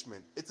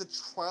punishment. It's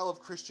a trial of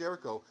Chris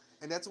Jericho,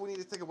 and that's what we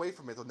need to take away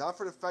from it. Though, not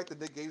for the fact that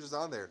Nick Gage is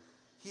on there.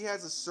 He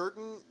has a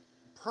certain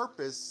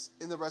purpose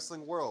in the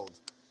wrestling world.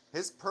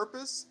 His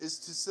purpose is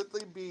to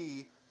simply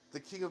be the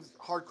king of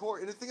hardcore.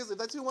 And the thing is, if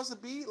that's who he wants to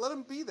be, let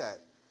him be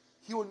that.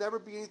 He will never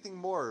be anything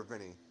more,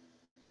 Vinny.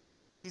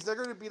 He's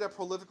never going to be that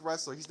prolific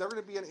wrestler. He's never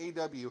going to be in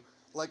AEW,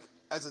 like,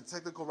 as a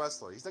technical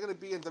wrestler. He's not going to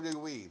be in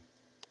WWE.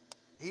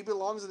 He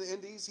belongs in the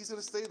Indies. He's going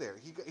to stay there.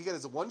 He got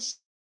his one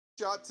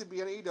shot to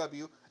be in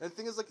AEW. And the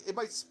thing is, like, it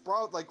might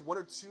sprout, like, one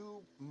or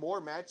two more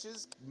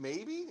matches,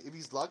 maybe, if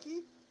he's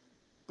lucky.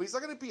 But he's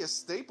not going to be a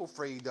staple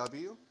for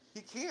AEW.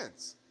 He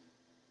can't.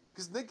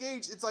 Because Nick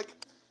Gage, it's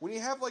like, when you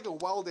have, like, a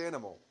wild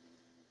animal,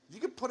 you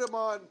can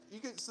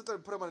sit there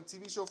and put him on a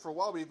TV show for a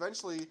while, but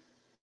eventually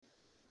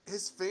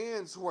his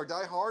fans who are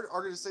diehard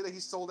are going to say that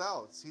he's sold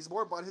out. He's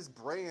more about his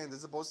brand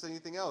as opposed to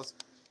anything else.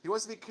 He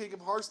wants to be king of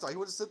hardstyle. He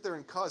wants to sit there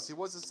and cuss. He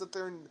wants to sit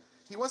there and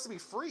he wants to be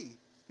free.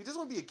 He doesn't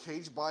want to be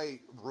caged by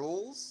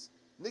rules.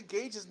 Nick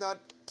Gage is not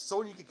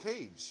someone you can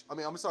cage.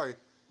 I'm sorry.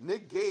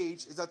 Nick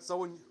Gage is not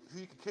someone who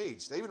you can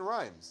cage. That even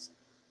rhymes.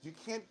 You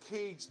can't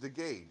cage the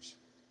Gage.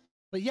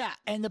 But yeah,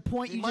 and the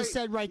point you just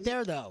said right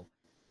there, though,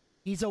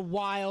 he's a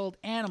wild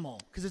animal.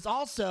 Because it's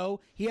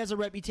also, he has a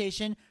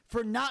reputation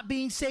for not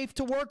being safe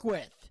to work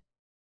with.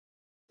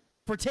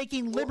 For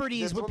taking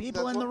liberties with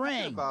people in the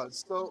ring.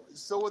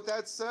 So with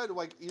that said,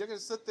 like, you're not going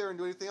to sit there and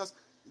do anything else.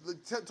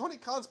 Tony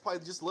Khan's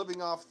probably just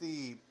living off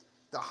the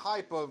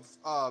hype of,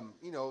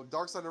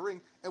 Dark Side of the Ring.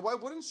 And why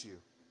wouldn't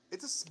you?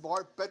 It's a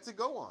smart bet to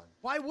go on.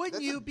 Why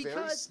wouldn't you? Because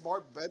very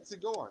smart bet to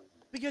go on.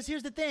 Because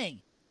here's the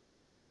thing.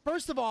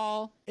 First of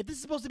all, if this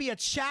is supposed to be a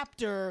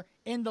chapter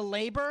in the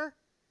labor,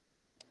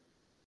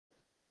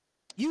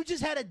 you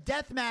just had a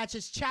death match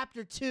as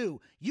chapter 2.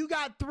 You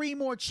got 3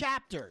 more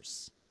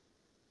chapters.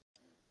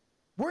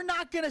 We're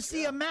not going to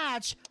see a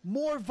match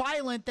more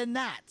violent than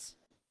that.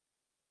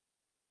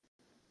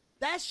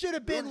 That should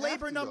have been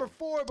labor number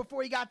 4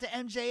 before he got to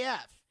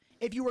MJF.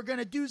 If you were going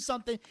to do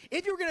something,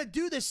 if you were going to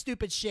do this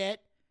stupid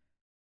shit,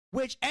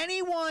 which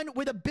anyone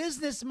with a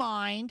business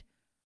mind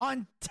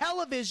on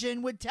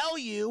television would tell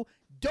you,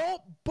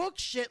 don't book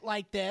shit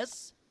like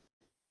this.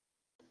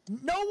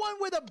 No one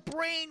with a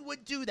brain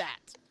would do that.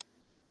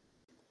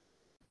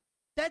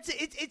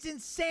 It's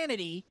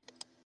insanity.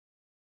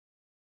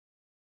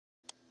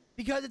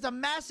 Because it's a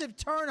massive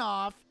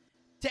turnoff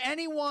to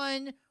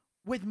anyone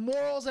with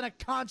morals and a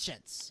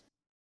conscience.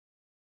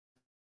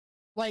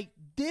 Like,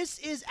 this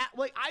is,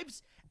 like, I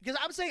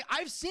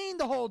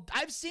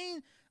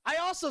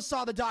also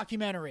saw the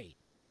documentary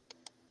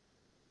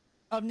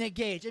of Nick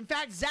Gage. In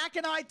fact, Zach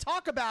and I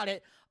talk about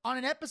it on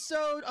an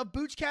episode of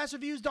Boochcast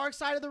Reviews Dark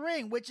Side of the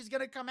Ring, which is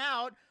going to come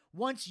out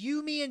once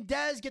you, me, and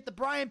Dez get the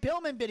Brian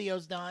Pillman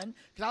videos done,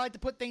 because I like to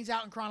put things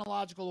out in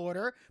chronological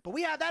order. But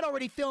we have that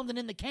already filmed and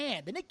in the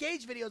can. The Nick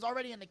Gage video is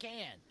already in the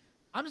can.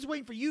 I'm just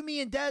waiting for you, me,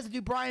 and Dez to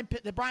do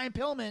the Brian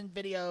Pillman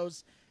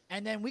videos,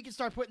 and then we can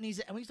start putting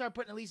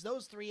at least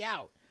those 3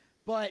 out.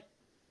 But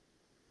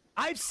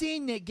I've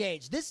seen Nick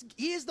Gage.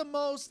 He is the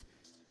most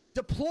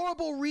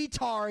deplorable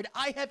retard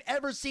I have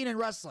ever seen in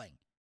wrestling.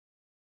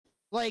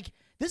 Like,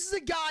 this is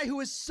a guy who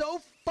is so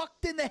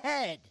fucked in the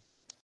head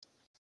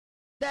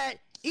that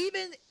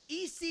even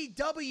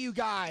ECW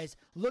guys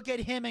look at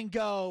him and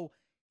go,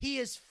 he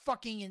is a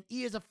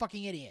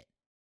fucking idiot.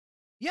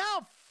 You know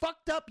how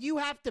fucked up you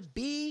have to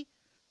be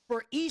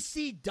for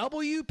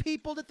ECW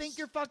people to think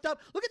you're fucked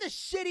up? Look at the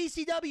shit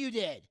ECW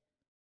did.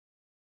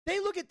 They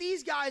look at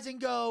these guys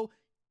and go,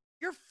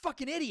 "You're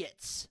fucking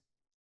idiots."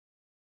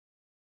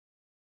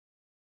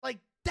 Like,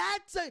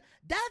 that's an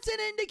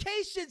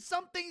indication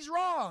something's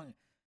wrong.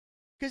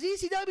 Because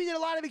ECW did a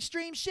lot of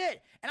extreme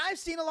shit. And I've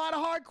seen a lot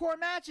of hardcore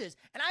matches.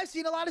 And I've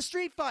seen a lot of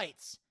street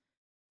fights.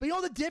 But you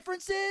know what the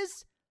difference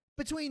is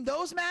between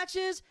those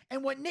matches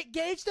and what Nick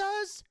Gage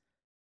does?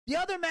 The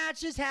other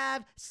matches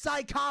have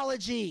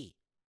psychology.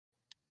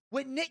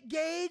 With Nick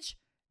Gage,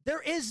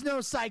 there is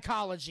no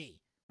psychology.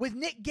 With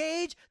Nick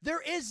Gage,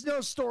 there is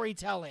no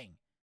storytelling.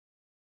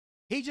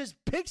 He just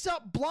picks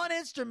up blunt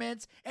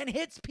instruments and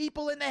hits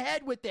people in the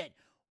head with it.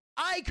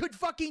 I could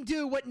fucking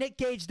do what Nick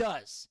Gage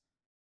does.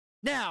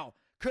 Now,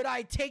 could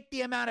I take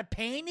the amount of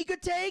pain he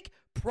could take?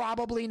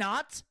 Probably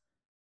not.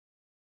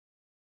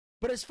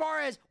 But as far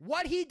as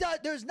what he does,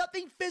 there's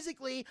nothing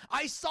physically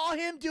I saw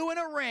him do in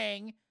a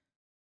ring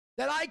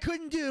that I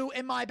couldn't do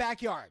in my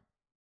backyard.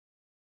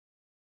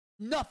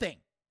 Nothing.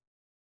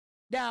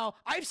 Now,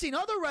 I've seen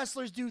other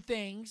wrestlers do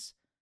things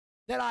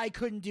that I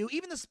couldn't do.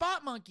 Even the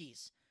Spot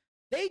Monkeys.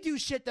 They do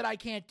shit that I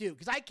can't do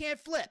because I can't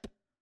flip.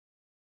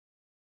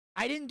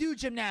 I didn't do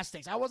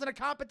gymnastics. I wasn't a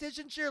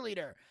competition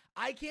cheerleader.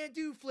 I can't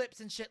do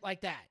flips and shit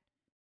like that.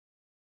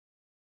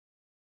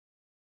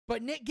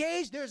 But Nick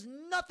Gage, there's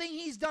nothing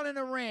he's done in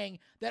a ring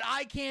that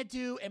I can't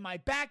do in my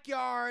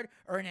backyard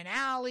or in an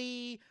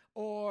alley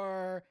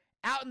or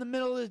out in the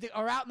middle of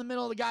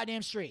the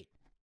goddamn street.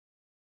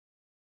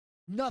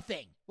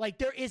 Nothing. Like,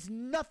 there is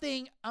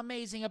nothing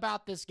amazing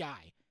about this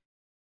guy.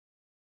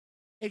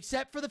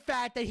 Except for the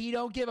fact that he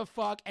don't give a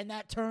fuck and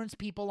that turns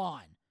people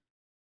on.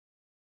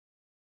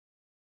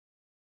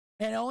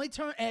 And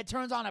it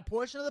turns on a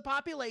portion of the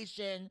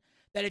population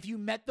that if you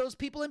met those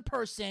people in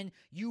person,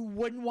 you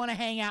wouldn't want to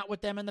hang out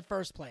with them in the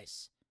first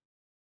place.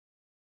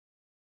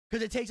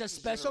 Because it takes a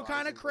special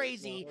kind of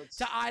crazy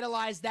to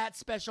idolize that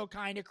special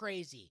kind of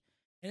crazy.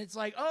 And it's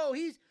like,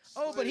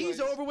 but he's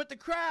over with the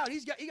crowd. He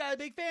got a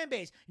big fan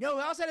base. You know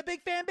who else had a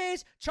big fan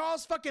base?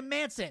 Charles fucking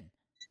Manson.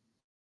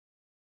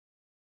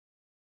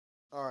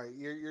 All right,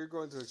 you're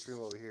going to extreme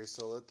over here,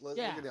 so let's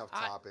get off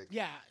topic.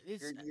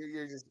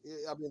 You're just,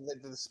 I mean,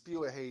 the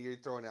spew of hate you're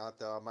throwing out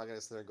there, I'm not going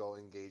to sit there and go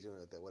engaging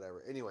with it,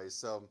 whatever. Anyway,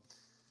 so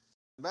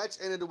the match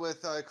ended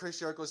with Chris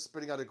Jericho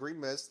spitting out a green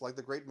mist like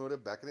the Great Muta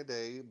back in the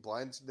day,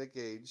 blinds Nick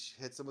Gage,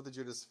 hits him with the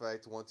Judas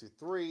Effect, 1, 2,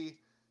 3.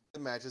 The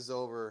match is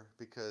over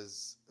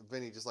because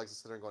Vinny just likes to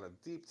sit there and go on a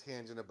deep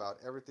tangent about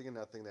everything and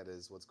nothing that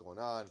is what's going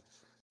on.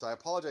 So I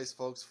apologize,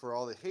 folks, for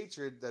all the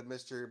hatred that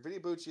Mr. Vinny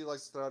Bucci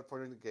likes to throw out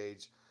for Nick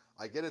Gage.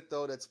 I get it,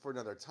 though. That's for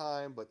another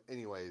time. But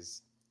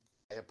anyways,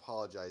 I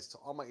apologize to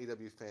all my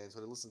AEW fans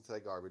who have listened to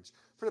that garbage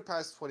for the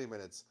past 20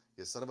 minutes.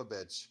 You son of a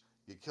bitch.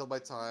 You killed my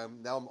time.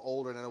 Now I'm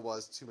older than I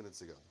was 2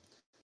 minutes ago.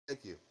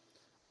 Thank you.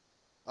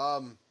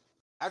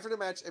 After the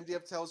match,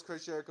 MJF tells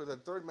Chris Jericho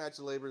that the third match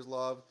of Labor's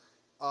Love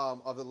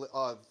of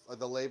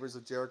the Labors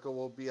of Jericho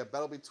will be a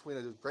battle between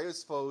his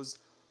greatest foes,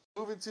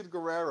 Juventud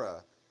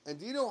Guerrera. And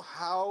do you know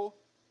how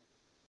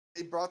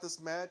they brought this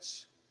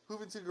match?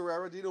 Juventud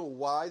Guerrera. Do you know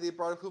why they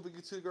brought up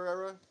Juventud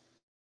Guerrera?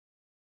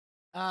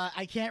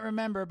 I can't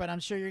remember, but I'm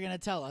sure you're going to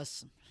tell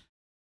us.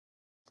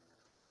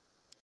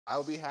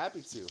 I'll be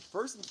happy to.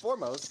 First and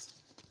foremost,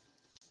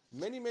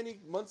 many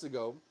months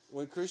ago,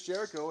 when Chris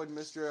Jericho and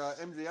Mr.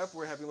 MJF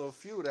were having a little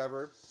feud,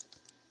 whatever,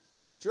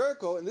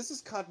 Jericho, and this is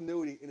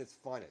continuity in its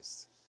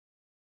finest.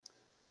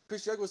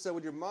 Chris Jericho said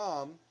with your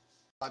mom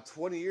about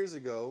 20 years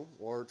ago,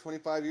 or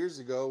 25 years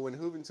ago, when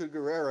Juventud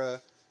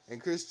Guerrera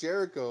and Chris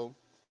Jericho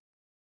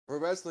where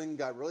wrestling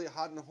got really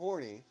hot and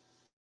horny,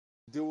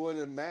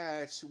 doing a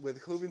match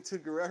with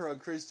Juventud Guerrera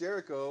and Chris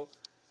Jericho,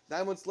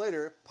 9 months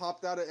later,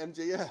 popped out of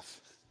MJF.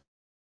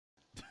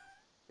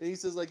 And he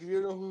says, like, if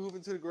you don't know who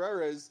Juventud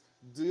Guerrera is,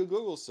 do a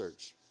Google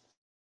search.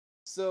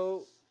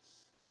 So,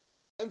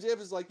 MJF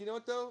is like, you know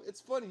what, though?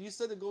 It's funny. You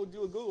said to go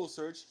do a Google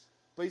search,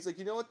 but he's like,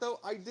 you know what, though?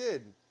 I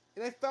did.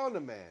 And I found a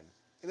man.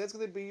 And that's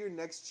going to be your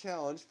next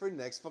challenge for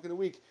next fucking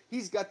week.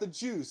 He's got the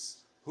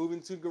juice.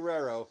 Juventud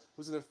Guerrero,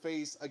 who's going to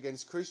face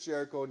against Chris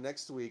Jericho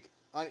next week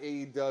on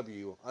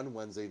AEW on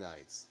Wednesday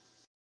nights.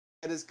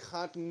 And his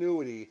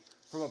continuity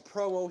from a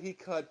promo he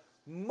cut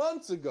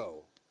months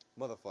ago,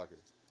 motherfucker.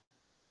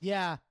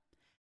 Yeah,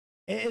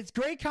 it's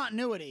great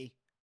continuity.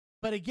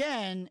 But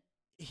again,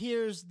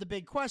 here's the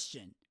big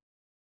question.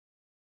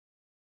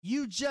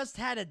 You just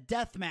had a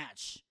death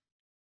match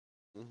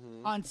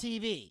on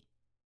TV.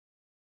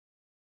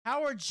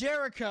 How are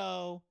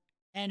Jericho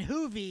and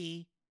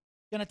Juvi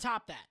going to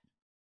top that?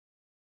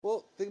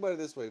 Well, think about it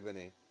this way,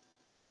 Vinny.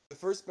 The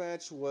first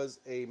match was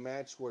a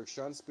match where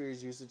Shawn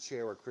Spears used a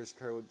chair where Chris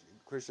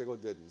Jericho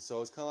didn't.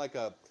 So it's kind of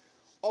like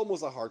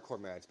almost a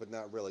hardcore match, but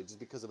not really, just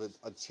because of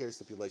a chair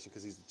stipulation,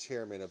 because he's the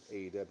chairman of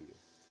AEW.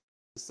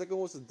 The second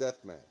one was a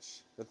death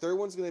match. The third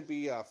one's going to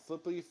be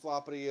flippity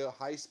floppity,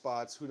 high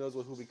spots. Who knows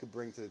what Juvi could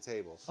bring to the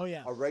table? Oh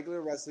yeah, a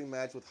regular wrestling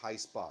match with high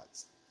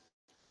spots.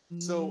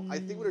 So I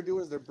think what they're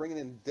doing is they're bringing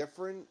in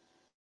different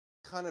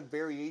kind of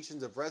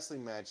variations of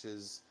wrestling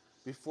matches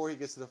before he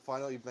gets to the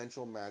final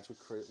eventual match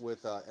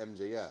with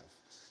MJF.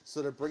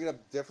 So they're bringing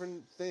up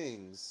different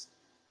things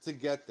to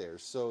get there.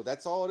 So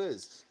that's all it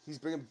is. He's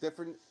bringing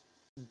different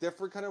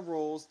kind of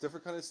rules,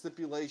 different kind of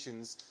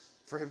stipulations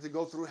for him to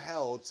go through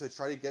hell to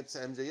try to get to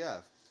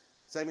MJF.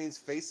 So that means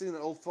facing an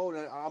old foe.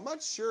 And I'm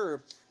not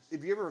sure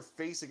if you ever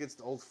face against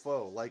an old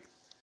foe. Like,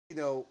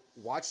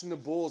 watching the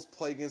Bulls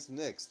play against the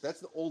Knicks, that's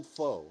the old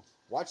foe.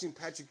 Watching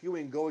Patrick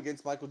Ewing go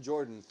against Michael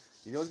Jordan,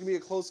 it's going to be a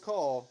close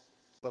call,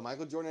 but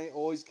Michael Jordan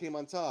always came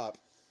on top.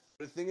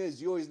 But the thing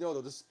is, you always know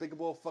the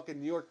despicable fucking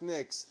New York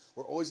Knicks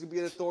were always going to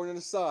be a thorn in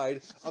the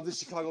side of the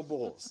Chicago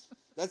Bulls.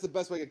 That's the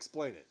best way to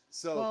explain it.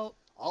 So,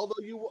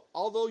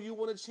 although you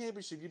won a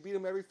championship, you beat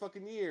them every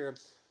fucking year,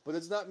 but it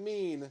does not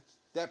mean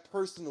that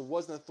person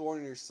wasn't a thorn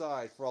in your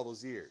side for all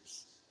those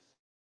years.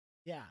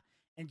 Yeah.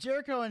 And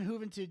Jericho and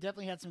Juventud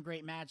definitely had some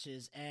great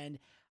matches. And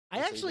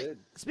Yes,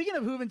 speaking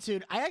of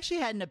Juventud, I actually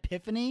had an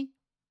epiphany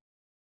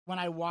when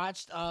I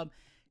watched,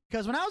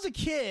 because when I was a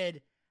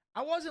kid,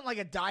 I wasn't like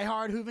a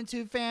diehard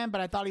Juventud fan,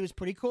 but I thought he was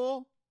pretty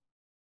cool.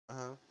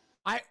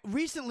 I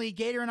recently,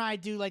 Gator and I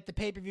do like the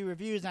pay-per-view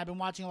reviews, and I've been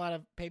watching a lot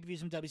of pay-per-views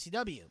from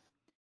WCW.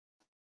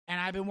 And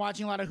I've been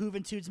watching a lot of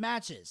Juventud's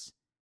matches.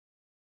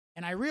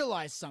 And I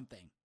realized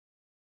something.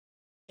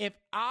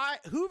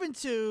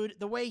 Juventud,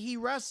 the way he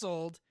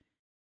wrestled,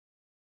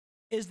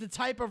 is the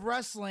type of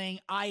wrestling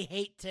I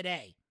hate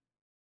today.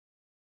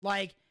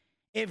 Like,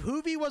 if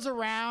Juvi was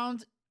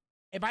around,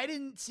 if I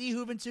didn't see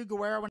Juventud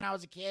Guerrero when I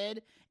was a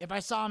kid, if I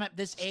saw him at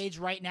this age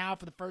right now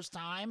for the first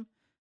time,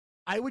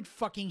 I would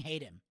fucking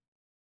hate him.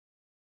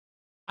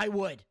 I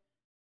would.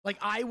 Like,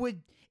 I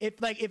would,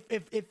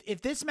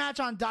 if this match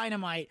on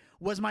Dynamite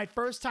was my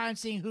first time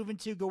seeing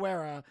Juventud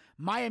Guerrero,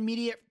 my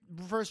immediate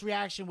first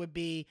reaction would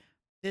be,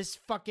 this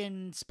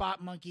fucking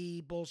spot monkey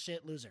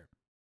bullshit loser.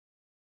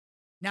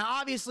 Now,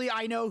 obviously,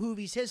 I know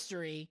Juvi's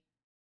history,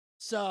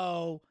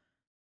 so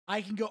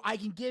I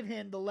can give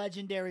him the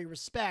legendary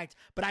respect,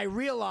 but I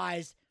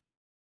realized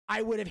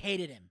I would have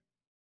hated him.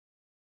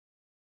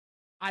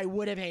 I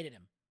would have hated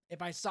him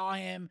if I saw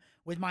him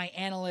with my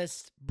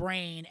analyst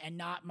brain and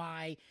not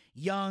my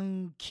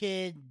young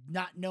kid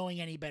not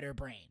knowing any better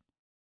brain.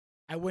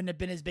 I wouldn't have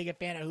been as big a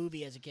fan of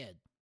Juvi as a kid.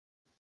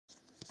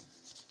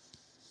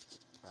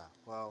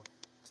 Well,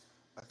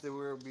 I think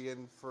we're be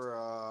in for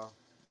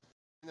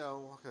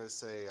what can I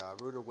say,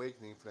 rude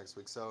awakening for next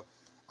week. So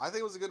I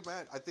think it was a good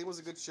match. I think it was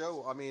a good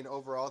show. I mean,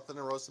 overall,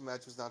 Thunder Rosa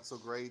match was not so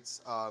great.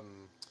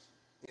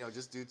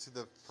 Just due to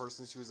the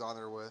person she was on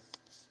there with.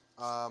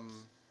 I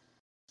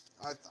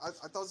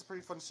thought it was a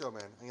pretty fun show,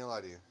 man. I ain't gonna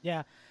lie to you.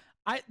 Yeah.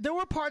 There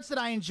were parts that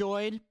I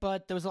enjoyed,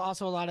 but there was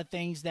also a lot of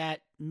things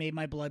that made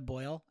my blood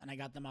boil, and I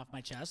got them off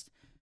my chest.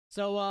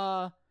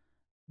 So,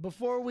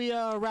 before we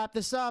wrap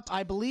this up,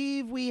 I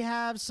believe we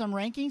have some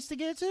rankings to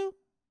get to.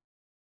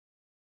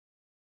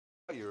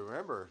 Oh, you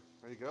remember.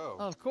 There you go.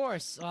 Of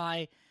course.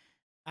 I'm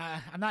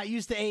not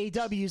used to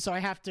AEW, so I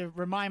have to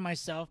remind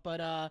myself.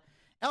 But,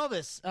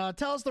 Elvis,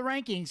 tell us the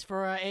rankings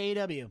for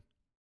AEW.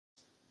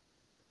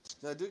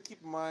 Now, do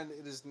keep in mind,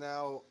 it is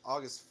now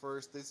August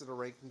 1st. These are the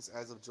rankings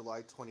as of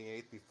July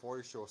 28th, before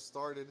the show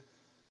started.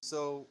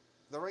 So,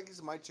 the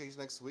rankings might change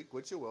next week,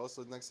 which it will.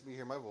 So, next time you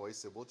hear my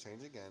voice, it will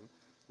change again.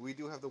 We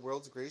do have the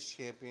world's greatest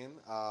champion,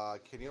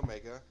 Kenny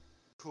Omega.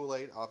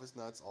 Kool-Aid off his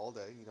nuts all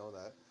day, you know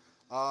that.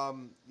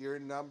 Your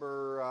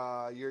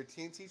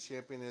TNT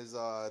champion is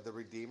the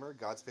Redeemer,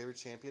 God's favorite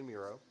champion,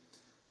 Miro.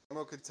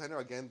 Number one contender,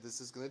 again,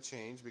 this is going to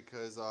change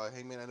because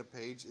Hangman Adam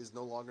Page is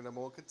no longer number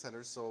one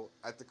contender. So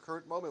at the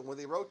current moment when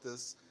they wrote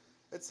this,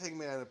 it's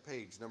Hangman Adam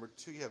Page. Number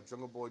 2, you have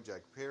Jungle Boy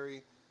Jack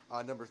Perry.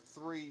 Number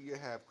 3, you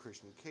have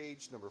Christian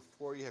Cage. Number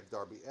 4, you have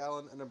Darby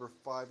Allin. And number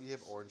 5, you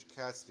have Orange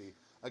Cassidy.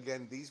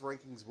 Again, these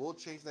rankings will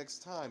change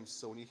next time.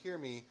 So when you hear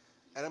me,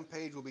 Adam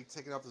Page will be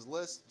taken off this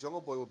list.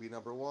 Jungle Boy will be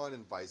number 1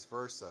 and vice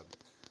versa.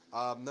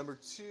 Number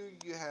 2,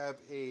 you have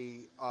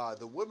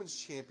the women's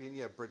champion.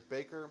 You have Britt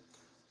Baker.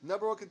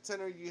 Number 1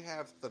 contender, you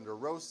have Thunder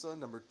Rosa.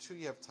 Number 2,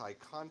 you have Ty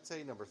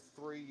Conte. Number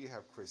 3, you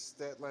have Chris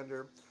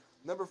Statlander.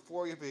 Number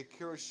 4, you have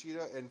Hikaru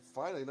Shida. And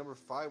finally, number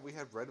 5, we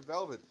have Red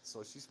Velvet.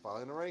 So she's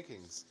following the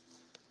rankings.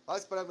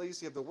 Last but not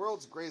least, you have the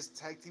world's greatest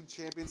tag team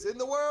champions in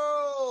the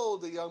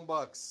world, the Young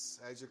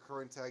Bucks, as your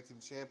current tag team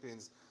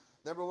champions.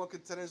 Number 1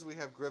 contenders, we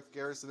have Griff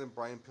Garrison and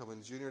Brian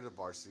Pillman Jr., the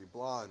Varsity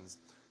Blondes.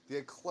 The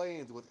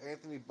Acclaimed with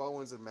Anthony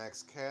Bowens and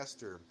Max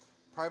Caster.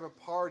 Private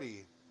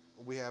Party,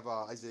 we have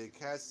Isaiah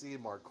Cassidy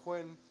and Mark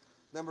Quinn.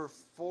 Number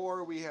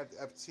 4, we have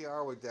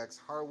FTR with Dax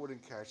Harwood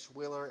and Cash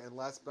Wheeler. And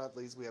last but not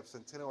least, we have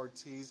Santana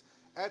Ortiz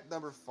at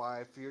number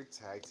 5 for your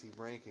tag team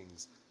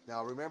rankings.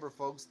 Now remember,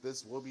 folks,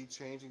 this will be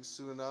changing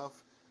soon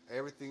enough.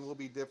 Everything will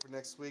be different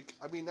next week.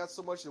 I mean, not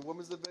so much in the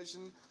women's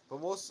division, but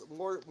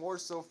more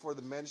so for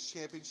the men's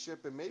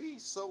championship, and maybe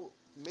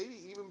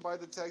even by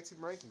the tag team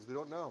rankings. We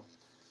don't know.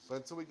 But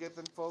until we get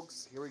them,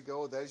 folks, here we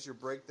go. That is your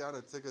breakdown.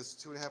 It took us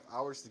 2.5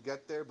 hours to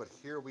get there, but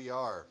here we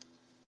are.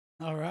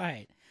 All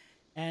right.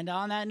 And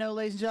on that note,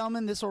 ladies and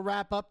gentlemen, this will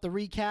wrap up the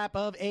recap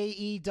of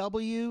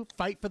AEW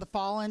Fight for the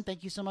Fallen.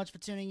 Thank you so much for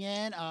tuning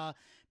in.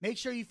 Make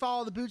sure you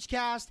follow the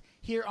Boochcast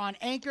here on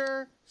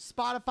Anchor,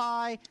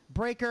 Spotify,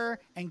 Breaker,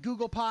 and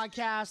Google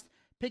Podcast.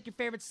 Pick your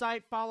favorite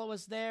site, follow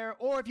us there.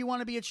 Or if you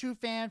want to be a true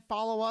fan,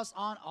 follow us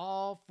on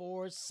all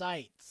 4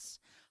 sites.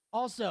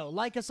 Also,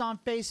 like us on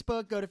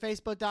Facebook. Go to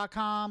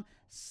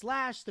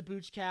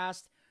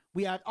facebook.com/theboochcast.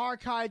 We have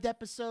archived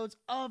episodes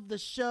of the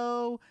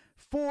show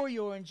for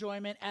your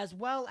enjoyment, as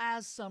well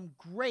as some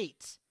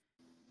great,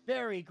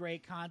 very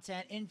great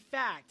content. In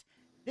fact,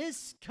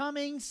 this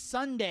coming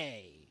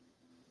Sunday,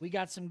 we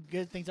got some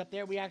good things up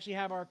there. We actually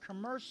have our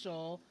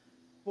commercial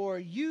for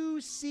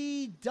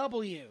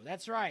UCW.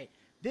 That's right.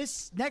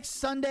 This next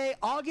Sunday,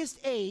 August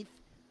 8th,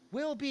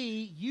 will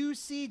be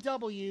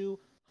UCW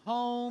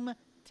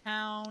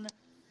Hometown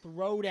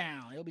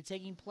Throwdown. It'll be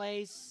taking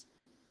place,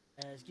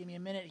 just give me a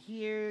minute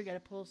here, got to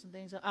pull some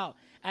things up. Oh,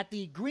 at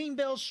the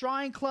Greenville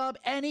Shrine Club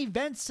and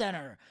Event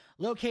Center,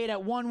 located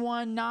at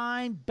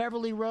 119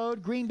 Beverly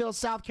Road, Greenville,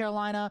 South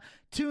Carolina,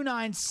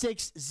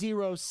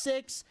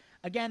 29606.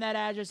 Again, that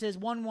address is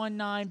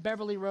 119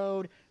 Beverly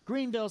Road,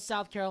 Greenville,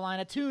 South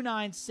Carolina,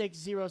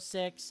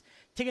 29606.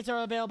 Tickets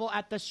are available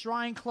at the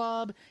Shrine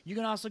Club. You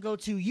can also go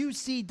to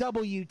ucwtv.com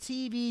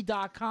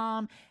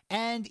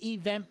and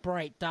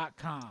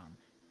eventbrite.com.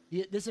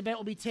 This event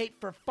will be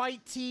taped for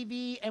Fight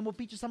TV and will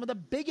feature some of the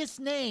biggest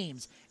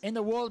names in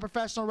the world of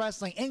professional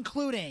wrestling,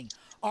 including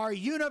our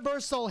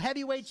Universal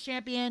Heavyweight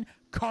Champion,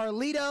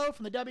 Carlito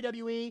from the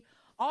WWE.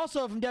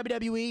 Also from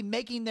WWE,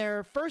 making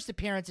their first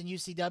appearance in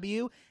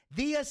UCW,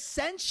 The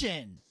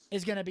Ascension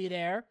is going to be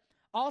there.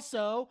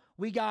 Also,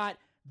 we got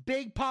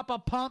Big Papa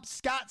Pump,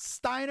 Scott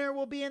Steiner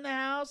will be in the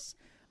house.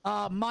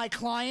 My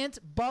client,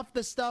 Buff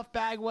the Stuff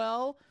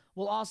Bagwell,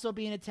 will also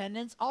be in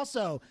attendance.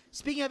 Also,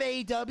 speaking of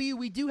AEW,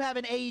 we do have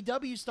an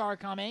AEW star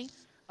coming.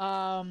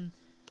 And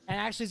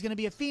actually it's going to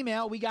be a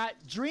female. We got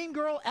Dream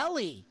Girl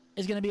Ellie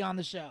is going to be on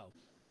the show.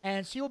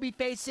 And she will be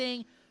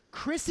facing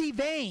Chrissy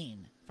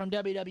Vane from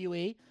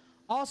WWE.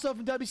 Also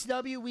from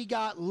WCW, we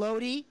got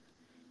Lodi.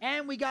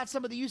 And we got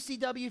some of the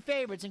UCW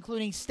favorites,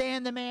 including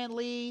Stan the Man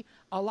Lee,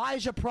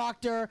 Elijah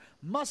Proctor,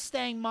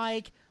 Mustang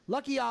Mike,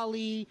 Lucky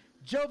Ali,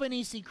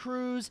 Giovanni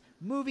Cruz,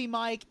 Movie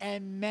Mike,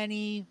 and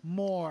many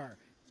more.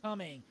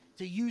 Coming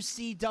to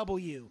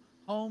UCW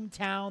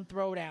Hometown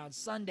Throwdown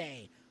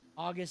Sunday,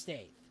 August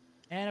 8th.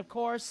 And of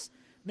course,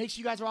 make sure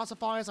you guys are also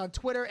following us on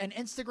Twitter and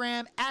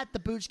Instagram at the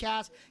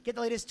Boochcast. Get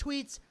the latest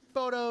tweets,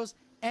 photos,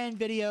 and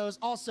videos.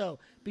 Also,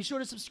 be sure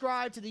to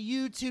subscribe to the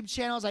YouTube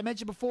channel. As I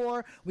mentioned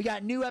before, we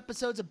got new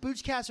episodes of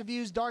Boochcast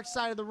Reviews, Dark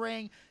Side of the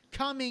Ring,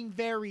 coming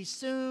very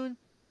soon.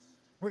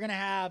 We're going to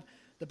have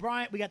the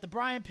Brian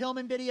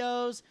Pillman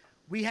videos.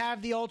 We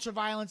have the ultra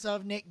violence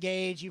of Nick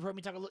Gage. You told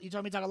me talk a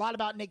lot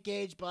about Nick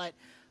Gage, but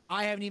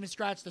I haven't even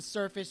scratched the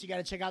surface. You got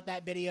to check out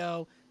that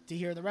video to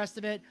hear the rest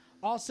of it.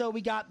 Also,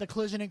 we got the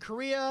Collision in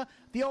Korea,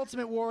 the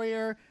Ultimate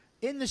Warrior,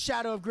 In the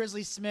Shadow of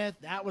Grizzly Smith.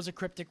 That was a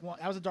cryptic one.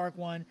 That was a dark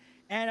one.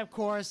 And of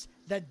course,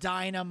 the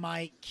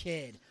Dynamite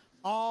Kid.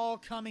 All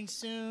coming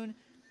soon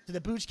to the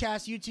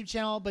Boochcast YouTube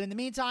channel. But in the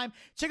meantime,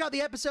 check out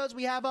the episodes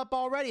we have up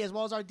already, as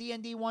well as our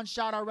D&D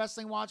one-shot, our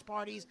wrestling watch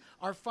parties,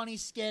 our funny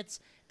skits.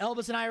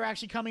 Elvis and I are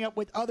actually coming up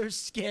with other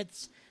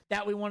skits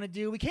that we want to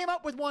do. We came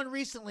up with one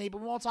recently, but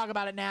we won't talk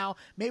about it now.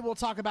 Maybe we'll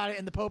talk about it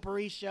in the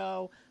Potpourri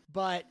show.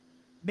 But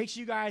make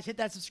sure you guys hit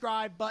that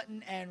subscribe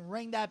button and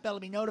ring that bell to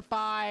be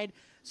notified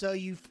so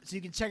you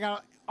can check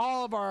out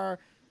all of our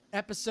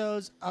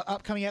episodes,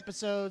 upcoming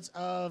episodes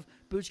of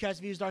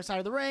Boochcast Views Dark Side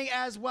of the Ring,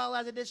 as well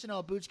as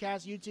additional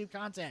Boochcast YouTube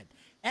content.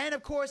 And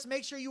of course,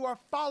 make sure you are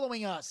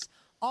following us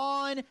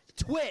on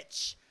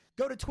Twitch.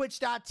 Go to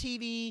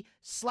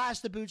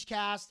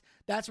twitch.tv/theboochcast.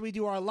 That's where we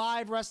do our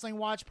live wrestling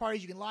watch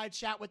parties. You can live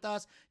chat with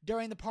us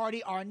during the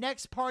party. Our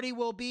next party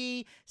will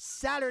be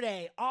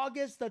Saturday,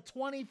 August the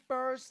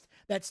 21st.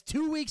 That's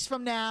 2 weeks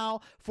from now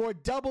for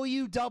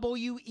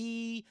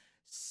WWE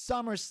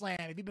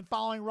SummerSlam. If you've been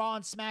following Raw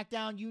and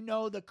SmackDown, you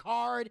know the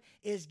card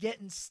is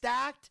getting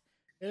stacked.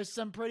 There's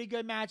some pretty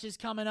good matches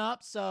coming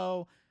up,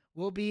 so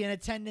we'll be in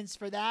attendance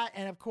for that.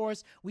 And of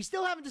course, we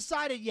still haven't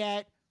decided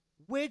yet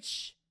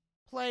which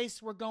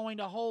place we're going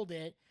to hold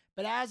it,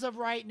 but as of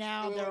right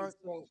now,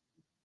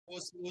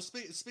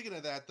 speaking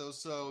of that, though,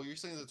 so you're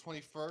saying the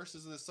 21st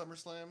is the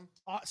SummerSlam?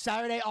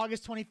 Saturday,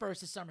 August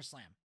 21st is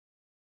SummerSlam.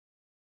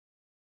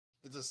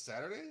 It's a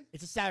Saturday?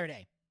 It's a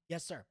Saturday.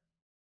 Yes, sir.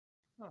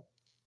 Huh.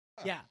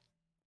 Yeah.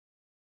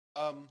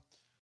 I'm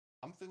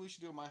thinking we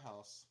should do it at my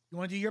house. You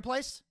want to do your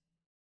place?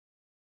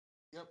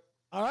 Yep.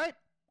 All right.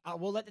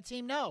 We'll let the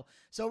team know.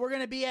 So we're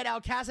going to be at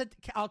Al Casa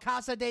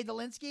de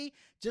Dolinsky,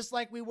 just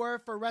like we were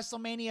for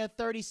WrestleMania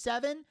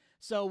 37.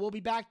 So we'll be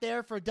back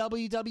there for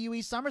WWE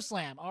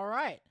SummerSlam. All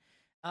right.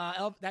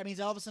 That means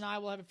Elvis and I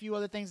will have a few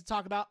other things to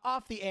talk about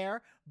off the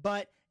air,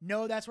 but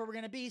no, that's where we're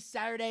going to be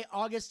Saturday,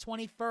 August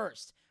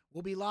 21st.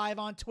 We'll be live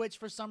on Twitch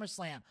for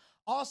SummerSlam.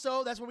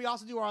 Also, that's where we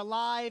also do our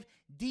live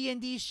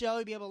D&D show.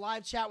 You'll be able to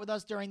live chat with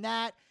us during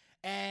that.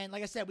 And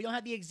like I said, we don't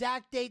have the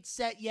exact date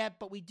set yet,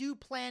 but we do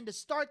plan to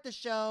start the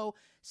show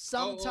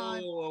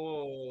sometime.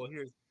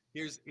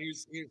 Here's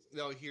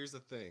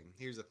the thing.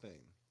 Here's the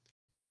thing.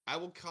 I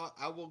will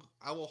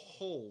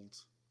hold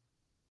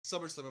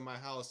SummerSlam in my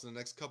house in the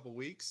next couple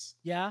weeks.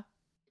 Yeah.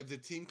 If the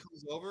team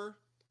comes over,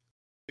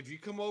 If you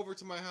come over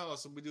to my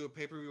house and we do a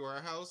pay-per-view at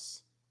our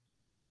house,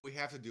 we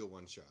have to do a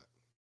one shot.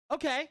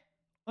 Okay.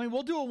 I mean,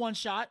 we'll do a one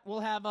shot. We'll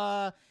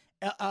have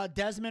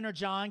Desmond or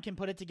John can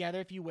put it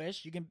together if you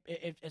wish. You can,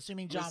 if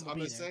assuming John will be there.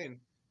 I'm just saying.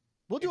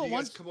 We'll do a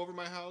one. Come over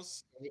my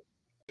house.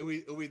 If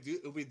we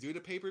do the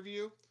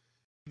pay-per-view.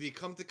 If you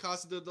come to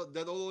Casa de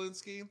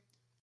Dolinsky,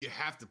 you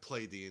have to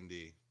play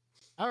D&D.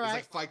 All right.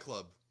 It's like Fight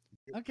Club.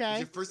 Okay. It's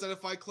your first night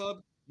of Fight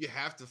Club. You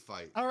have to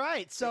fight. All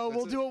right. So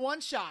we'll do a one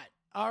shot.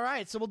 All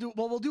right. So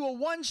we'll do a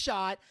one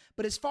shot.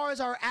 But as far as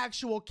our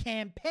actual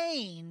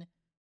campaign,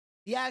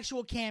 the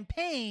actual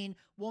campaign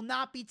will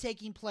not be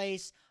taking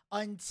place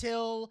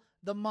until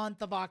the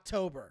month of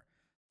October.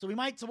 So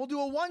we'll do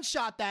a one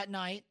shot that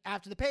night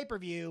after the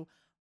pay-per-view,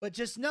 but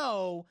just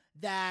know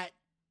that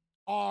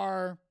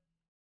our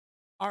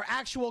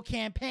actual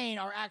campaign,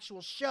 our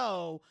actual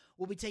show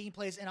will be taking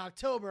place in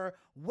October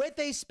with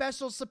a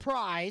special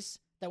surprise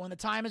that when the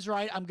time is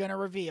right, I'm going to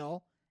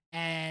reveal,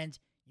 and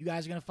you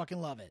guys are going to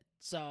fucking love it.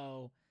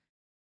 So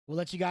we'll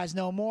let you guys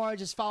know more.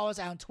 Just follow us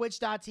on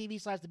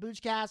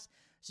twitch.tv/theboochcast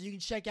so you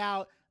can check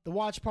out the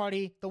watch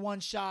party, the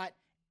one shot,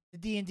 the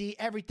D&D,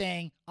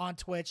 everything on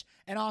Twitch.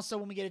 And also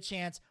when we get a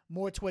chance,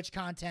 more Twitch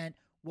content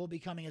will be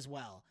coming as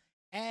well.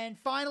 And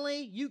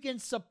finally, you can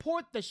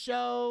support the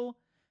show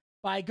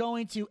by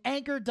going to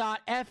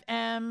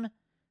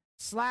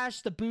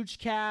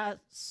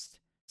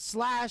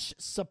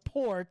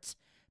anchor.fm/theboochcast/support.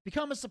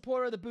 Become a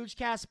supporter of the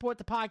Boochcast. Support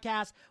the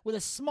podcast with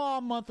a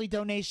small monthly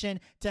donation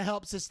to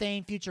help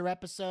sustain future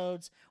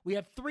episodes. We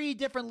have 3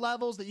 different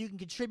levels that you can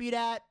contribute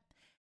at.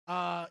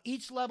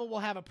 Each level will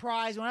have a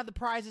prize. We don't have the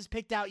prizes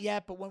picked out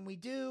yet, but when we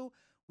do,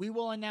 we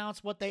will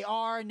announce what they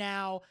are.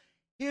 Now,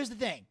 here's the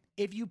thing.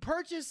 If you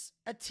purchase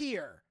a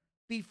tier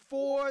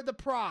before the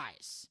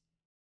prize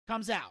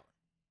comes out,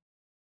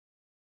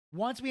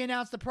 once we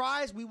announce the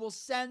prize, we will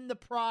send the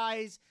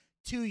prize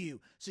to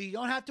you. So you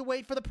don't have to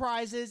wait for the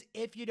prizes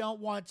if you don't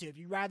want to. If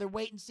you'd rather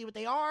wait and see what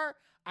they are,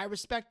 I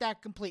respect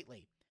that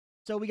completely.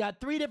 So we got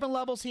 3 different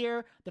levels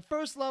here. The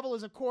first level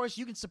is, of course,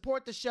 you can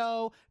support the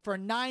show for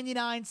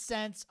 99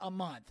 cents a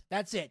month.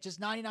 That's it, just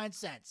 99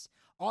 cents.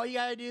 All you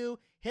got to do,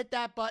 hit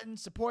that button,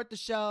 support the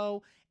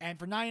show, and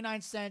for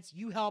 99 cents,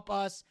 you help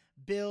us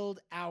build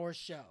our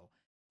show.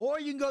 Or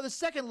you can go to the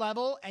second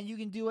level, and you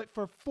can do it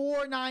for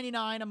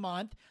 $4.99 a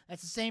month.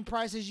 That's the same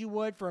price as you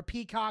would for a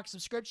Peacock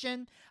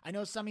subscription. I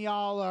know some of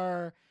y'all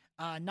are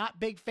not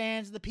big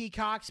fans of the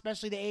Peacock,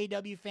 especially the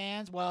AEW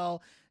fans.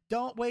 Well,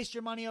 don't waste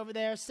your money over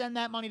there. Send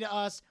that money to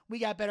us. We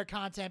got better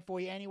content for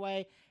you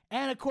anyway.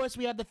 And, of course,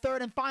 we have the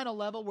third and final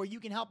level where you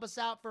can help us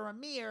out for a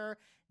mere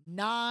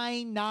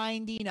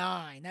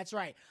 $9.99. That's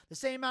right. The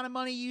same amount of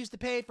money you used to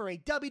pay for a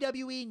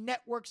WWE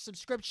Network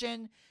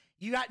subscription.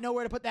 You got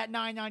nowhere to put that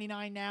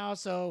 $9.99 now,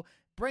 so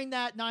bring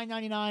that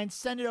 $9.99,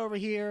 send it over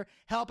here,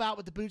 help out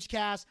with the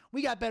Boochcast.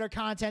 We got better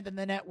content than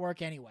the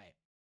network anyway.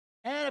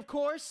 And, of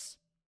course,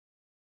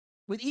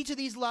 with each of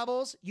these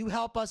levels, you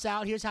help us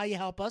out. Here's how you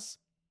help us.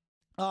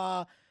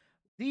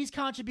 These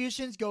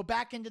contributions go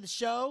back into the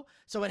show,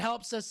 so it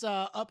helps us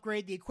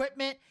upgrade the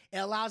equipment. It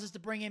allows us to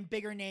bring in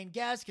bigger name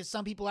guests because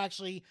some people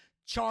actually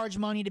charge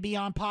money to be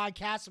on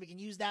podcasts, so we can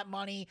use that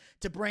money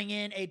to bring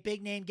in a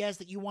big name guest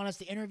that you want us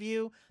to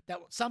interview. That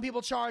some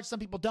people charge, some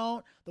people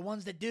don't. The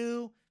ones that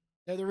do,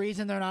 they're the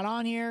reason they're not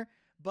on here,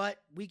 but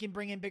we can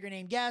bring in bigger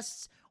name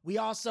guests. We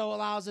also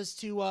allows us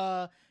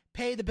to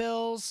pay the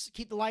bills,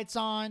 keep the lights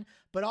on,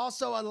 but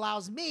also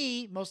allows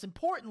me, most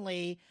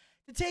importantly,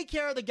 to take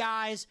care of the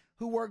guys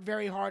who work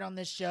very hard on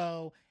this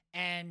show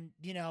and,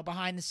 you know,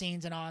 behind the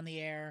scenes and on the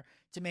air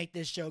to make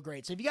this show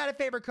great. So if you got a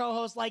favorite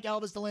co-host like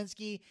Elvis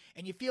Dolinsky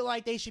and you feel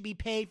like they should be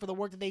paid for the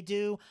work that they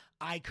do,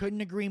 I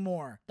couldn't agree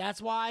more. That's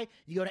why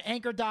you go to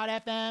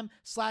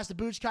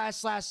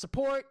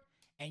anchor.fm/theboochcast/support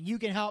and you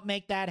can help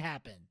make that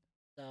happen.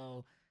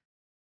 So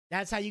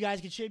that's how you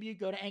guys contribute.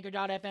 Go to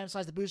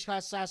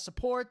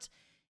anchor.fm/theboochcast/support.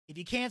 If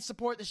you can't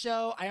support the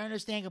show, I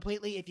understand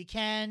completely. If you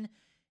can,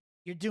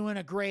 you're doing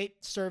a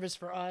great service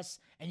for us,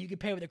 and you can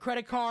pay with a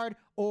credit card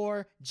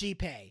or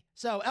GPay.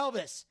 So,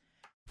 Elvis,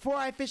 before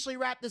I officially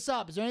wrap this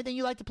up, is there anything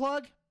you'd like to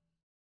plug?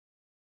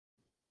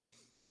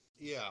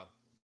 Yeah,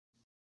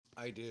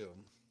 I do.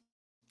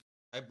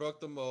 I broke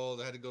the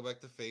mold. I had to go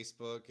back to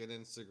Facebook and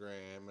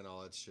Instagram and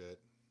all that shit,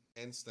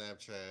 and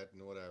Snapchat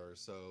and whatever.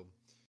 So,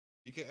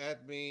 you can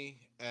add me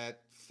at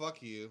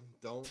fuck you.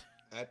 Don't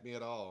add me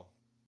at all.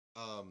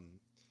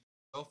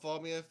 Don't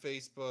follow me on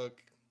Facebook.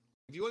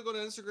 If you want to go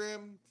to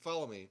Instagram,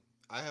 follow me.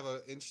 I have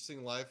an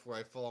interesting life where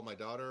I follow my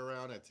daughter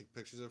around. I take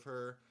pictures of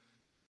her,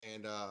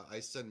 and I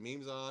send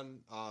memes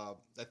on. I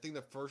think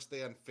the first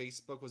day on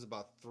Facebook was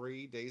about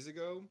 3 days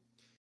ago.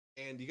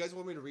 And do you guys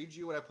want me to read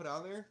you what I put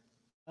on there?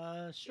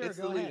 Sure, it's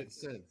go ahead. Deleted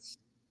since.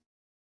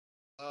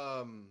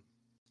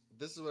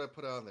 This is what I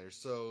put on there.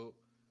 So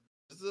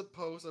this is a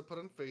post I put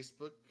on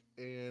Facebook,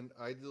 and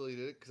I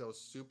deleted it because I was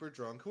super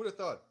drunk. Who would have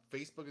thought?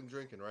 Facebook and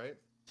drinking, right?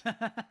 I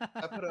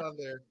put it on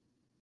there.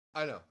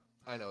 I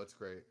know, it's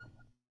great.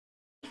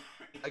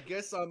 I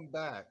guess I'm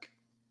back.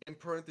 In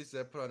parentheses,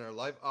 I put on our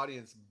live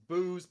audience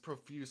booze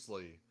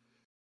profusely.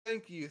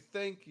 Thank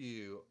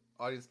you,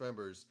 audience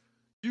members.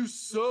 You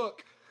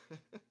suck.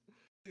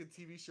 A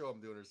TV show I'm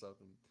doing or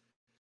something.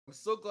 I'm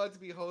so glad to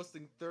be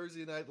hosting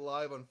Thursday Night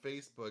Live on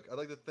Facebook. I'd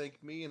like to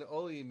thank me and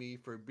only me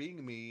for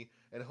being me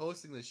and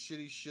hosting this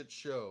shitty shit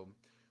show.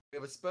 We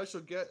have a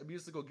special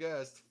musical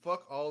guest,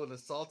 fuck all, and a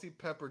salty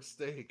peppered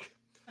steak,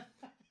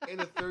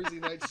 and a Thursday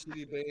night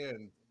shitty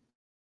band.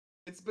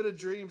 It's been a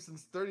dream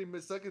since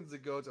 30 seconds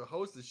ago to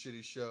host this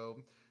shitty show.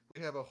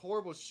 We have a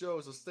horrible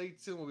show, so stay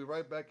tuned. We'll be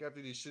right back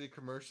after these shitty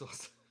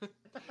commercials.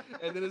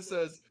 And then it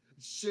says,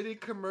 shitty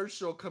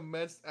commercial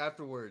commenced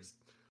afterwards.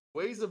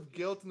 Waves of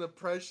guilt and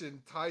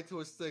oppression tied to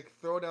a stick,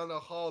 throw down the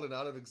hall and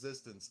out of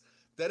existence.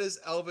 That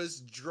is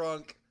Elvis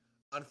drunk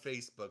on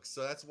Facebook.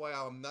 So that's why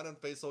I'm not on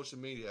social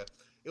media.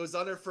 It was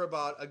on there for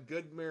about a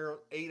good mere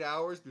 8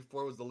 hours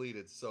before it was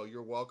deleted. So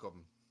you're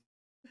welcome.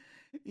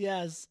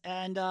 Yes,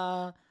 and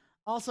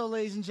also,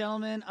 ladies and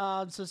gentlemen,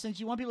 so since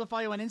you want people to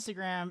follow you on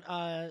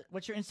Instagram,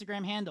 what's your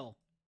Instagram handle?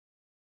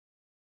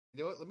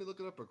 You know what? Let me look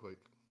it up real quick.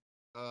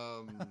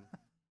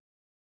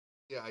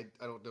 Yeah, I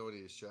don't know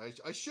any shit.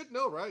 I should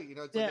know, right? You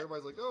know, it's like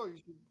everybody's like, oh, you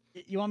should.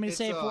 You want me to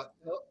say it?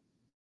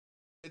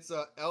 It's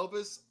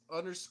Elvis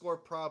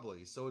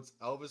 _probably. So it's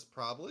Elvis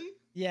probably.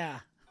 Yeah.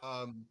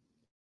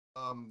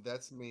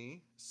 That's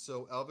me.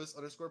 So Elvis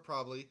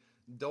 _probably.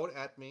 Don't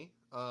at me.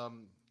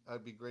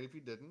 It'd be great if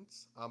you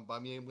didn't. By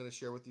me, I'm going to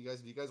share with you guys.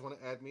 If you guys want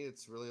to add me,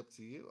 it's really up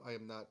to you. I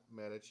am not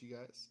mad at you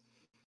guys.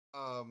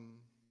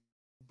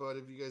 But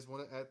if you guys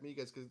want to add me, you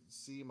guys can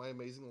see my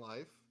amazing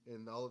life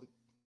and all of the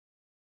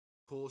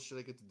cool shit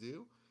I get to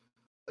do.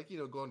 Like, you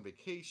know, go on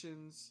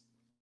vacations,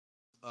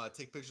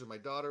 take pictures of my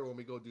daughter when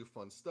we go do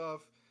fun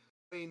stuff.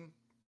 I mean,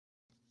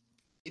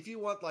 if you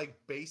want, like,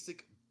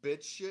 basic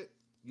bitch shit,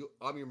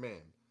 I'm your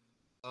man.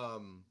 I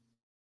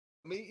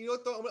mean, you know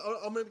what, though?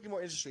 I'm going to make it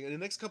more interesting. In the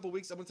next couple of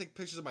weeks, I'm going to take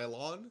pictures of my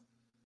lawn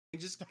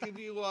and just give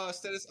you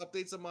status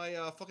updates of my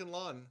fucking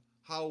lawn.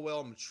 How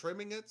well I'm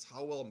trimming it,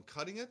 how well I'm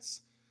cutting it,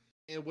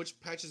 and which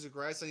patches of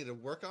grass I need to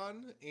work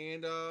on.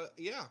 And,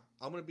 yeah,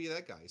 I'm going to be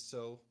that guy.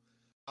 So,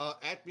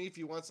 at me if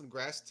you want some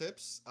grass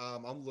tips.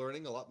 I'm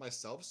learning a lot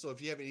myself. So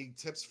if you have any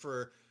tips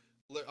for,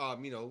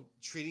 you know,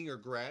 treating your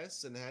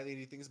grass and have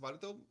any things about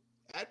it, though,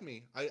 add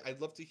me.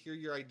 I'd love to hear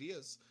your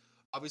ideas.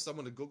 Obviously, I'm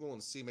going to Google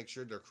and see, make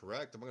sure they're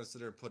correct. I'm not going to sit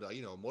there and put,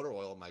 you know, motor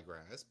oil in my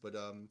grass. But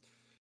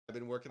I've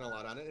been working a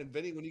lot on it. And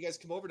Vinny, when you guys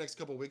come over next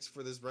couple of weeks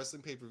for this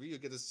wrestling pay-per-view, you'll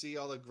get to see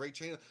all the great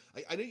changes.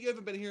 I know you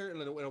haven't been here in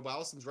a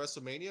while since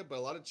WrestleMania, but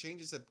a lot of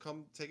changes have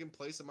taken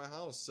place in my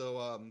house. So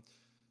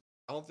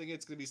I don't think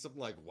it's going to be something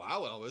like,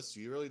 wow, Elvis,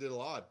 you really did a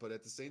lot. But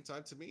at the same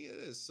time, to me, it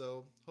is.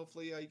 So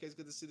hopefully you guys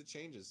get to see the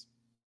changes.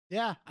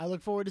 Yeah, I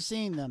look forward to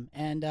seeing them.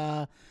 And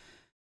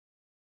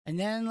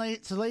then,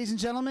 so ladies and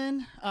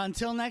gentlemen,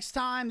 until next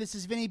time, this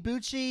is Vinny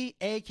Bucci,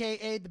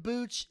 a.k.a. The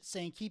Booch,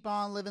 saying keep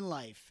on living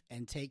life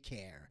and take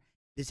care.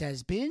 This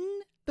has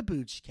been the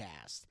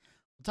Boochcast.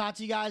 We'll talk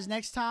to you guys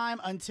next time.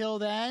 Until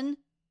then,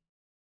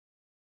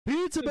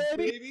 pizza,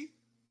 baby.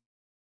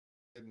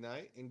 Good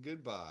night and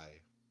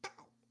goodbye.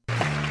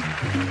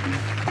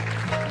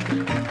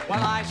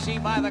 Well, I see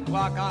by the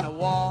clock on the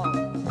wall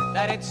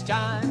that it's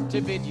time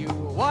to bid you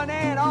one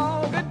and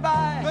all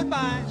goodbye.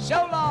 Goodbye.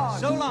 So long.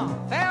 So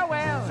long.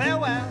 Farewell.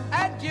 Farewell.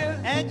 Adieu.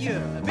 Adieu.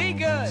 Be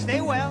good.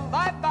 Stay well.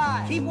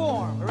 Bye-bye. Keep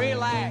warm.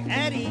 Relax.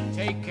 At ease.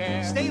 Take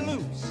care. Stay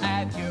loose.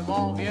 Adieu,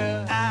 mon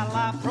vieux. À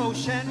la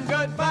prochaine.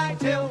 Goodbye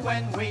till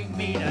when we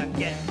meet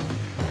again.